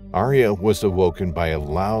midnight, Aria was awoken by a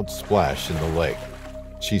loud splash in the lake.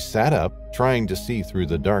 She sat up, trying to see through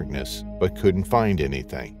the darkness, but couldn't find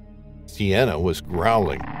anything. Sienna was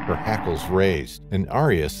growling, her hackles raised, and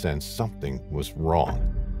Aria sensed something was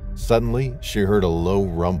wrong. Suddenly, she heard a low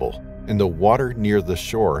rumble, and the water near the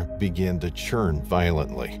shore began to churn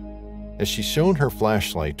violently. As she shone her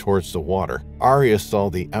flashlight towards the water, Aria saw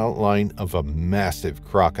the outline of a massive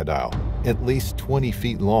crocodile, at least 20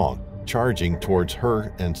 feet long, charging towards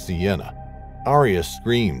her and Sienna. Aria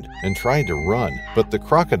screamed and tried to run, but the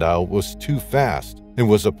crocodile was too fast and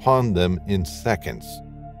was upon them in seconds.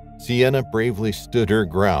 Sienna bravely stood her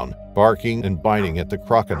ground, barking and biting at the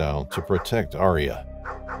crocodile to protect Aria.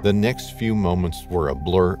 The next few moments were a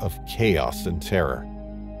blur of chaos and terror.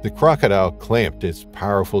 The crocodile clamped its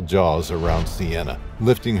powerful jaws around Sienna,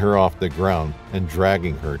 lifting her off the ground and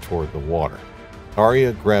dragging her toward the water.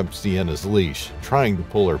 Aria grabbed Sienna's leash, trying to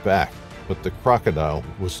pull her back, but the crocodile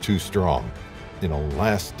was too strong. In a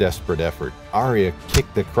last desperate effort, Aria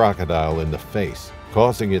kicked the crocodile in the face,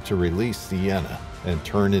 causing it to release Sienna and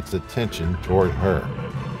turn its attention toward her.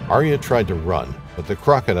 Aria tried to run, but the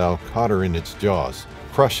crocodile caught her in its jaws,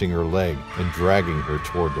 crushing her leg and dragging her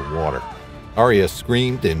toward the water. Aria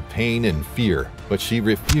screamed in pain and fear, but she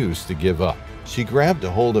refused to give up. She grabbed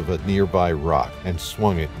a hold of a nearby rock and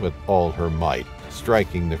swung it with all her might,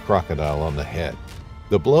 striking the crocodile on the head.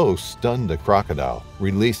 The blow stunned the crocodile,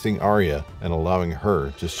 releasing Aria and allowing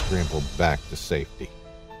her to scramble back to safety.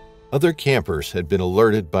 Other campers had been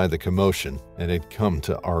alerted by the commotion and had come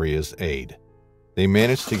to Aria's aid. They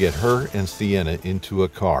managed to get her and Sienna into a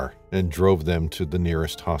car and drove them to the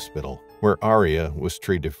nearest hospital, where Aria was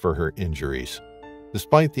treated for her injuries.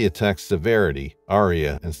 Despite the attack's severity,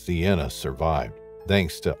 Aria and Sienna survived,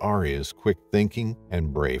 thanks to Aria's quick thinking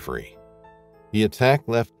and bravery. The attack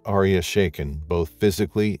left Aria shaken both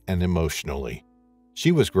physically and emotionally.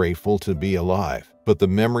 She was grateful to be alive, but the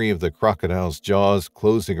memory of the crocodile's jaws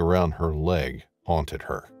closing around her leg haunted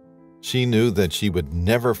her. She knew that she would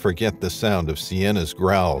never forget the sound of Sienna's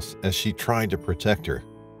growls as she tried to protect her,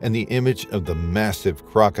 and the image of the massive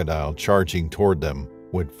crocodile charging toward them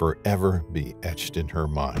would forever be etched in her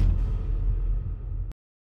mind.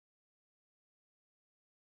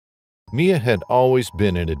 Mia had always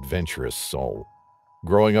been an adventurous soul.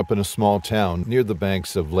 Growing up in a small town near the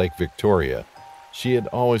banks of Lake Victoria, she had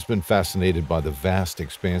always been fascinated by the vast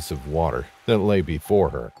expanse of water that lay before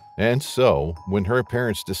her. And so, when her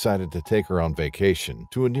parents decided to take her on vacation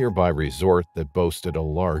to a nearby resort that boasted a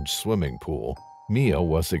large swimming pool, Mia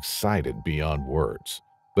was excited beyond words.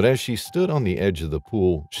 But as she stood on the edge of the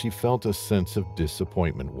pool, she felt a sense of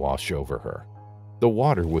disappointment wash over her. The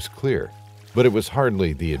water was clear, but it was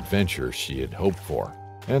hardly the adventure she had hoped for.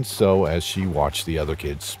 And so, as she watched the other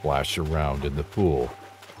kids splash around in the pool,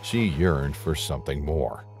 she yearned for something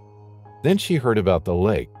more. Then she heard about the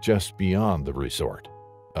lake just beyond the resort.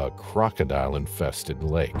 A crocodile-infested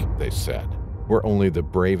lake, they said, where only the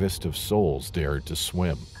bravest of souls dared to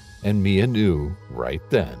swim. And Mia knew, right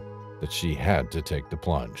then, that she had to take the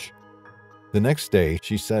plunge. The next day,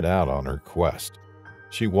 she set out on her quest.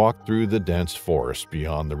 She walked through the dense forest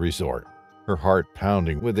beyond the resort, her heart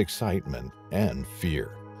pounding with excitement and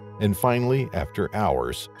fear. And finally, after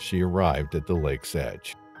hours, she arrived at the lake's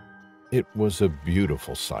edge. It was a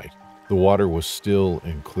beautiful sight. The water was still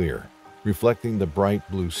and clear, reflecting the bright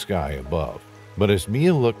blue sky above. But as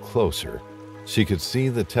Mia looked closer, she could see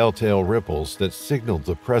the telltale ripples that signaled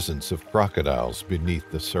the presence of crocodiles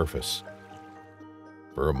beneath the surface.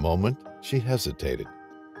 For a moment, she hesitated.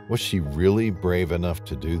 Was she really brave enough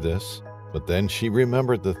to do this? But then she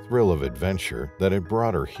remembered the thrill of adventure that had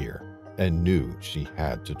brought her here and knew she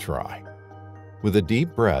had to try. With a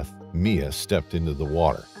deep breath, Mia stepped into the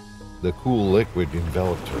water. The cool liquid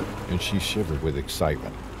enveloped her, and she shivered with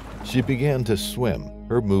excitement. She began to swim,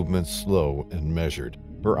 her movements slow and measured,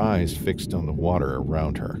 her eyes fixed on the water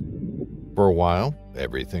around her. For a while,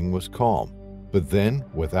 everything was calm. But then,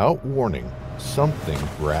 without warning, something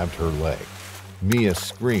grabbed her leg. Mia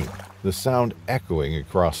screamed, the sound echoing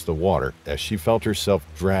across the water as she felt herself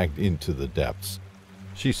dragged into the depths.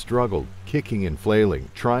 She struggled, kicking and flailing,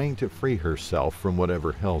 trying to free herself from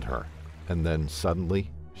whatever held her. And then suddenly,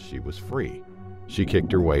 she was free. She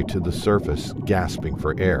kicked her way to the surface, gasping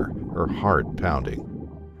for air, her heart pounding.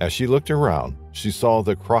 As she looked around, she saw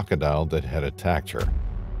the crocodile that had attacked her.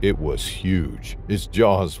 It was huge, its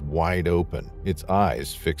jaws wide open, its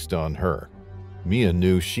eyes fixed on her. Mia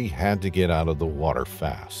knew she had to get out of the water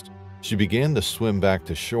fast. She began to swim back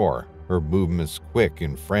to shore, her movements quick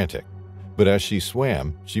and frantic. But as she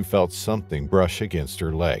swam, she felt something brush against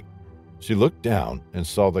her leg. She looked down and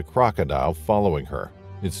saw the crocodile following her,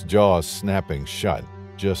 its jaws snapping shut,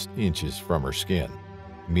 just inches from her skin.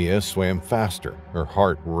 Mia swam faster, her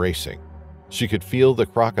heart racing. She could feel the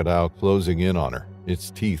crocodile closing in on her,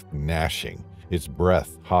 its teeth gnashing, its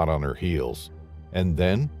breath hot on her heels. And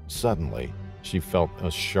then, suddenly, she felt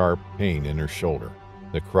a sharp pain in her shoulder.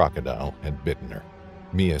 The crocodile had bitten her.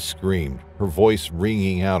 Mia screamed, her voice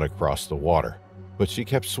ringing out across the water. But she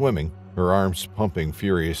kept swimming, her arms pumping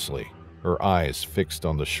furiously, her eyes fixed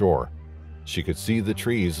on the shore. She could see the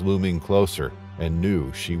trees looming closer and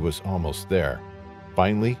knew she was almost there.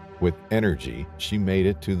 Finally, with energy, she made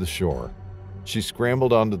it to the shore. She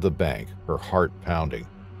scrambled onto the bank, her heart pounding,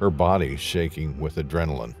 her body shaking with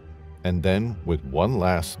adrenaline. And then, with one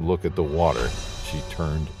last look at the water, she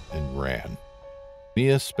turned and ran.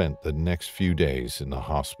 Mia spent the next few days in the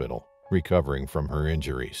hospital, recovering from her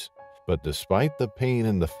injuries. But despite the pain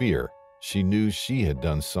and the fear, she knew she had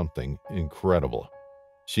done something incredible.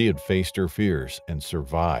 She had faced her fears and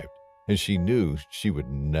survived, and she knew she would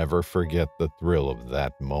never forget the thrill of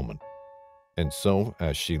that moment. And so,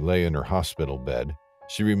 as she lay in her hospital bed,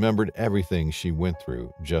 she remembered everything she went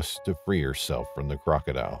through just to free herself from the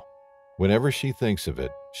crocodile. Whenever she thinks of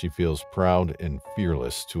it, she feels proud and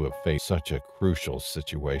fearless to have faced such a crucial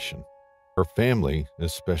situation. Her family,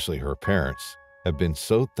 especially her parents, have been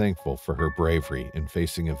so thankful for her bravery in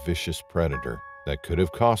facing a vicious predator that could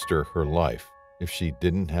have cost her her life if she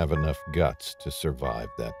didn't have enough guts to survive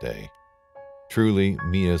that day. Truly,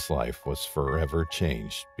 Mia's life was forever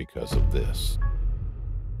changed because of this.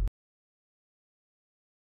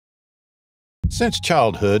 Since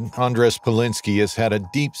childhood, Andres Polinsky has had a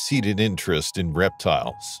deep-seated interest in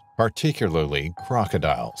reptiles, particularly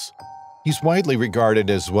crocodiles. He's widely regarded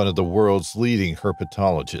as one of the world's leading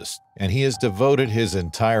herpetologists, and he has devoted his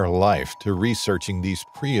entire life to researching these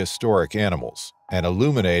prehistoric animals and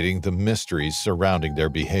illuminating the mysteries surrounding their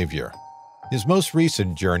behavior. His most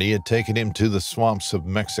recent journey had taken him to the swamps of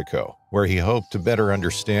Mexico, where he hoped to better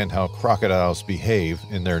understand how crocodiles behave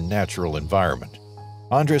in their natural environment.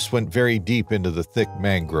 Andres went very deep into the thick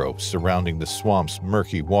mangroves surrounding the swamp's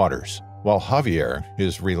murky waters, while Javier,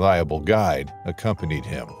 his reliable guide, accompanied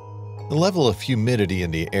him. The level of humidity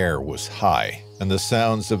in the air was high, and the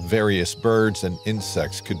sounds of various birds and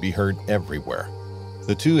insects could be heard everywhere.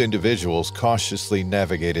 The two individuals cautiously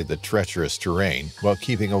navigated the treacherous terrain while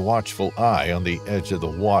keeping a watchful eye on the edge of the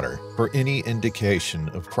water for any indication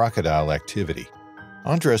of crocodile activity.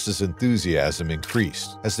 Andres' enthusiasm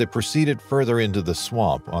increased as they proceeded further into the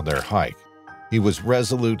swamp on their hike. He was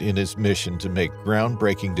resolute in his mission to make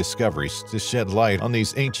groundbreaking discoveries to shed light on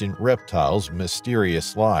these ancient reptiles'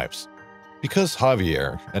 mysterious lives. Because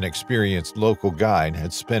Javier, an experienced local guide,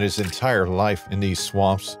 had spent his entire life in these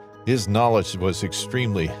swamps, his knowledge was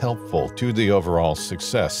extremely helpful to the overall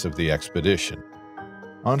success of the expedition.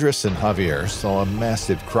 Andres and Javier saw a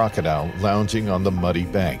massive crocodile lounging on the muddy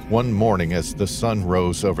bank one morning as the sun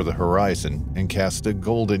rose over the horizon and cast a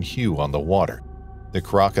golden hue on the water. The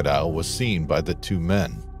crocodile was seen by the two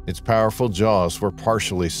men. Its powerful jaws were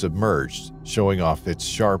partially submerged, showing off its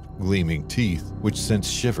sharp, gleaming teeth, which sent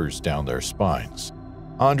shivers down their spines.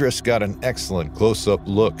 Andres got an excellent close-up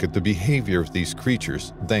look at the behavior of these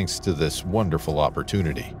creatures thanks to this wonderful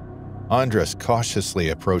opportunity. Andres cautiously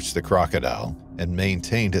approached the crocodile and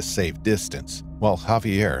maintained a safe distance, while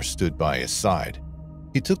Javier stood by his side.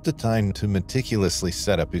 He took the time to meticulously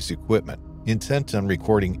set up his equipment, intent on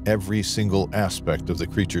recording every single aspect of the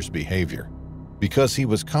creature's behavior. Because he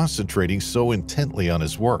was concentrating so intently on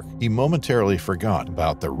his work, he momentarily forgot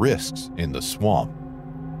about the risks in the swamp.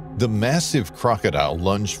 The massive crocodile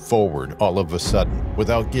lunged forward all of a sudden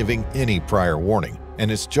without giving any prior warning,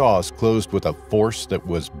 and its jaws closed with a force that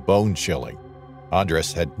was bone-chilling.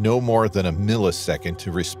 Andres had no more than a millisecond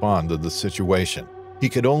to respond to the situation. He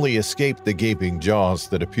could only escape the gaping jaws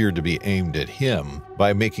that appeared to be aimed at him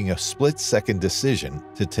by making a split-second decision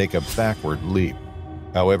to take a backward leap.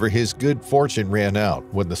 However, his good fortune ran out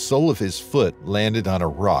when the sole of his foot landed on a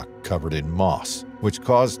rock covered in moss, which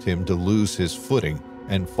caused him to lose his footing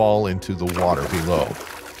and fall into the water below.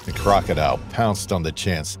 The crocodile pounced on the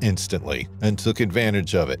chance instantly and took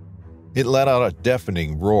advantage of it. It let out a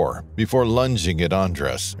deafening roar before lunging at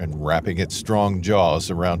Andres and wrapping its strong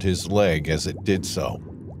jaws around his leg as it did so.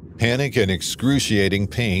 Panic and excruciating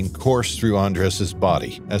pain coursed through Andres's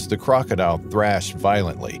body as the crocodile thrashed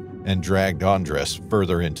violently and dragged Andres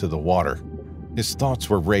further into the water. His thoughts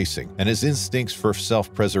were racing and his instincts for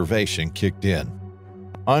self-preservation kicked in.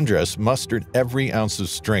 Andres mustered every ounce of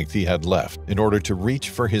strength he had left in order to reach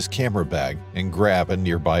for his camera bag and grab a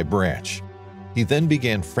nearby branch. He then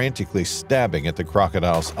began frantically stabbing at the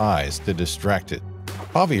crocodile's eyes to distract it.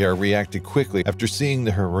 Javier reacted quickly after seeing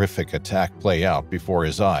the horrific attack play out before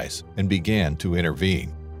his eyes and began to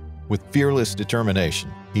intervene. With fearless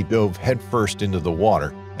determination, he dove headfirst into the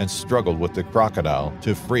water and struggled with the crocodile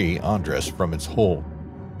to free Andres from its hold.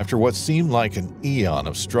 After what seemed like an eon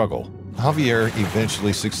of struggle, Javier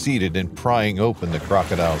eventually succeeded in prying open the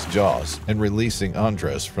crocodile's jaws and releasing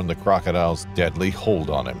Andres from the crocodile's deadly hold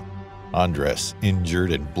on him. Andres,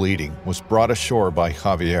 injured and bleeding, was brought ashore by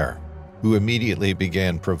Javier, who immediately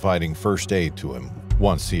began providing first aid to him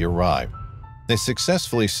once he arrived. They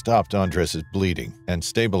successfully stopped Andres' bleeding and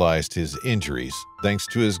stabilized his injuries thanks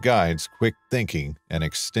to his guide's quick thinking and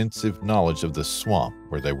extensive knowledge of the swamp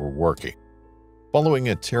where they were working. Following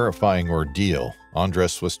a terrifying ordeal,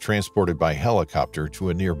 Andres was transported by helicopter to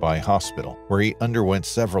a nearby hospital where he underwent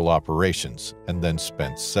several operations and then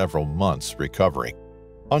spent several months recovering.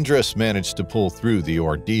 Andres managed to pull through the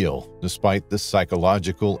ordeal despite the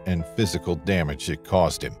psychological and physical damage it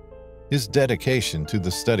caused him. His dedication to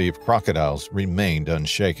the study of crocodiles remained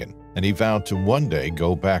unshaken, and he vowed to one day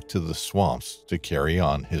go back to the swamps to carry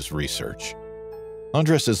on his research.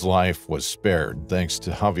 Andres' life was spared thanks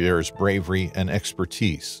to Javier's bravery and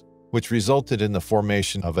expertise, which resulted in the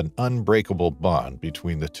formation of an unbreakable bond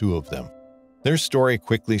between the two of them. Their story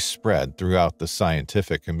quickly spread throughout the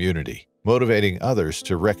scientific community, motivating others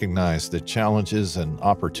to recognize the challenges and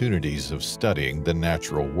opportunities of studying the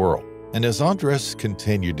natural world. And as Andres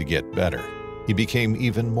continued to get better, he became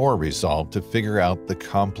even more resolved to figure out the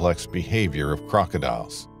complex behavior of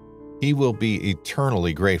crocodiles. He will be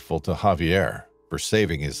eternally grateful to Javier for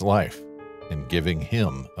saving his life and giving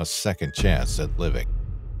him a second chance at living.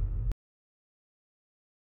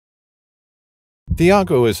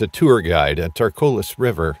 Thiago is a tour guide at Tarcoles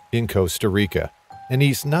River in Costa Rica, and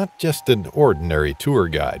he's not just an ordinary tour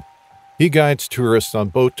guide. He guides tourists on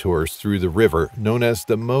boat tours through the river known as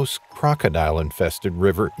the most crocodile-infested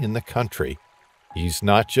river in the country. He's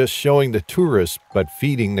not just showing the tourists, but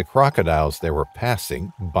feeding the crocodiles they were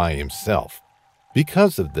passing by himself.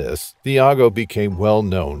 Because of this, Thiago became well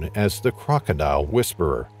known as the Crocodile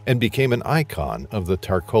Whisperer and became an icon of the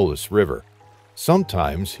Tarcoles River.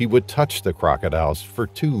 Sometimes he would touch the crocodiles for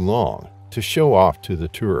too long to show off to the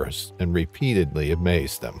tourists and repeatedly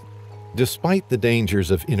amaze them. Despite the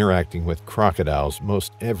dangers of interacting with crocodiles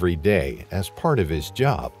most every day as part of his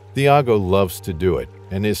job, Thiago loves to do it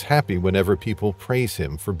and is happy whenever people praise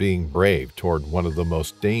him for being brave toward one of the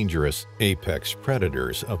most dangerous apex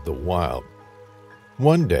predators of the wild.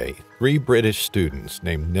 One day, 3 British students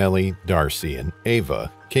named Nellie, Darcy, and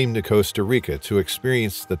Ava came to Costa Rica to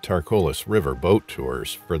experience the Tarcoles River boat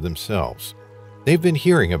tours for themselves. They've been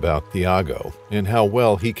hearing about Thiago and how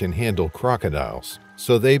well he can handle crocodiles,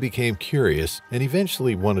 so they became curious and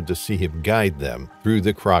eventually wanted to see him guide them through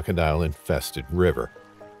the crocodile-infested river.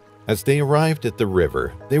 As they arrived at the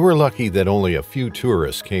river, they were lucky that only a few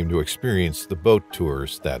tourists came to experience the boat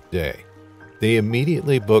tours that day. They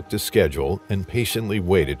immediately booked a schedule and patiently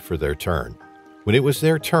waited for their turn. When it was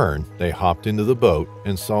their turn, they hopped into the boat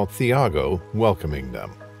and saw Thiago welcoming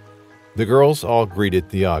them. The girls all greeted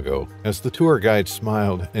Thiago as the tour guide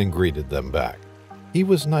smiled and greeted them back. He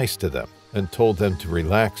was nice to them and told them to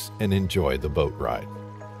relax and enjoy the boat ride.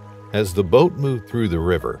 As the boat moved through the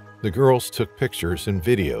river, the girls took pictures and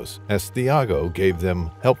videos as Thiago gave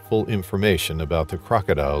them helpful information about the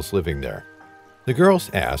crocodiles living there. The girls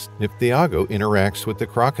asked if Thiago interacts with the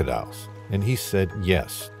crocodiles, and he said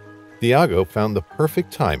yes. Thiago found the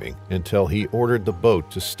perfect timing until he ordered the boat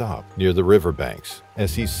to stop near the riverbanks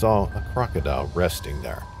as he saw a crocodile resting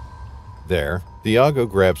there. There, Thiago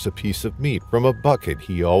grabs a piece of meat from a bucket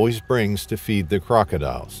he always brings to feed the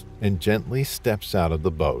crocodiles and gently steps out of the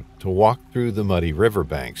boat to walk through the muddy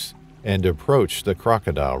riverbanks and approach the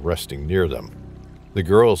crocodile resting near them. The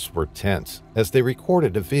girls were tense as they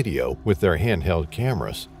recorded a video with their handheld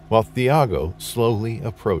cameras while Thiago slowly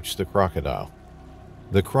approached the crocodile.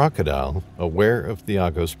 The crocodile, aware of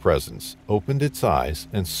Thiago's presence, opened its eyes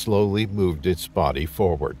and slowly moved its body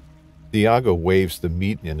forward. Thiago waves the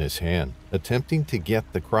meat in his hand, attempting to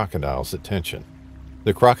get the crocodile's attention.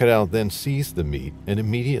 The crocodile then sees the meat and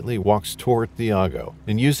immediately walks toward Thiago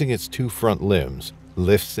and, using its two front limbs,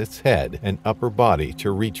 lifts its head and upper body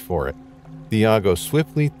to reach for it. Thiago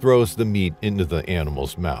swiftly throws the meat into the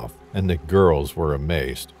animal's mouth, and the girls were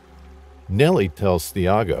amazed. Nellie tells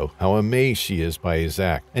Thiago how amazed she is by his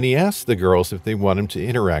act, and he asks the girls if they want him to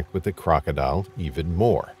interact with the crocodile even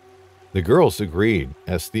more. The girls agreed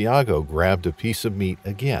as Thiago grabbed a piece of meat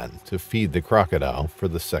again to feed the crocodile for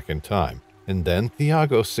the second time, and then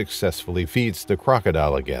Thiago successfully feeds the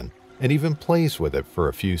crocodile again and even plays with it for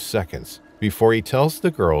a few seconds before he tells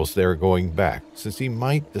the girls they are going back since he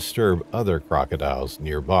might disturb other crocodiles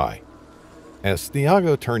nearby. As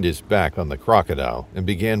Thiago turned his back on the crocodile and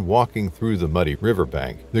began walking through the muddy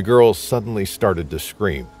riverbank, the girls suddenly started to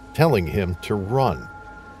scream, telling him to run.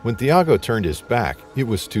 When Thiago turned his back, it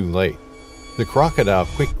was too late. The crocodile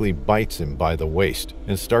quickly bites him by the waist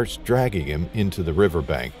and starts dragging him into the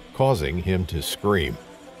riverbank, causing him to scream.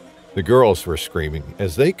 The girls were screaming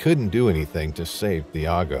as they couldn't do anything to save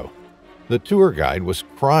Thiago. The tour guide was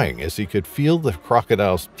crying as he could feel the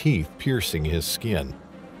crocodile's teeth piercing his skin.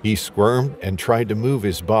 He squirmed and tried to move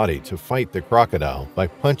his body to fight the crocodile by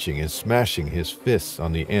punching and smashing his fists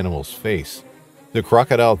on the animal's face. The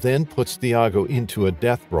crocodile then puts Thiago into a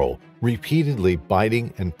death roll, repeatedly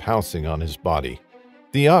biting and pouncing on his body.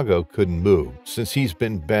 Thiago couldn't move since he's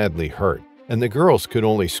been badly hurt, and the girls could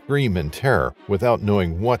only scream in terror without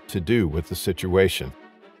knowing what to do with the situation.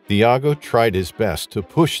 Thiago tried his best to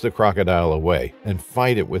push the crocodile away and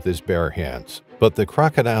fight it with his bare hands, but the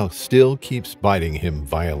crocodile still keeps biting him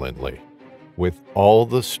violently. With all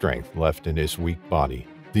the strength left in his weak body,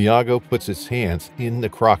 Thiago puts his hands in the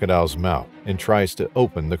crocodile's mouth and tries to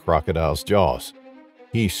open the crocodile's jaws.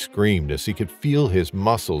 He screamed as he could feel his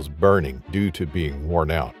muscles burning due to being worn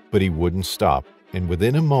out, but he wouldn't stop, and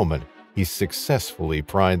within a moment, he successfully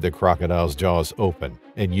pried the crocodile's jaws open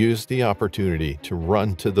and used the opportunity to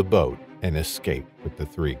run to the boat and escape with the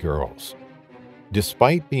three girls.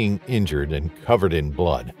 Despite being injured and covered in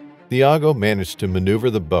blood, Thiago managed to maneuver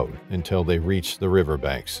the boat until they reached the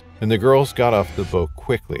riverbanks, and the girls got off the boat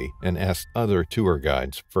quickly and asked other tour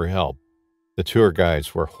guides for help. The tour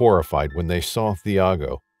guides were horrified when they saw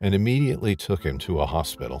Thiago and immediately took him to a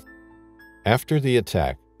hospital. After the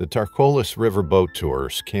attack, the Tarcolis riverboat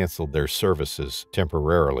tours canceled their services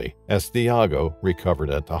temporarily as Thiago recovered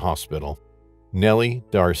at the hospital. Nellie,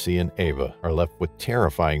 Darcy, and Ava are left with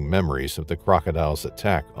terrifying memories of the crocodile's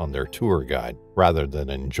attack on their tour guide rather than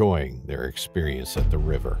enjoying their experience at the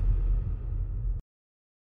river.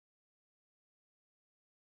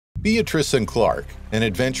 Beatrice and Clark, an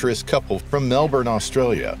adventurous couple from Melbourne,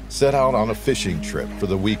 Australia, set out on a fishing trip for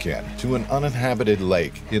the weekend to an uninhabited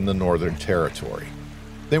lake in the Northern Territory.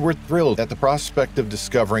 They were thrilled at the prospect of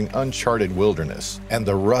discovering uncharted wilderness and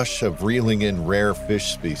the rush of reeling in rare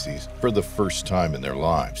fish species for the first time in their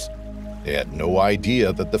lives. They had no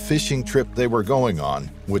idea that the fishing trip they were going on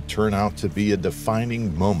would turn out to be a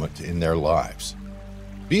defining moment in their lives.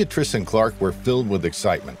 Beatrice and Clark were filled with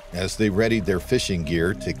excitement as they readied their fishing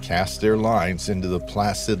gear to cast their lines into the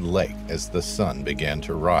placid lake as the sun began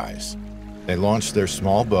to rise. They launched their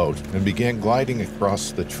small boat and began gliding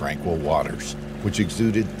across the tranquil waters, which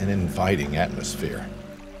exuded an inviting atmosphere.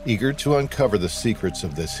 Eager to uncover the secrets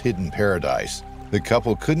of this hidden paradise, the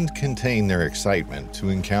couple couldn't contain their excitement to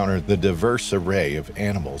encounter the diverse array of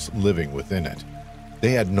animals living within it.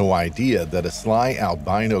 They had no idea that a sly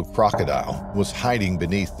albino crocodile was hiding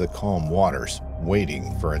beneath the calm waters,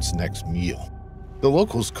 waiting for its next meal. The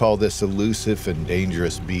locals call this elusive and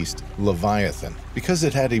dangerous beast Leviathan because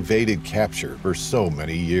it had evaded capture for so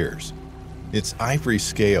many years. Its ivory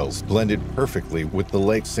scales blended perfectly with the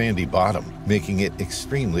lake's sandy bottom, making it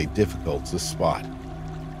extremely difficult to spot.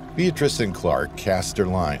 Beatrice and Clark cast their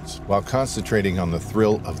lines while concentrating on the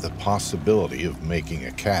thrill of the possibility of making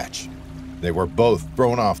a catch. They were both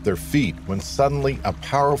thrown off their feet when suddenly a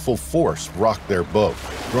powerful force rocked their boat,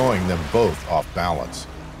 throwing them both off balance.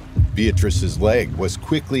 Beatrice's leg was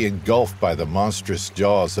quickly engulfed by the monstrous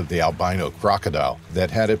jaws of the albino crocodile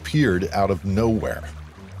that had appeared out of nowhere.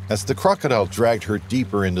 As the crocodile dragged her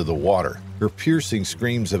deeper into the water, her piercing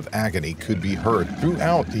screams of agony could be heard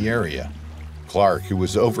throughout the area. Clark, who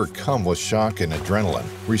was overcome with shock and adrenaline,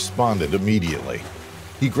 responded immediately.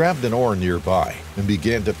 He grabbed an oar nearby and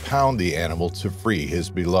began to pound the animal to free his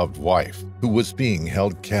beloved wife, who was being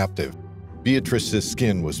held captive. Beatrice's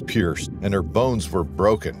skin was pierced and her bones were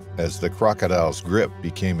broken as the crocodile's grip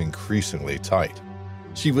became increasingly tight.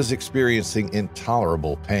 She was experiencing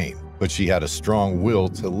intolerable pain, but she had a strong will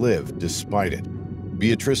to live despite it.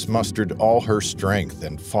 Beatrice mustered all her strength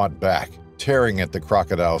and fought back, tearing at the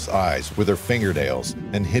crocodile's eyes with her fingernails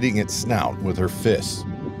and hitting its snout with her fists.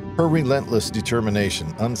 Her relentless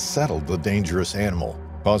determination unsettled the dangerous animal,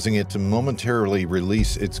 causing it to momentarily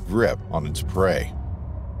release its grip on its prey.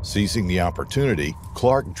 Seizing the opportunity,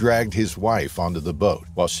 Clark dragged his wife onto the boat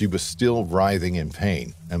while she was still writhing in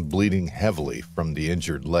pain and bleeding heavily from the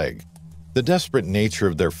injured leg. The desperate nature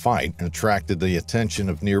of their fight attracted the attention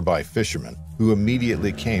of nearby fishermen, who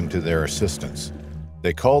immediately came to their assistance.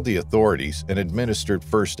 They called the authorities and administered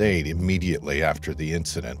first aid immediately after the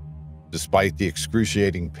incident. Despite the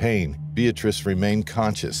excruciating pain, Beatrice remained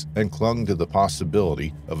conscious and clung to the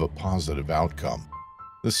possibility of a positive outcome.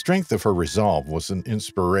 The strength of her resolve was an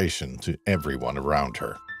inspiration to everyone around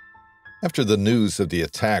her. After the news of the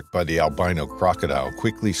attack by the albino crocodile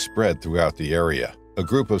quickly spread throughout the area, a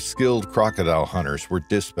group of skilled crocodile hunters were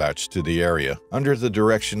dispatched to the area under the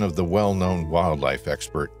direction of the well-known wildlife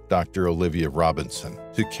expert, Dr. Olivia Robinson,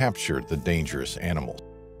 to capture the dangerous animal.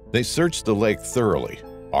 They searched the lake thoroughly,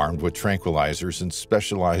 armed with tranquilizers and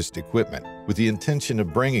specialized equipment, with the intention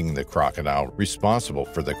of bringing the crocodile responsible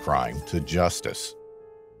for the crime to justice.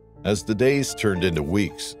 As the days turned into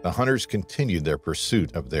weeks, the hunters continued their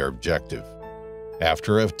pursuit of their objective.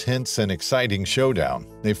 After a tense and exciting showdown,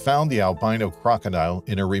 they found the albino crocodile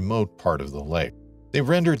in a remote part of the lake. They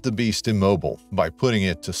rendered the beast immobile by putting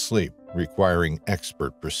it to sleep, requiring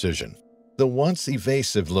expert precision. The once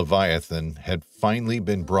evasive leviathan had finally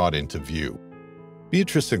been brought into view.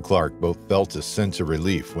 Beatrice and Clark both felt a sense of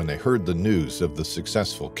relief when they heard the news of the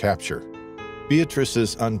successful capture.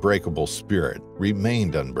 Beatrice's unbreakable spirit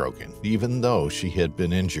remained unbroken, even though she had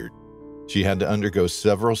been injured. She had to undergo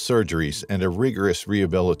several surgeries and a rigorous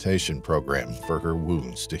rehabilitation program for her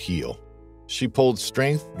wounds to heal. She pulled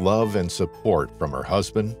strength, love, and support from her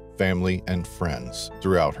husband, family, and friends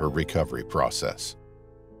throughout her recovery process.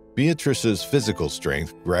 Beatrice's physical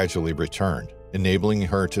strength gradually returned, enabling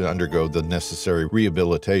her to undergo the necessary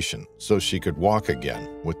rehabilitation so she could walk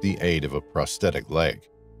again with the aid of a prosthetic leg.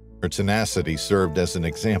 Her tenacity served as an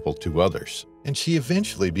example to others, and she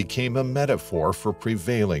eventually became a metaphor for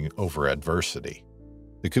prevailing over adversity.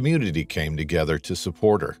 The community came together to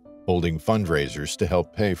support her, holding fundraisers to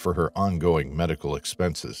help pay for her ongoing medical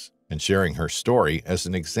expenses, and sharing her story as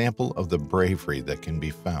an example of the bravery that can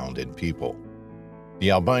be found in people.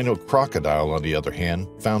 The albino crocodile, on the other hand,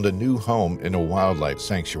 found a new home in a wildlife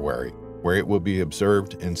sanctuary, where it will be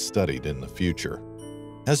observed and studied in the future.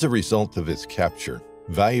 As a result of its capture,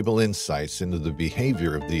 valuable insights into the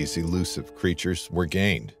behavior of these elusive creatures were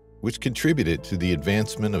gained, which contributed to the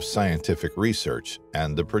advancement of scientific research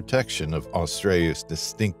and the protection of Australia's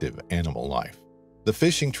distinctive animal life. The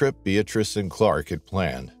fishing trip Beatrice and Clark had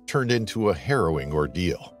planned turned into a harrowing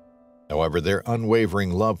ordeal. However, their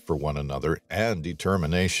unwavering love for one another and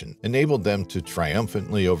determination enabled them to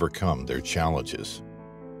triumphantly overcome their challenges.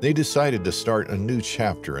 They decided to start a new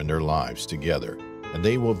chapter in their lives together, and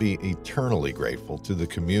they will be eternally grateful to the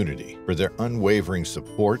community for their unwavering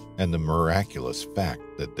support and the miraculous fact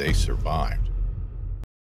that they survived.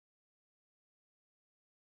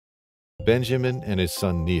 Benjamin and his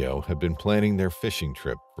son Neo had been planning their fishing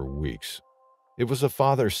trip for weeks. It was a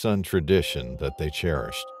father-son tradition that they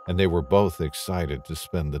cherished, and they were both excited to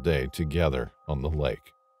spend the day together on the lake.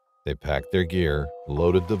 They packed their gear,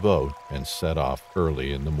 loaded the boat, and set off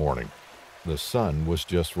early in the morning. The sun was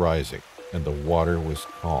just rising, and the water was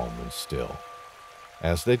calm and still.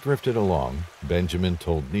 As they drifted along, Benjamin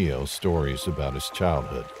told Neo stories about his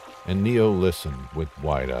childhood, and Neo listened with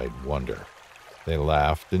wide-eyed wonder. They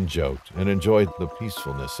laughed and joked and enjoyed the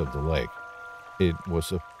peacefulness of the lake. It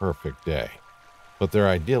was a perfect day. But their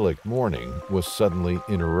idyllic morning was suddenly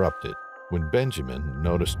interrupted when Benjamin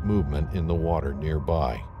noticed movement in the water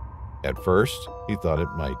nearby. At first, he thought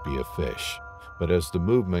it might be a fish, but as the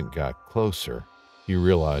movement got closer, he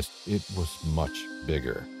realized it was much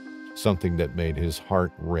bigger, something that made his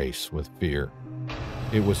heart race with fear.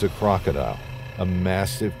 It was a crocodile, a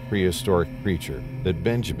massive prehistoric creature that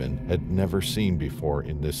Benjamin had never seen before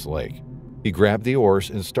in this lake. He grabbed the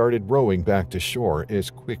oars and started rowing back to shore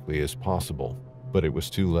as quickly as possible, but it was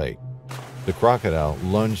too late. The crocodile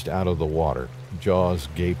lunged out of the water, jaws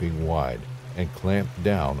gaping wide, and clamped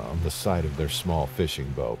down on the side of their small fishing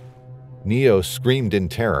boat. Neo screamed in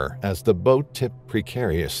terror as the boat tipped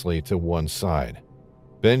precariously to one side.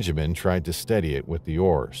 Benjamin tried to steady it with the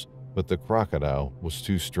oars, but the crocodile was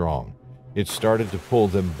too strong. It started to pull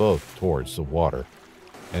them both towards the water,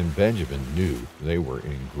 and Benjamin knew they were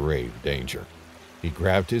in grave danger. He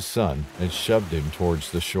grabbed his son and shoved him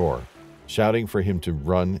towards the shore, shouting for him to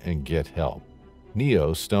run and get help.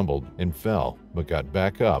 Neo stumbled and fell, but got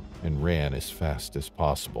back up and ran as fast as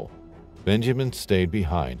possible. Benjamin stayed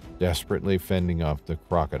behind, desperately fending off the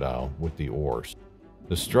crocodile with the oars.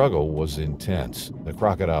 The struggle was intense. The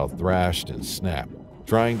crocodile thrashed and snapped,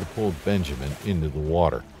 trying to pull Benjamin into the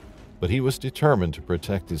water. But he was determined to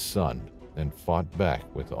protect his son and fought back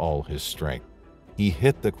with all his strength. He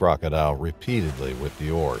hit the crocodile repeatedly with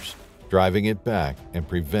the oars, driving it back and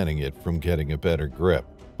preventing it from getting a better grip.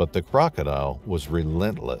 But the crocodile was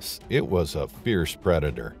relentless. It was a fierce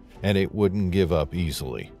predator, and it wouldn't give up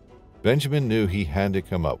easily. Benjamin knew he had to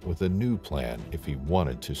come up with a new plan if he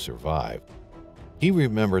wanted to survive. He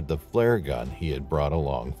remembered the flare gun he had brought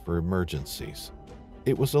along for emergencies.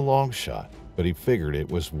 It was a long shot, but he figured it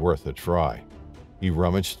was worth a try. He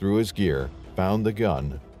rummaged through his gear, found the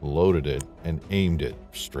gun, loaded it, and aimed it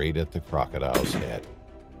straight at the crocodile's head.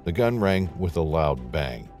 The gun rang with a loud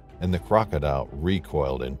bang, and the crocodile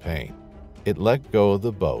recoiled in pain. It let go of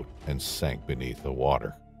the boat and sank beneath the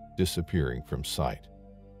water, disappearing from sight.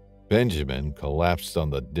 Benjamin collapsed on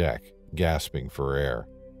the deck, gasping for air.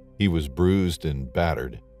 He was bruised and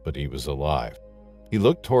battered, but he was alive. He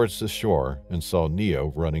looked towards the shore and saw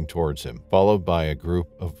Neo running towards him, followed by a group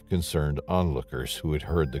of concerned onlookers who had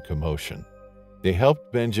heard the commotion. They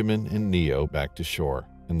helped Benjamin and Neo back to shore,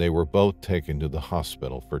 and they were both taken to the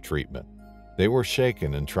hospital for treatment. They were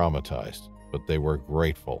shaken and traumatized, but they were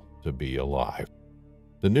grateful to be alive.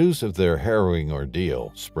 The news of their harrowing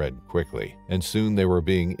ordeal spread quickly, and soon they were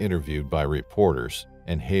being interviewed by reporters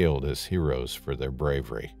and hailed as heroes for their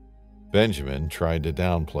bravery. Benjamin tried to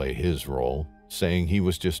downplay his role, saying he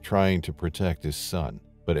was just trying to protect his son,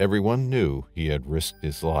 but everyone knew he had risked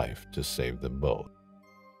his life to save them both.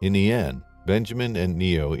 In the end, Benjamin and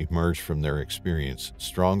Neo emerged from their experience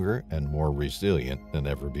stronger and more resilient than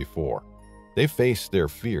ever before. They faced their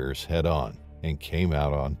fears head-on and came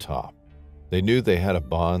out on top. They knew they had a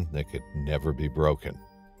bond that could never be broken,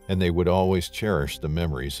 and they would always cherish the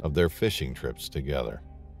memories of their fishing trips together,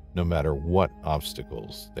 no matter what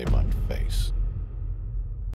obstacles they might face.